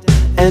down.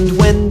 And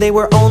when they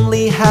were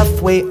only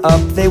halfway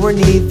up, they were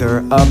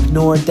neither up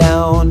nor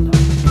down.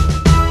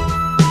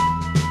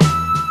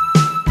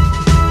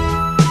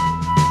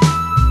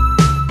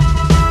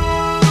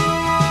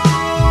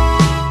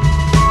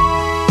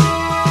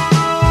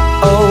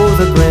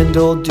 The grand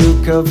old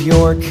Duke of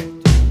York,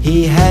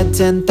 he had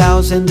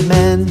 10,000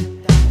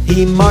 men.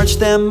 He marched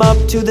them up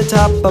to the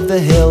top of the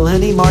hill,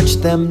 and he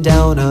marched them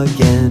down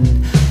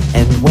again.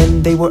 And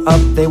when they were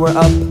up, they were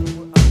up,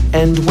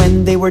 and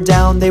when they were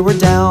down, they were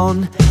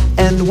down.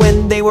 And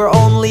when they were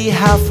only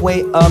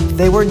halfway up,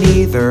 they were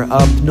neither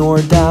up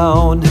nor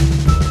down.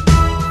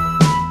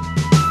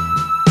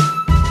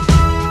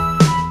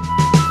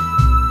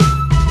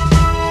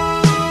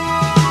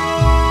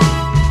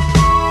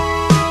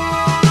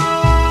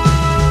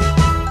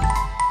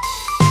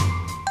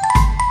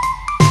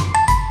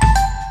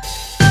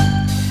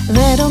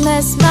 Little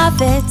Miss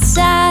Muffet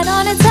sat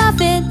on a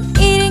tuffet,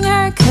 eating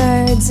her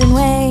curds and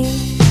whey.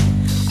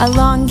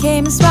 Along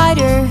came a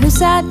spider, who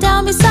sat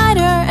down beside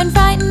her and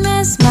frightened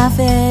Miss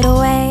Muffet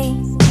away.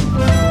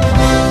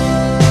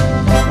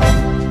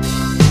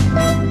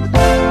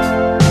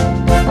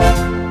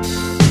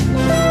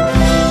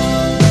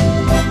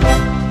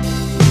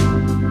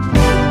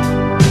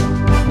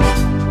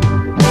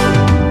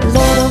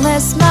 Little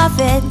Miss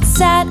Muffet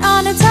sat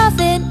on a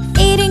tuffet,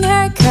 eating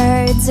her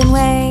curds and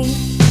whey.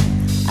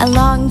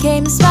 Along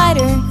came the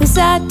spider, who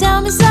sat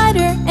down beside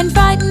her and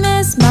frightened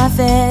Miss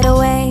Muffet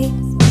away.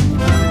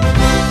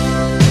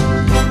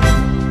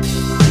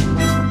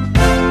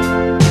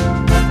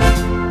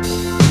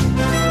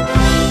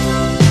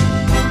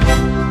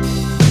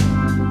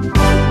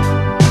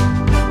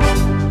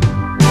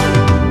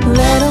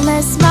 Little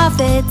Miss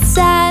Muffet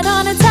sat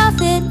on a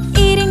tuffet,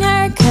 eating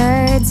her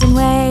curds and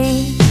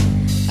whey.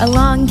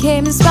 Along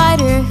came the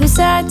spider, who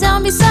sat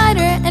down beside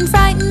her and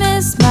frightened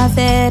Miss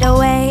Muffet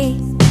away.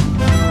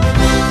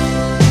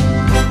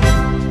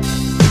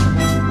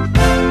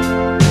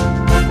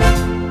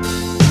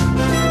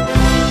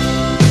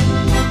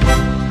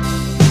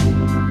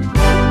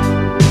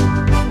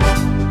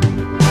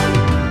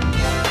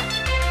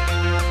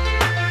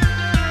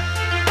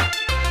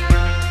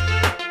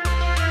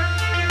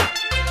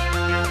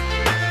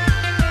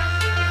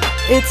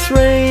 It's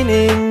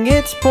raining,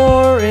 it's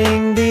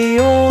pouring, the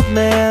old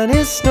man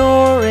is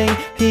snoring.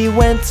 He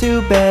went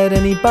to bed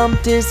and he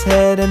bumped his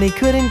head, and he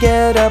couldn't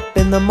get up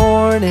in the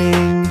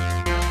morning.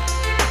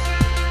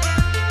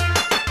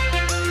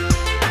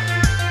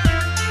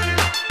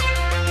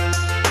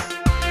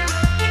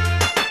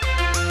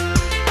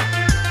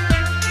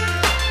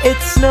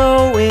 It's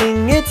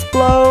snowing, it's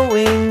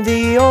blowing,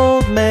 the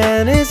old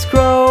man is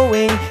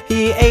growing.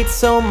 He ate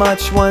so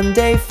much one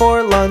day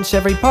for lunch,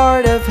 every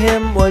part of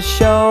him was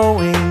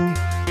showing.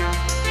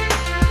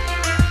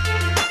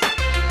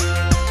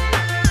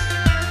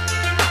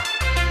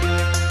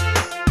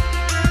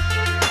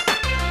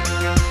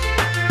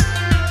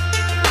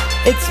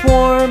 It's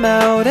warm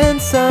out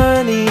and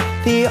sunny,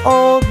 the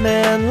old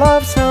man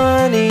loves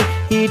honey.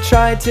 He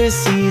tried to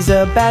seize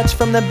a batch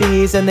from the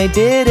bees, and they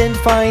didn't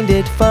find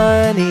it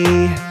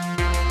funny.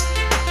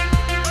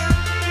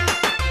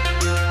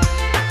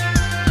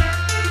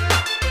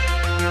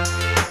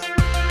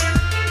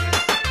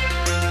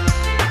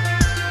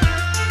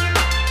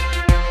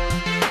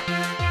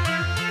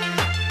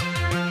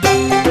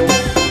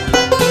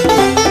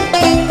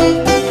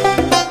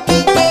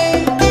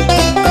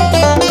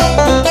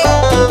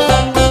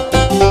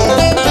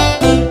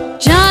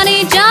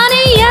 Johny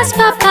Johny Yes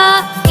Papa,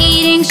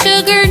 eating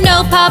sugar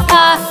no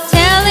papa,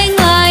 telling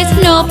lies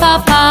no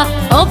papa,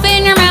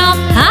 open your mouth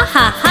ha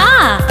ha ha.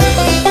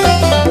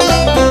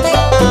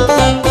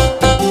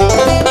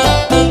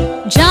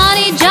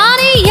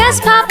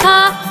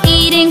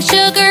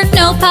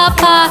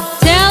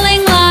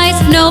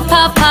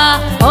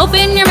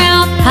 open your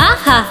mouth, ha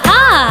ha ha.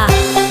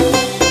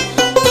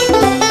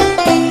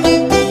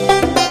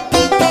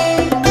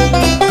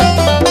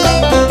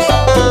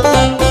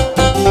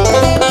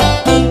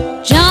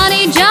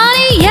 Johny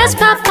Johny yes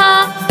Papa,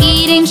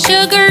 eating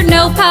sugar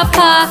no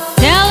Papa,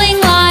 telling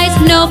lies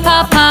no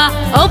Papa,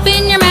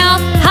 open your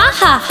mouth, ha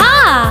ha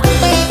ha.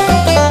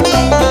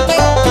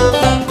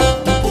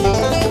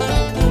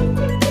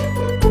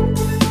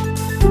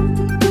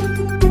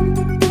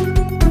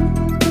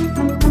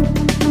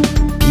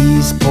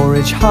 Peas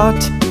porridge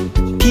hot,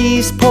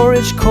 peas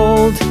porridge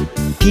cold,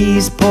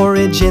 peas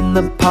porridge in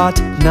the pot,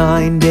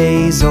 9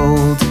 days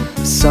old.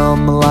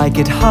 Some like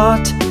it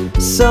hot,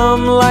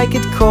 some like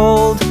it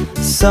cold,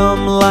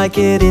 some like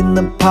it in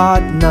the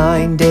pot,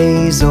 9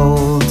 days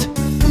old.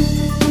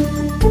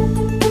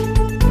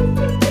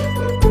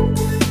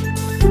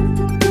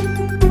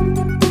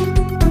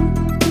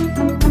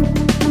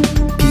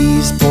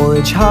 Peas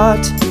porridge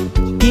hot,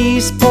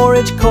 peas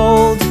porridge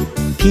cold,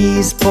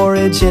 peas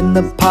porridge in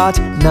the pot,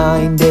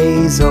 9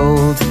 days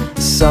old.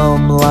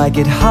 Some like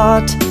it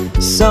hot,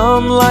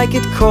 some like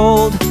it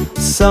cold,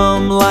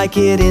 some like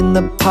it in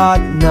the pot,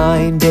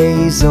 9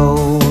 days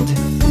old.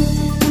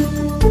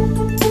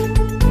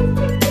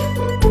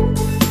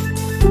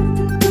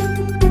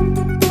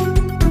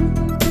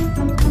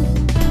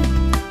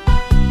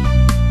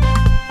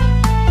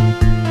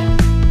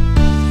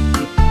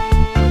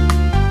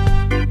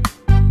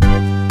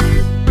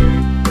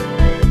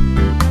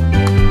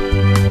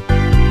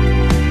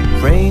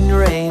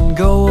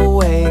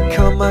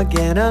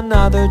 Again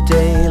another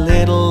day,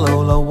 little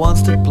Lola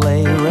wants to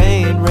play.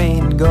 Rain,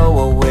 rain, go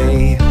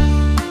away.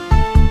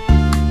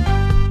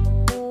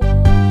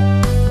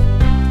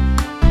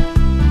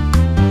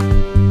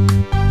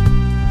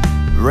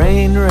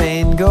 Rain,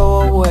 rain,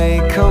 go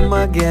away. Come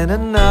again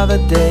another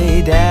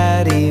day,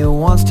 Daddy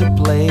wants to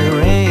play.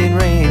 Rain,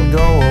 rain,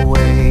 go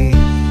away.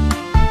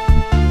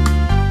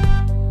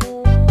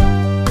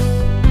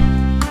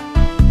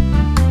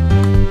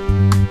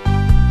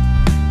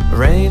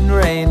 Rain,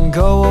 rain,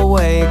 go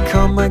away,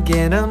 come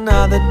again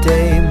another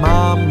day.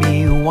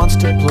 Mommy wants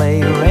to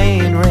play.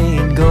 Rain,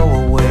 rain, go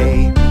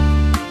away.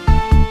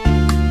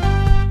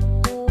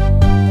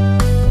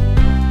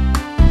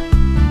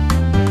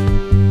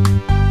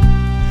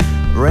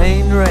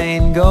 Rain,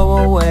 rain, go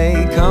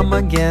away, come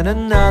again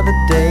another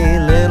day.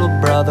 Little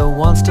brother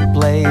wants to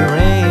play.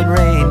 Rain,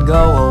 rain,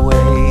 go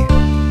away.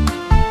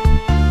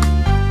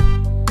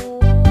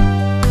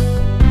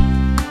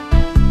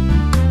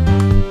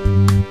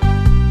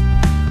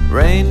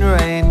 Rain,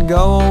 rain,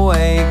 go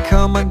away,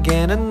 come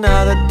again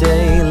another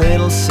day.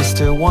 Little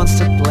sister wants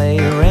to play.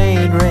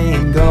 Rain,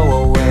 rain,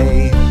 go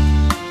away.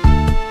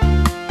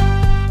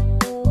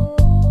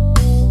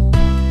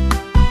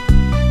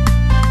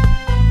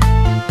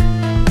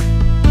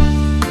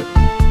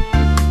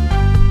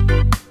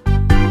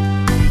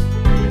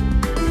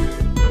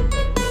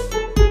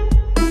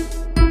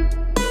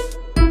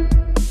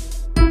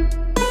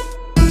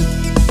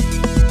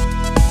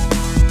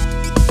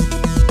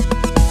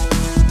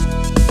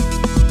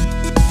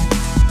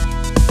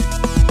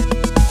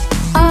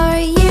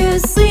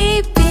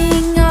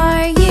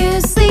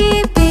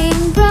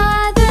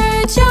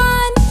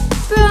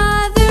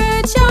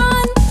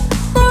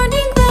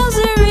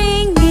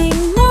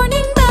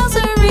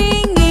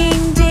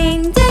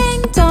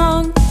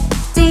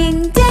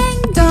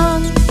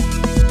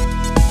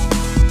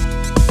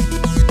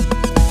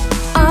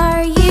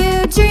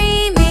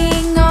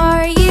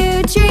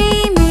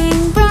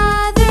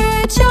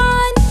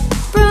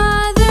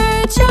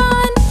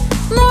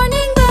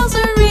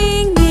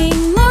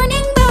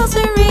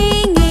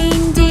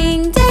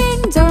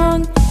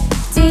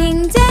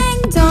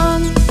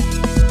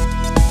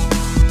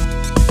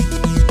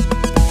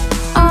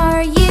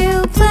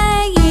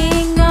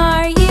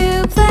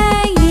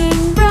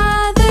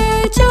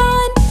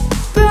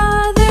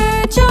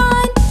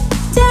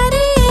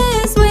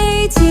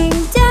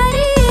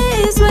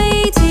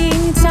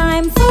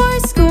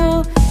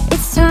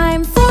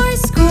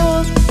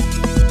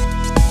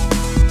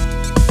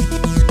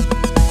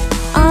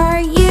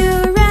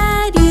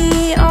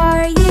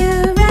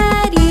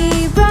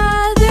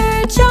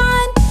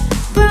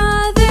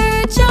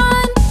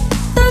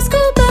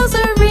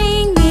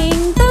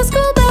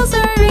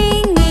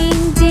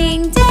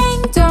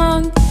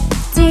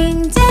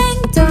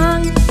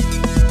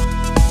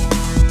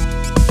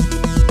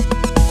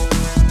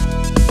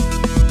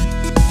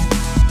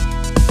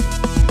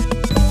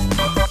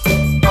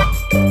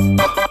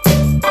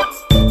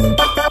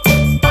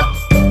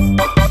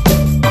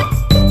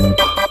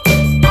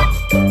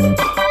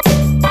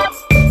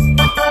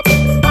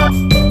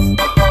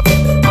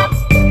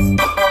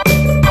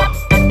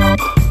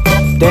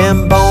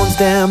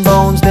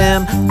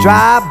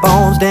 Dry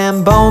bones,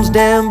 damn bones,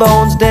 damn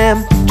bones,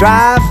 damn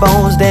dry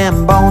bones,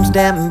 damn bones,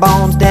 damn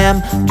bones, damn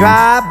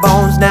dry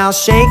bones. Now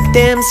shake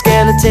them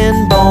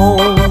skeleton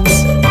bones.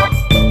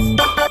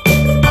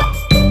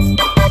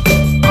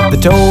 The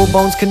toe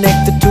bone's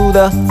connected to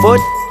the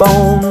foot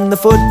bone. The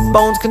foot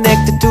bone's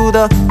connected to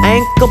the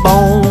ankle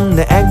bone.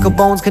 The ankle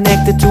bone's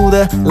connected to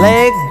the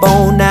leg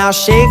bone. Now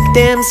shake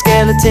them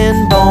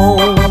skeleton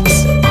bones.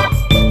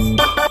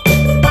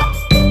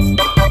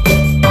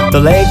 The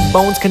leg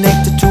bone's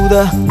connected to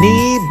the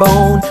knee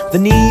bone. The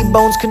knee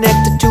bone's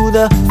connected to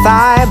the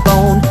thigh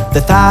bone.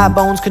 The thigh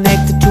bone's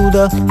connected to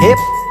the hip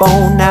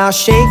bone. Now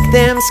shake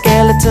them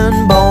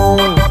skeleton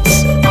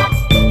bones.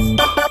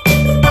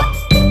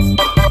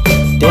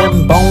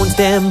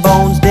 Them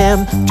bones,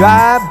 them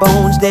dry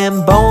bones.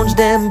 Them bones,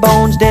 them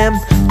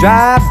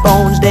dry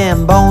bones.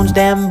 Them bones,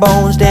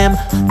 them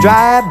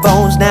dry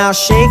bones. Now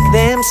shake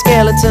them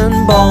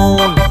skeleton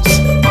bones.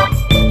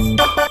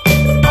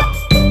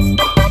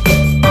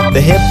 The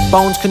hip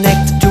bone's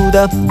connected to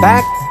the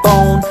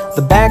backbone.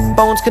 The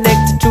backbone's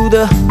connected to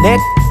the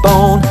neck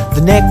bone.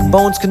 The neck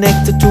bone's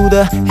connected to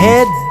the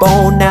head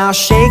bone. Now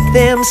shake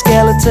them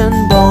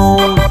skeleton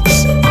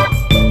bones.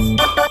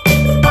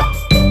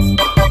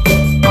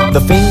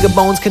 The finger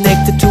bone's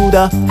connected to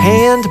the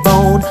hand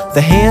bone.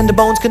 The hand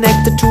bone's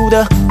connected to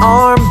the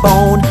arm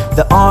bone.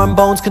 The arm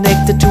bone's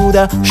connected to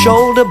the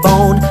shoulder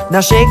bone.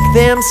 Now shake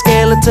them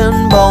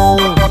skeleton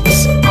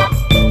bones.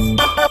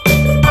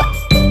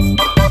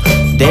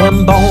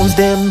 Them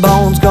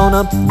bones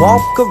gonna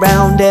walk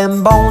around.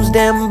 Them bones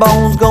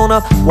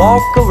gonna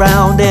walk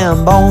around.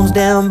 Them bones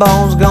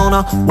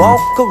gonna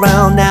walk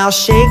around. Now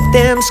shake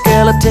them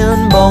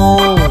skeleton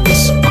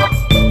bones.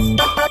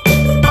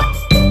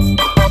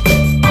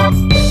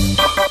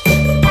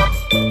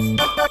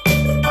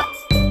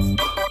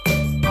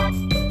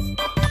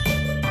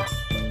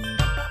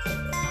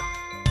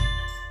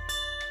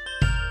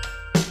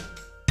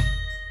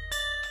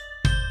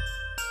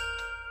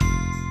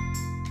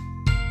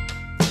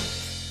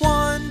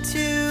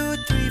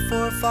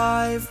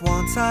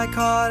 Once I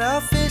caught a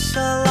fish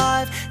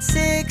alive.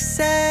 6,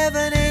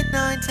 7, 8,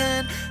 9,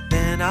 10.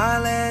 Then I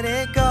let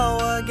it go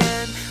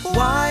again.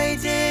 Why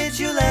did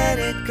you let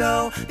it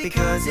go?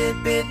 Because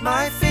it bit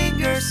my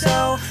finger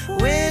so.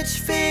 Which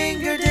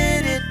finger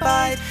did it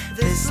bite?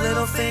 This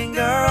little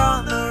finger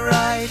on the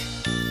right.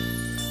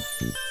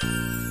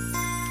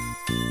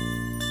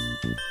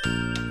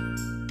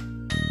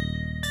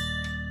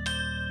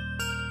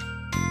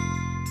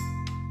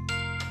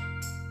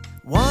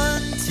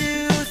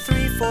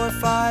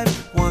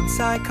 Once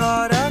I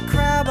caught a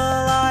crab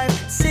alive.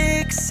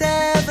 6,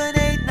 7,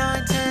 8,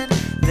 9, 10.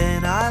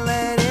 Then I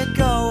let it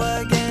go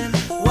again.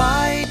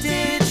 Why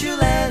did you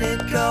let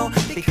it go?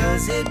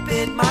 Because it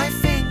bit my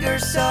finger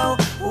so.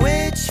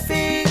 Which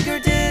finger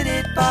did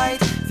it bite?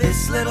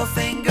 This little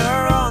finger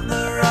on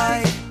the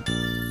right.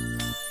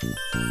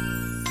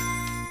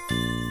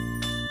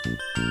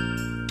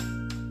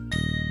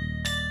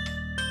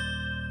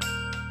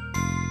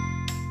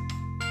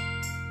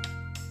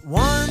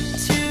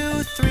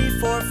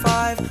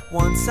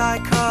 Once I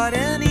caught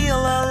an eel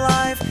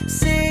alive.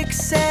 6,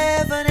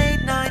 7,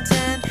 8, 9,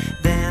 10.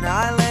 Then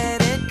I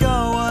let it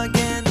go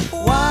again.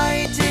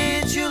 Why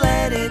did you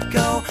let it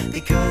go?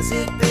 Because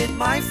it bit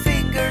my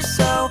finger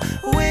so.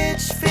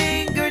 Which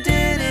finger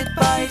did it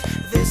bite?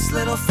 This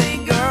little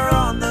finger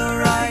on the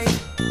right.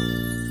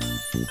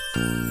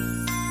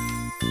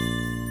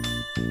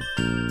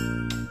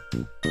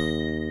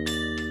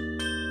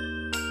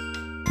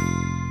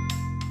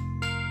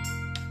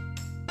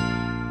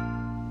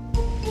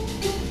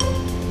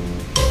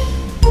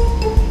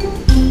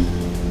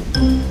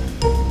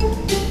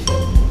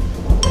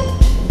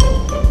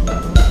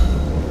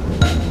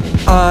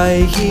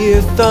 I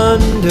hear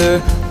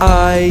thunder,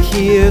 I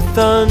hear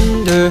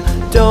thunder.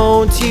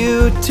 Don't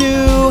you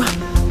too,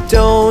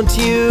 don't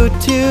you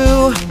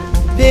too.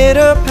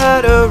 Pitter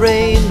patter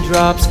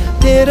raindrops,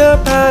 pitter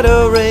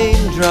patter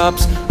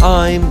raindrops.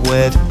 I'm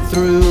wet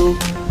through,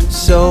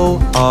 so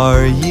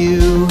are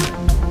you.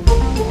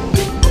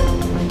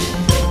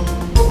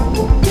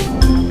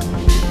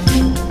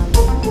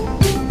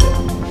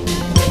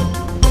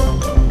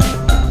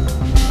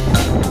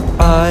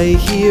 I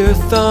hear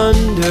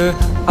thunder,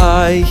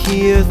 I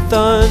hear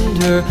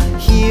thunder.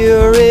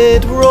 Hear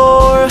it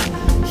roar,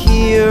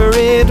 hear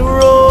it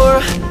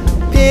roar.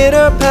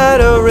 Pitter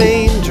patter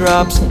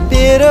raindrops,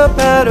 pitter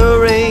patter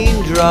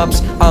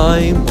raindrops.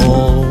 I'm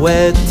all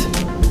wet,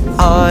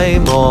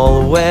 I'm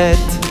all wet.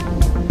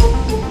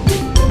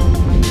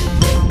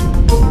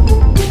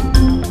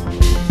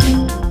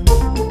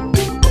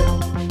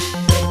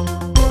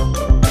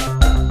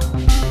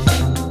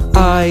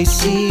 I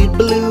see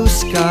blue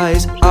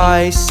skies,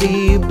 I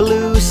see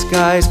blue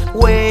skies.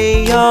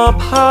 Way up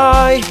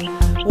high,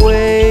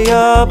 way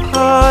up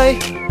high.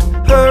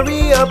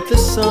 Hurry up the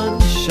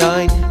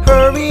sunshine,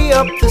 hurry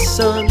up the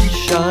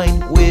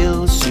sunshine.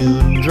 We'll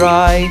soon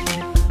dry,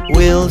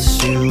 we'll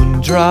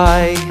soon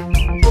dry.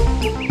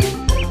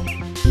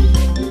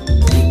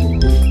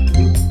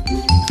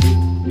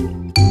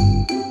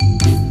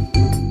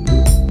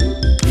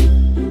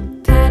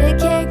 Patty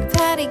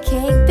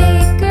cake,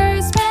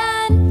 baker's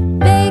man.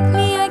 Bake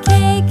me a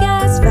cake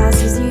as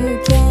fast as you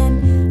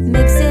can.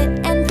 Mix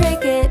it and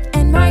prick it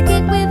and mark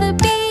it with a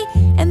B,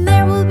 and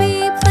there will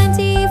be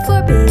plenty for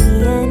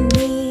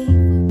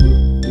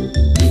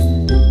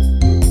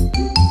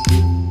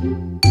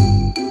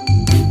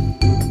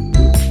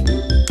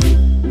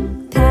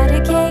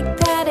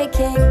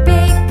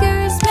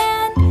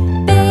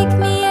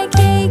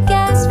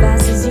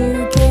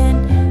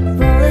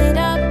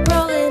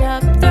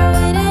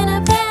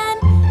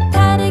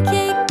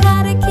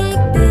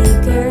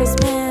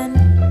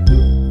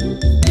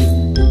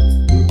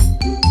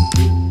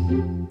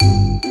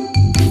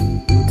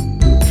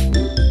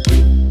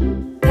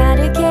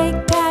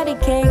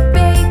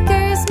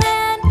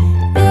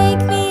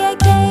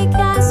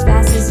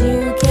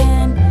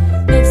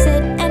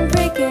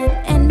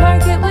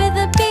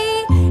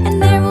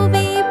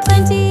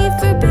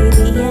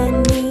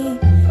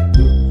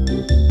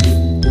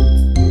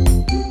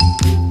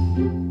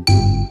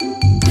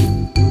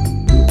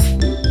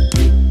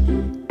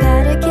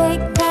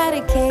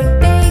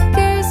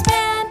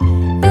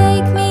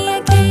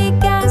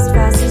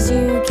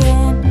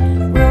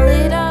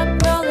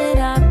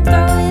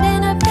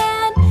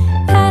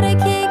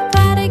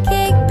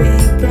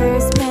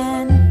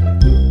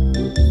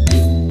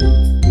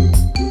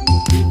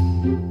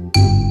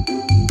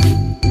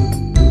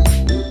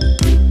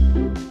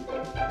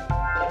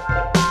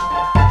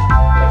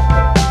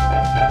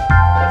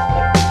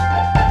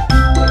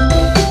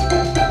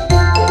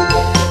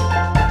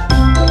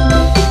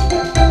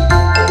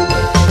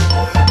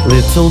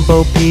Little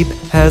Bo Peep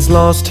has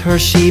lost her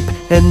sheep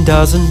and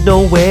doesn't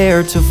know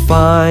where to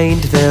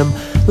find them.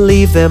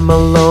 Leave them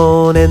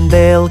alone and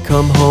they'll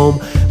come home,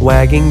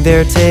 wagging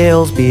their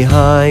tails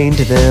behind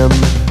them.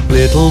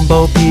 Little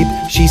Bo Peep,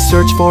 she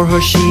searched for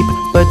her sheep,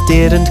 but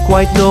didn't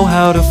quite know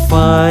how to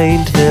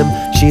find them.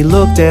 She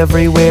looked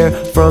everywhere,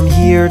 from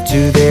here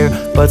to there,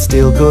 but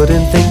still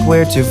couldn't think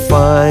where to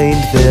find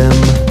them.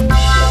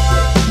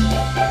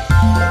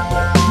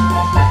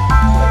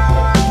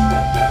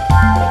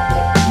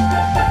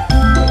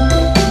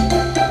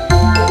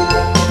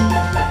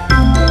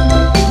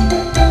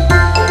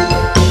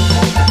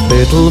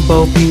 Little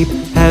Bo Peep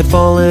had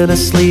fallen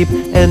asleep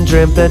and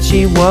dreamt that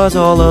she was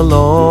all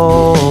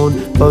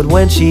alone. But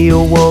when she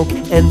awoke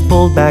and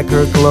pulled back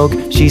her cloak,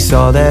 she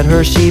saw that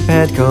her sheep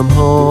had come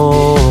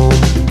home.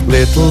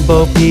 Little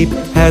Bo Peep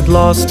had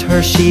lost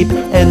her sheep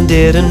and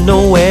didn't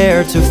know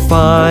where to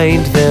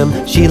find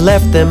them. She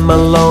left them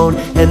alone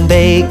and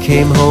they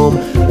came home,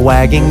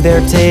 wagging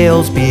their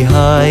tails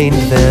behind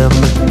them.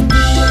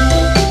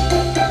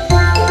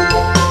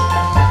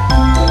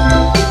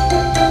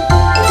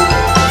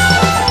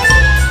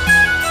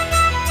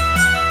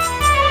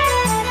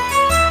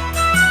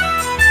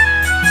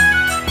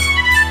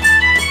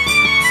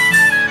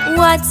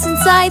 What's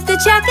inside the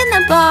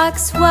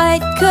jack-in-the-box?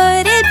 What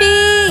could it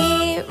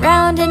be?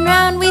 Round and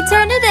round we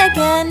turn it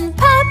again.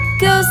 Pop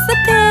goes the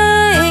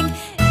pig.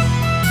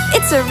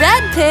 It's a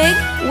red pig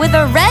with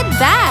a red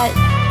bat.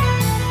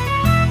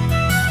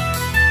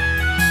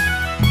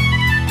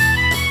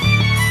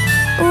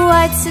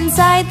 What's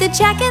inside the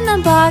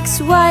jack-in-the-box?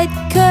 What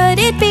could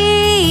it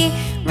be?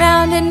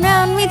 Round and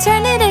round we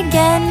turn it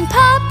again.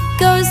 Pop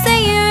goes the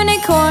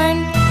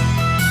unicorn.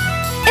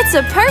 It's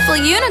a purple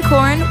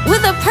unicorn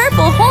with a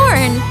purple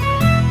horn.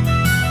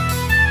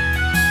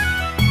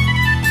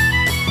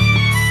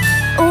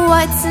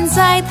 What's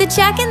inside the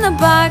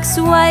jack-in-the-box?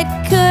 What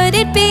could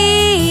it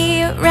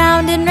be?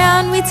 Round and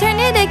round we turn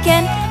it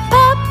again.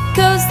 Pop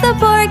goes the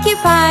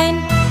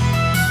porcupine.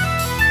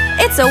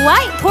 It's a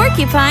white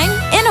porcupine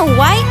in a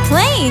white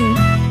plane.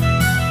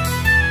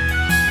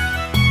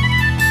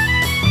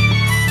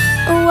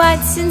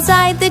 What's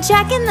inside the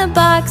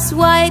jack-in-the-box?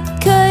 What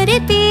could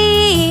it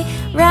be?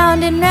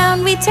 Round and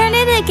round we turn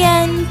it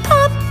again.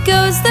 Pop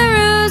goes the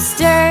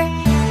rooster.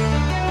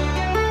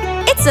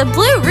 It's a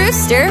blue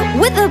rooster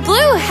with a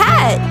blue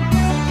hat.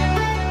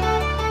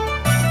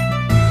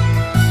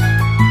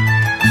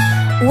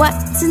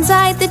 What's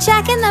inside the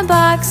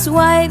jack-in-the-box?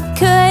 What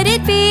could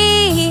it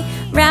be?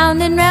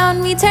 Round and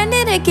round we turn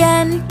it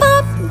again.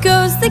 Pop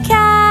goes the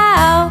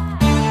cow.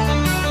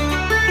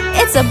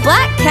 It's a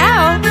black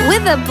cow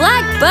with a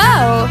black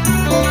bow.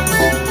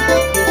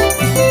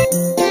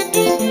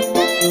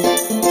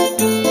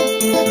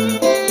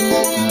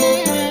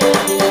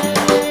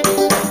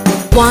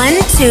 1,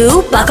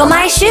 2, buckle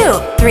my shoe.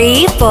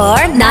 3,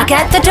 4, knock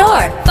at the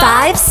door.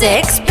 5,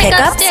 6, pick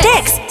up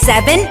sticks.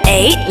 7,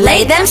 8,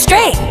 lay them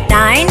straight.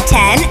 9,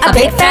 10, a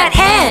big fat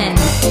hen.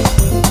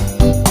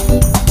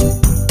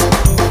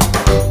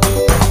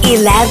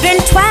 11,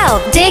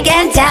 12, dig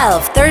and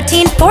delve.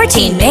 13,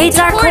 14, maids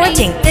are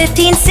courting.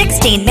 15,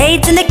 16,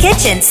 maids in the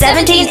kitchen.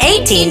 17,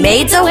 18,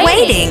 maids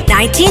awaiting.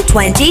 19,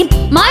 20,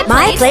 my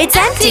plate's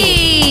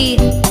empty.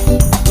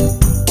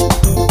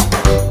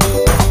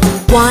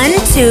 1,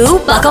 2,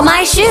 buckle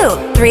my shoe.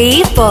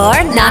 3,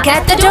 4, knock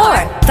at the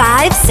door.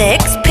 5,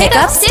 6, pick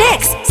up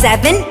sticks.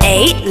 7,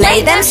 8,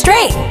 lay them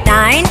straight.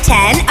 9,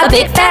 10, a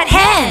big fat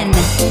hen.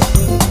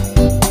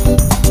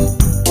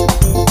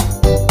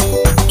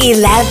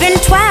 11,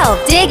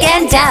 12, dig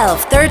and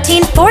delve.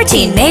 13,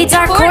 14, maids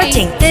are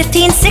courting.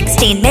 15,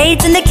 16,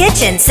 maids in the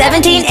kitchen.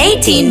 17,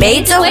 18,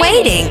 maids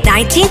awaiting.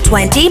 19,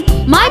 20,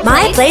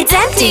 my plate's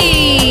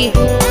empty.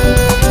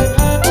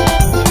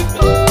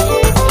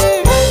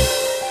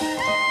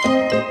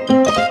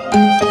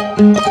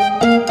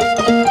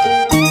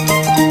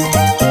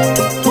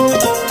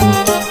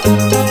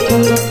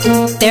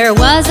 There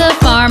was a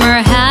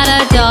farmer, had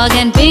a dog,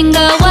 and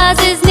Bingo was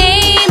his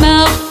name.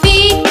 Oh,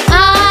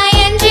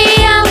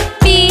 B-I-N-G-O,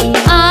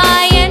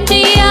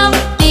 B-I-N-G-O,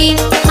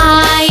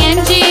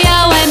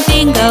 B-I-N-G-O, and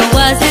Bingo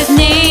was his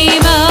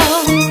name. Oh,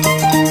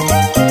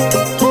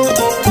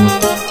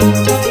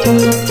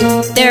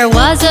 there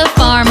was a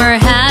farmer,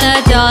 had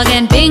a dog,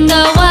 and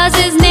Bingo was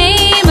his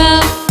name.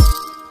 Oh,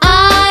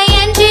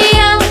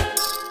 I-N-G-O,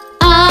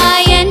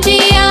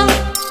 I-N-G-O,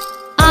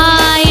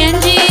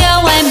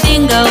 I-N-G-O, and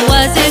Bingo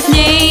was his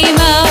name.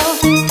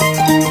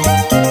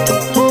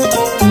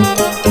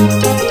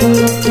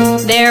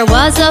 There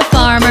was a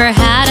farmer,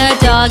 had a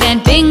dog,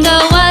 and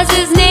Bingo was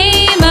his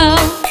name. Oh,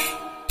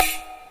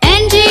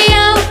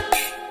 N-G-O,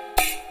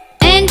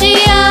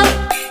 N-G-O,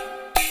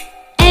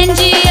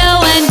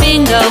 N-G-O, and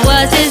Bingo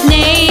was his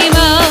name.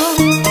 Oh,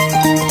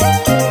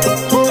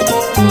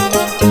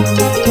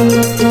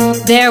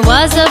 there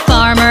was a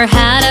farmer,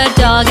 had a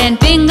dog, and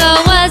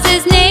Bingo was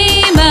his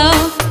name.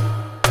 Oh,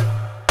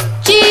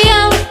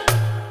 G-O,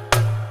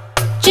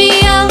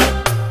 G-O,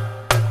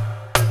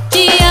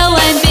 G-O,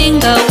 and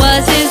Bingo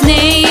was his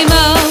name.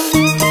 Oh,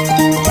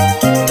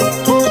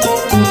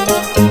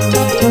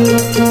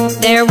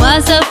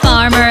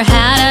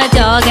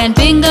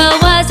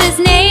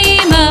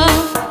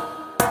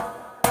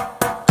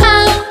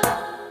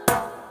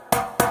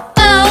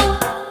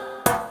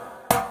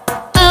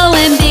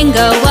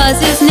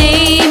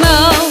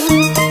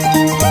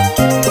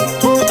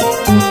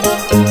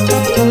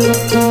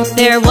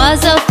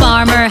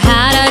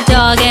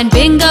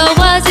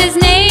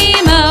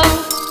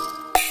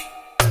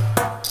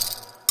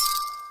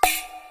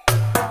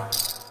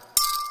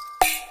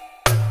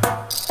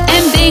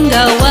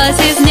 Bingo was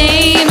his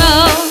name-o.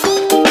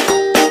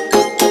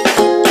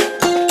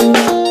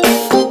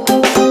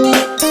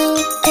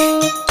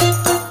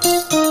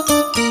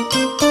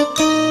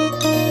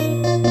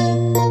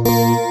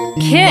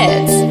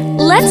 Kids,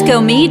 let's go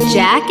meet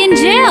Jack and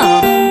Jill.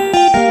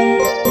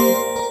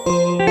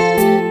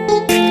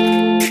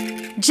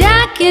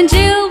 Jack and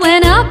Jill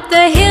went up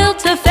the hill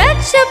to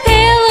fetch a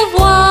pail of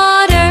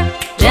water.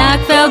 Jack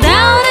fell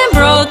down and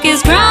broke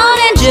his crown,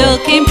 and Jill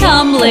came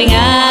tumbling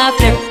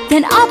after.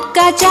 Then up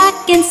got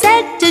Jack and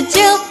said to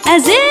Jill,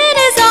 as in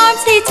his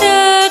arms he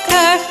took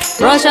her,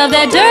 brush off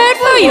that dirt,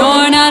 for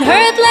you're not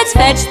hurt. Let's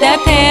fetch that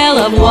pail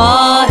of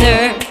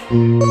water.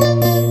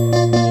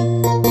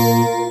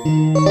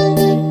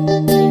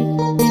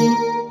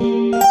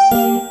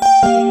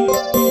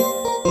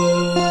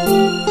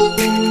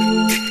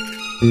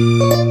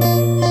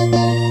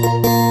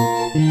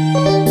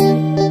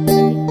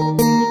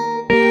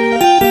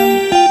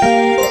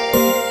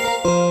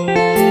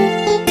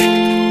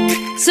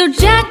 So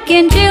Jack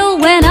and Jill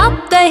went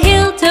up the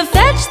hill to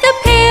fetch the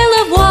pail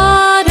of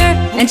water,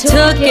 and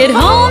took it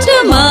home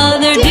to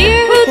Mother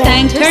dear, who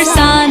thanked her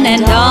son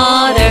and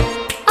daughter.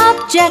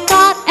 Up Jack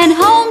got and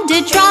home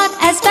did trot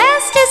as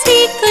fast as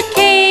he could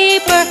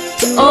caper,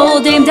 to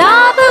old Dame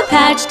Dob, who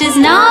patched his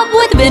knob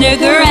with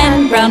vinegar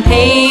and brown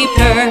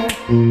paper.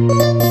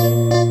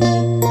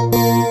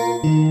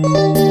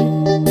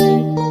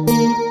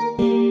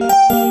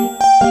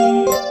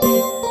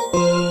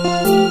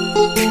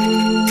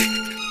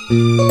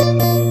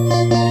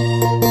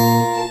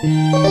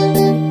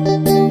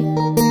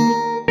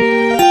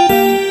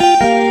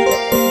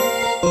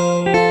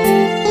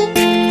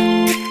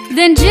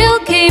 Then Jill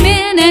came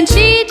in and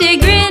she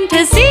did grin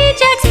to see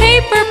Jack's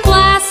paper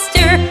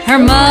plaster. Her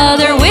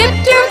mother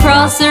whipped her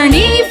across her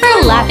knee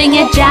for laughing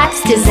at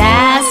Jack's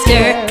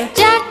disaster.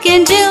 Jack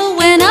and Jill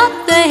went up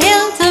the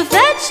hill to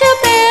fetch a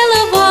pail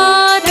of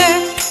water.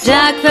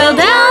 Jack fell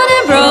down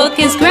and broke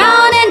his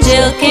crown, and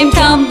Jill came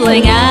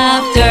tumbling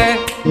after.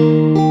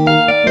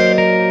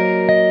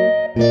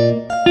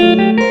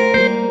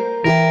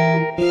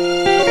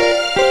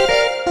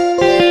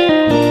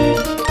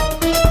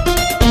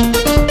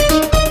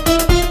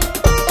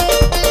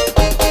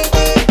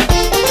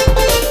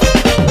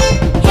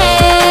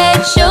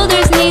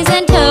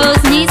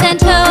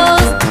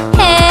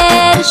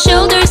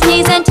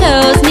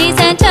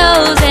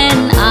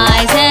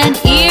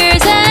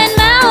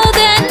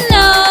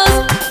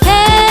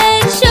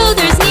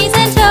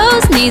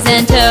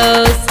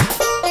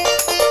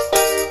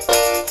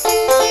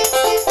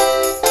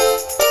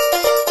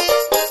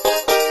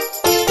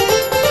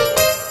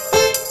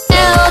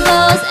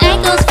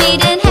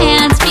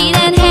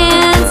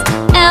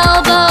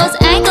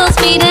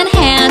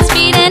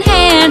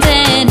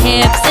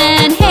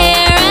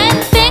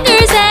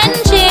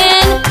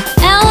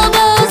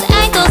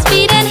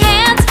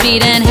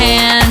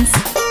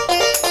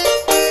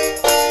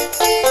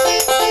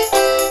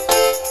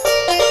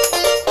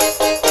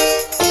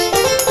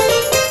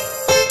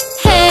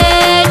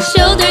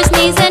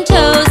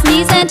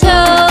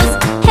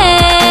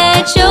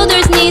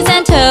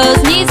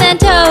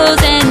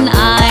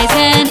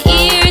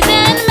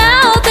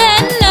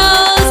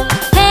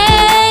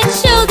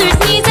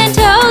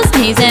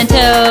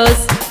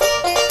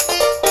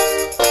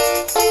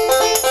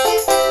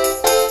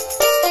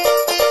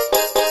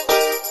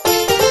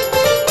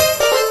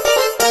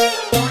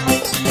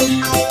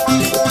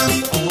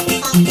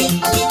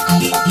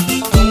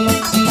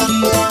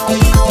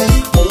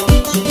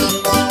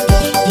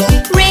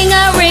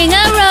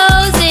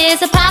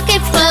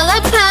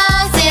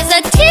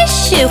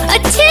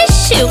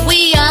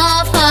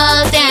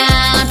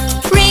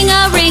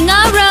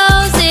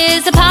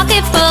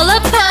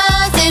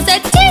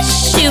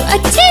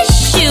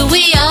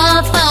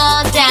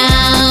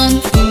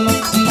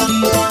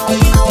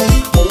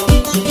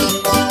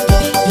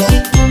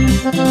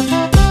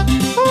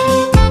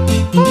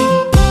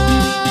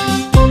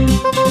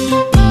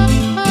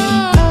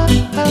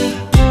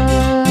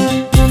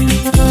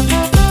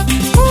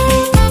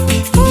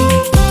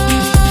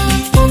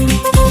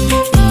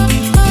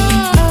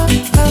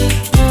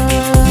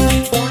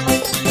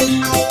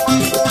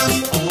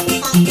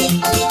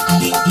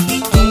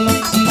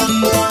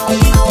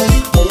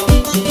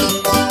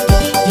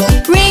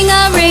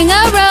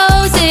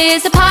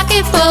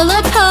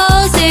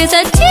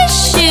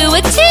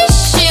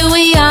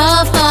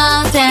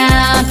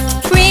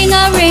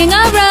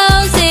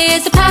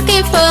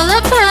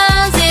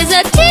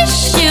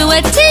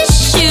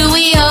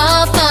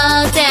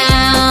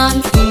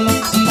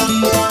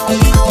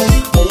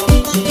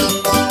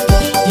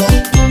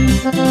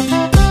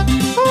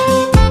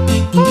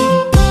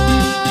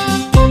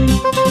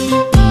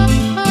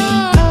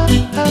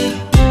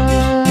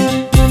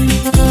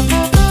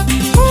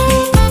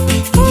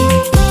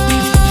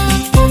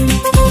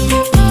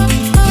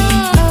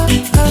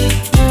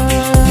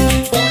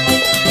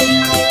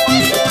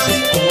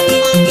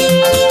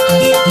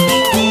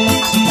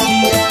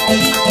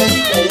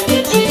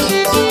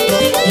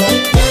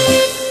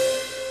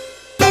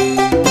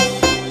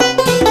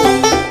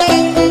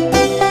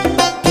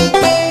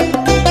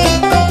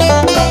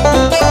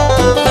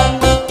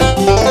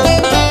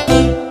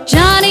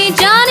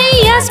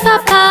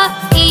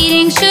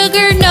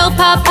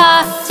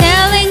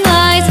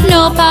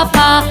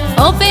 Papa,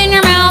 open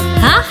your mouth,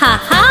 ha ha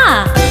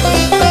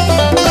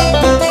ha.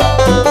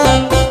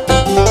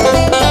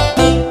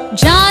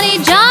 Johny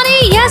Johny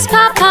yes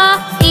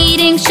Papa,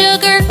 eating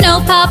sugar,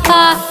 no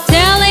Papa,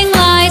 telling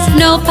lies,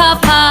 no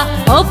Papa,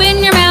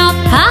 open your mouth,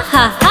 ha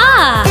ha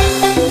ha.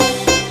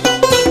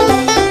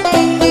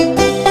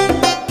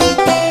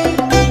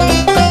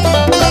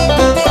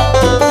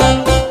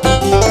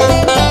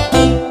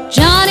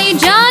 Johny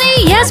Johny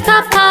yes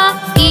Papa,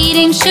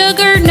 eating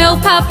sugar, no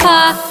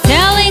Papa,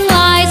 telling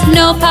lies,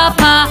 no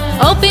Papa,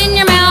 open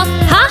your mouth,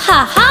 ha ha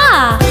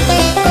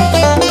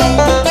ha.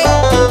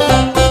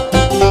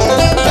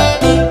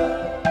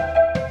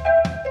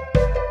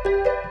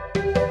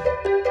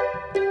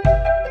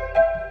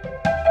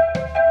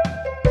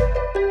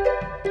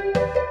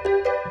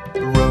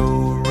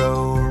 Row,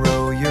 row,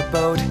 row your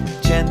boat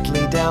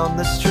gently down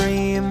the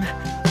stream.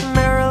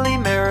 Merrily,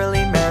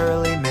 merrily,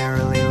 merrily,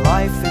 merrily,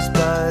 life is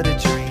but a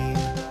dream.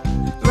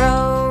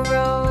 Row,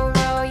 row,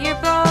 row your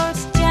boat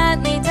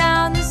gently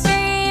down the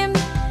stream.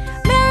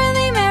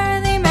 Merrily,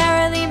 merrily,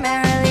 merrily,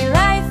 merrily,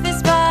 life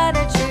is but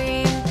a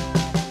dream.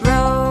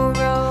 Row,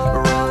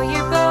 row, row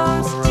your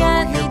boat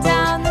gently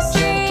down the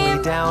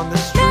stream. Down the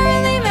stream.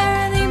 Merrily,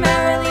 merrily,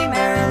 merrily,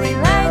 merrily,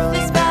 life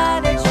is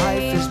but a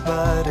Life is dream.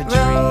 but a Row,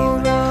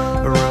 dream.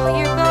 row, row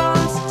your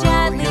boat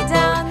gently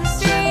down the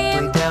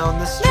stream. Down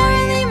the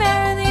Merrily, stream.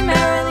 merrily,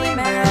 merrily,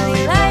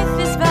 merrily, life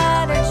is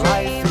but a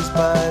Life dream. is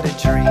but a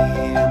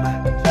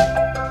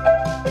dream.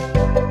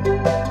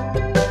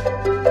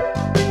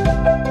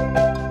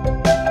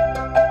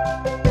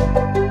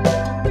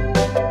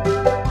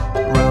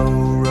 Row,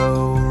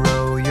 row,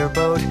 row your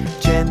boat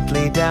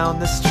gently down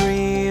the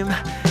stream.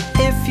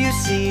 If you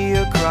see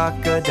a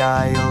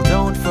crocodile,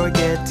 don't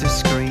forget to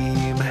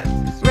scream.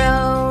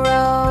 Row,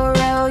 row,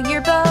 row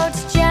your boat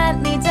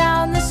gently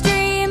down the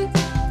stream.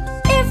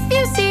 If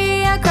you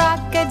see a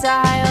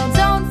crocodile,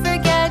 don't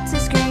forget to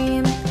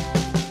scream.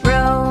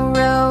 Row,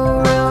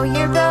 row, row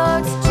your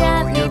boat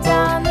gently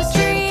down the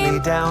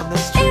stream. Down the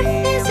If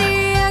stream. you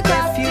see a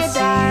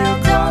crocodile,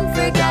 don't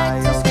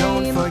forget to Don't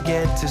scream.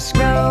 forget to Row,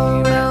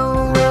 scream.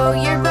 row, row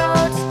your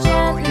boat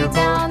gently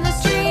down the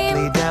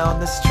stream. Down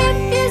the If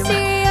stream. you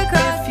see a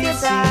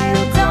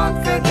crocodile, don't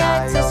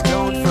forget to Don't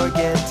scream.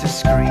 forget to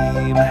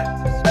scream.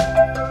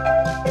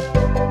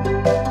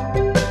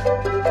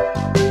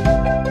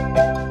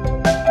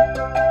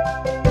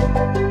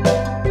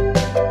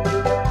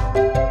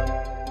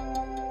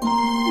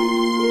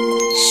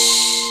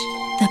 Shh,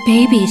 the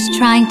baby's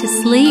trying to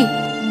sleep.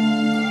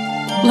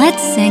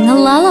 Let's sing a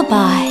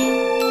lullaby.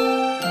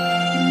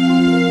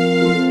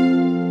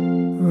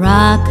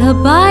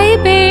 Rock-a-bye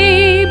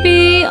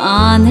baby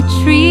on the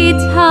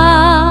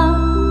treetop.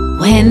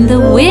 When the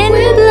wind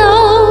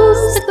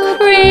blows, the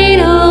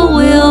cradle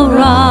will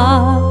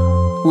rock.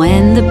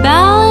 When the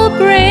bough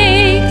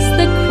breaks,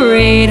 the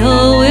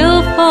cradle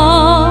will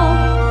fall.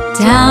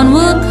 Down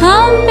will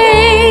come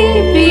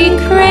baby,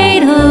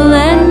 cradle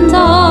and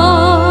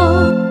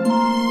all.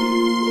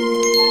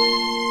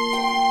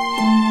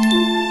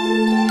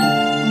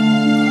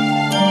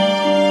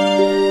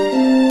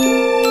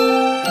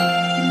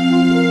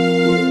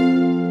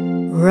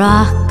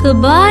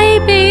 Rock-a-bye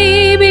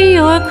baby,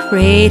 your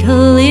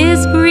cradle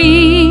is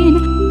green.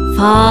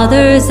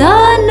 Father's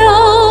a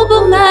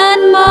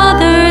nobleman,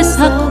 mother's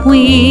a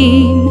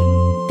queen.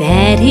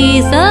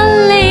 Betty's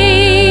a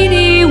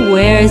lady,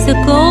 wears a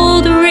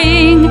gold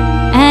ring.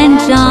 And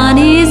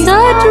Johnny's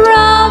a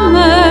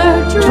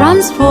drummer,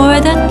 drums for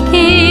the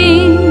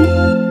king.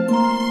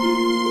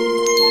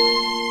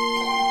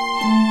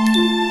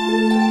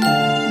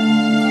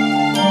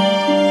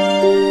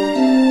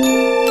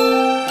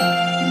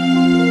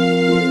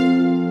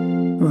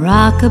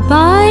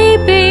 Rock-a-bye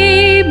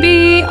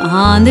baby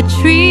on the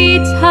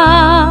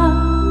treetop.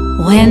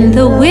 When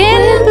the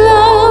wind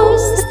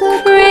blows,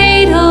 the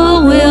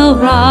cradle will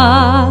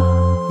rock.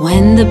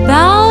 When the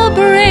bough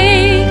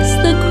breaks,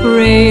 the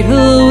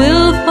cradle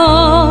will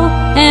fall.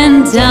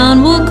 And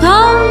down will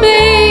come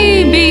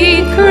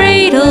baby,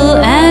 cradle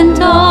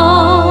and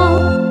all.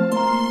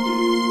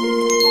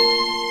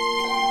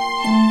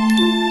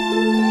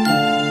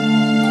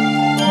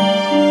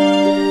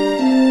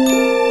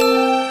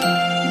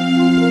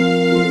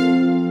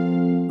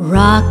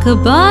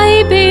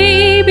 Rock-a-bye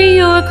baby,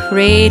 your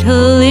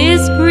cradle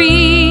is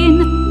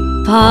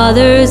green.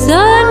 Father's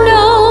a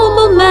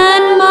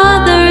nobleman,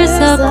 mother's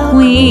a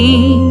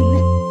queen.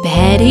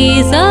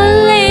 Betty's a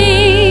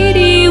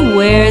lady,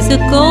 wears a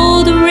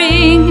gold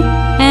ring.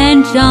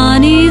 And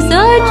Johnny's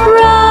a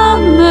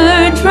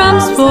drummer,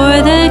 drums for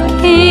the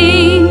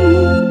king.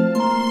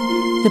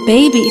 The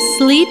baby's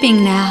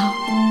sleeping now.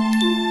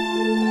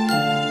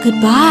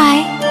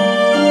 Goodbye.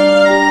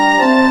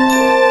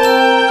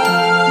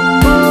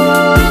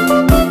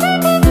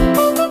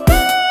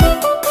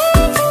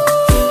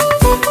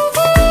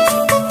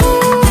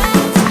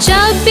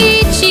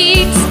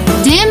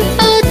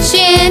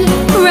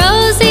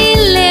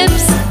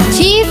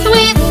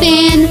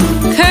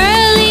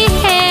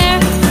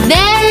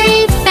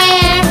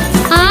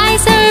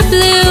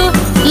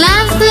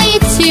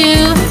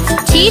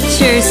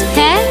 Teacher's Teacher's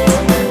pet,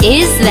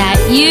 is that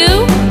you?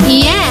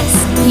 Yes,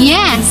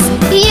 yes,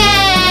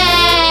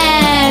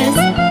 yes!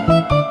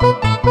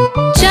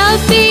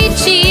 Chubby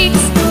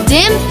cheeks,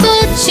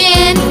 Dimpled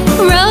chin,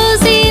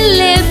 rosy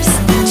lips,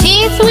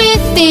 teeth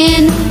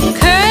within,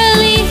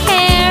 curly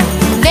hair,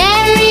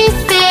 very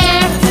fair,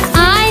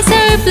 eyes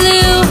are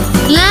blue.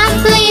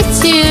 lovely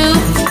too.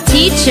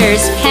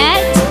 Teacher's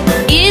pet,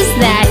 is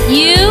that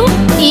you?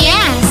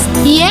 Yes,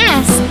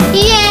 yes,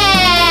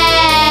 yes!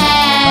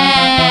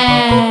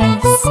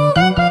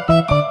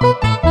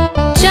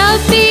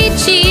 Chubby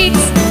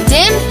cheeks,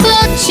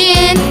 Dimpled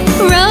chin,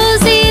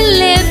 rosy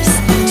lips,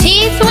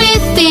 teeth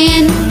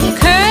within,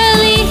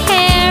 curly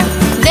hair,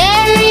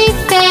 very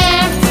fair,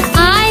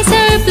 eyes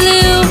are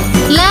blue.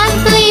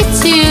 lovely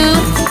too.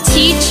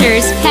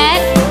 Teacher's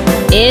pet,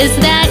 is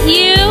that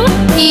you?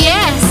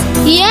 Yes,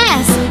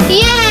 yes,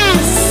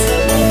 yes!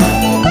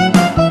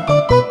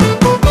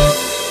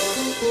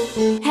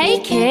 Hey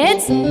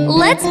kids,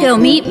 let's go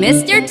meet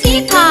Mr.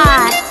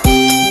 Teapot.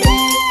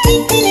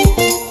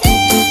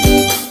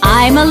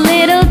 I'm a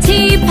little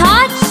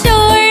teapot,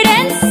 short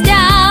and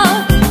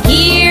stout.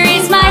 Here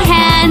is my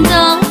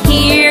handle,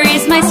 here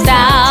is my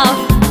spout.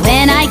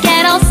 When I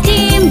get all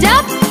steamed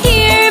up,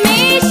 hear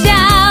me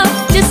shout.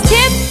 Just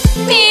tip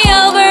me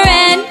over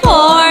and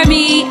pour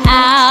me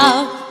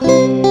out.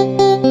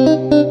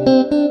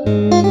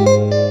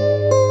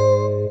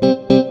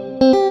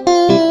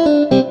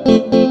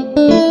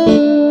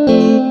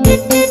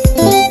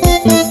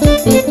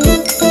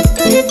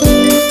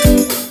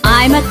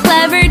 I'm a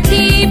clever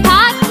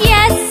teapot,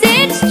 yes,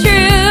 it's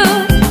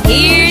true.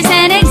 Here's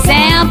an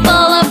example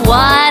of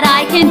what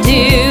I can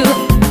do.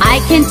 I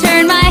can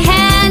turn my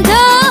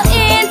handle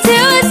into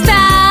a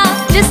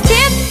spout. Just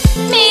tip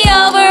me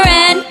over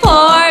and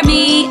pour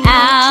me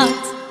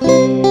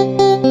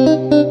out.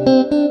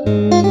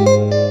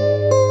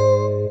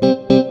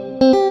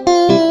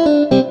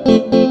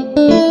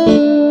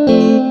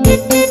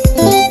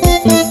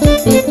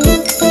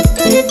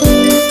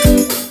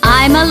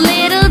 I'm a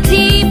little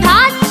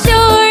teapot,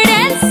 short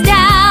and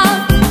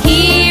stout.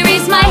 Here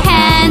is my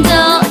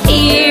handle,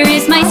 here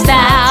is my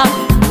spout.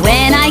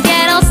 When I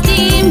get all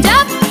steamed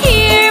up,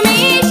 hear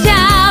me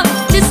shout.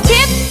 Just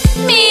tip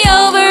me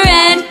over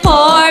and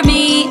pour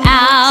me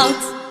out.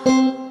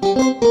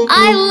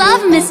 I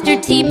love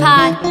Mr.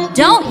 Teapot,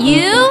 don't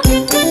you?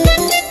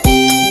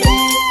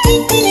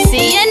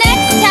 See you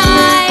next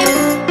time!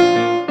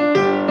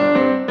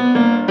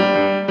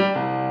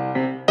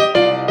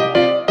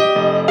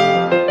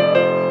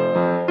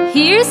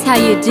 Here's how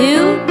you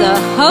do the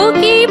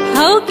hokey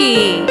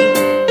pokey.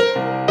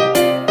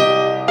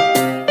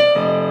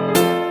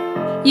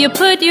 You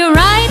put your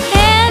right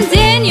hand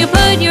in, you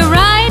put your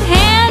right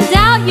hand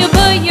out, you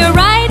put your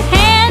right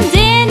hand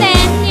in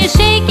and you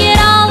shake it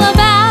all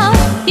about.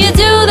 You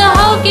do the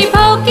hokey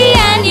pokey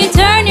and you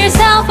turn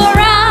yourself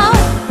around.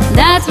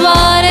 That's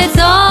what it's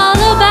all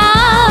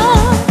about.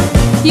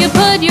 You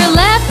put your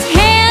left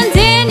hand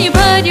in, you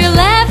put your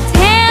left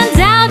hand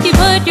out, you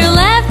put your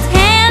left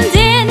hand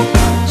in,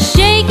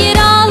 shake it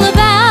all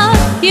about.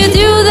 You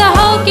do the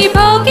hokey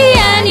pokey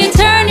and you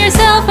turn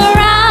yourself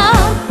around.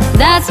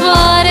 That's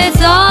what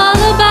it's all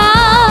about.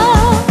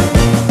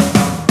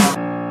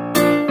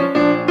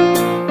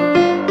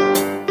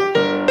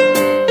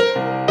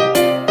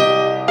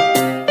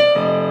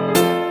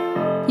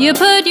 You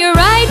put your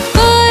right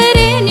foot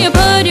in, you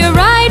put your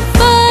right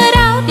foot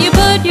out, you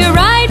put your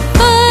right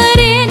foot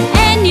in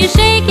and you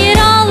shake it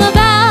all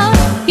about.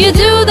 You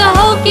do the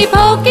hokey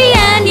pokey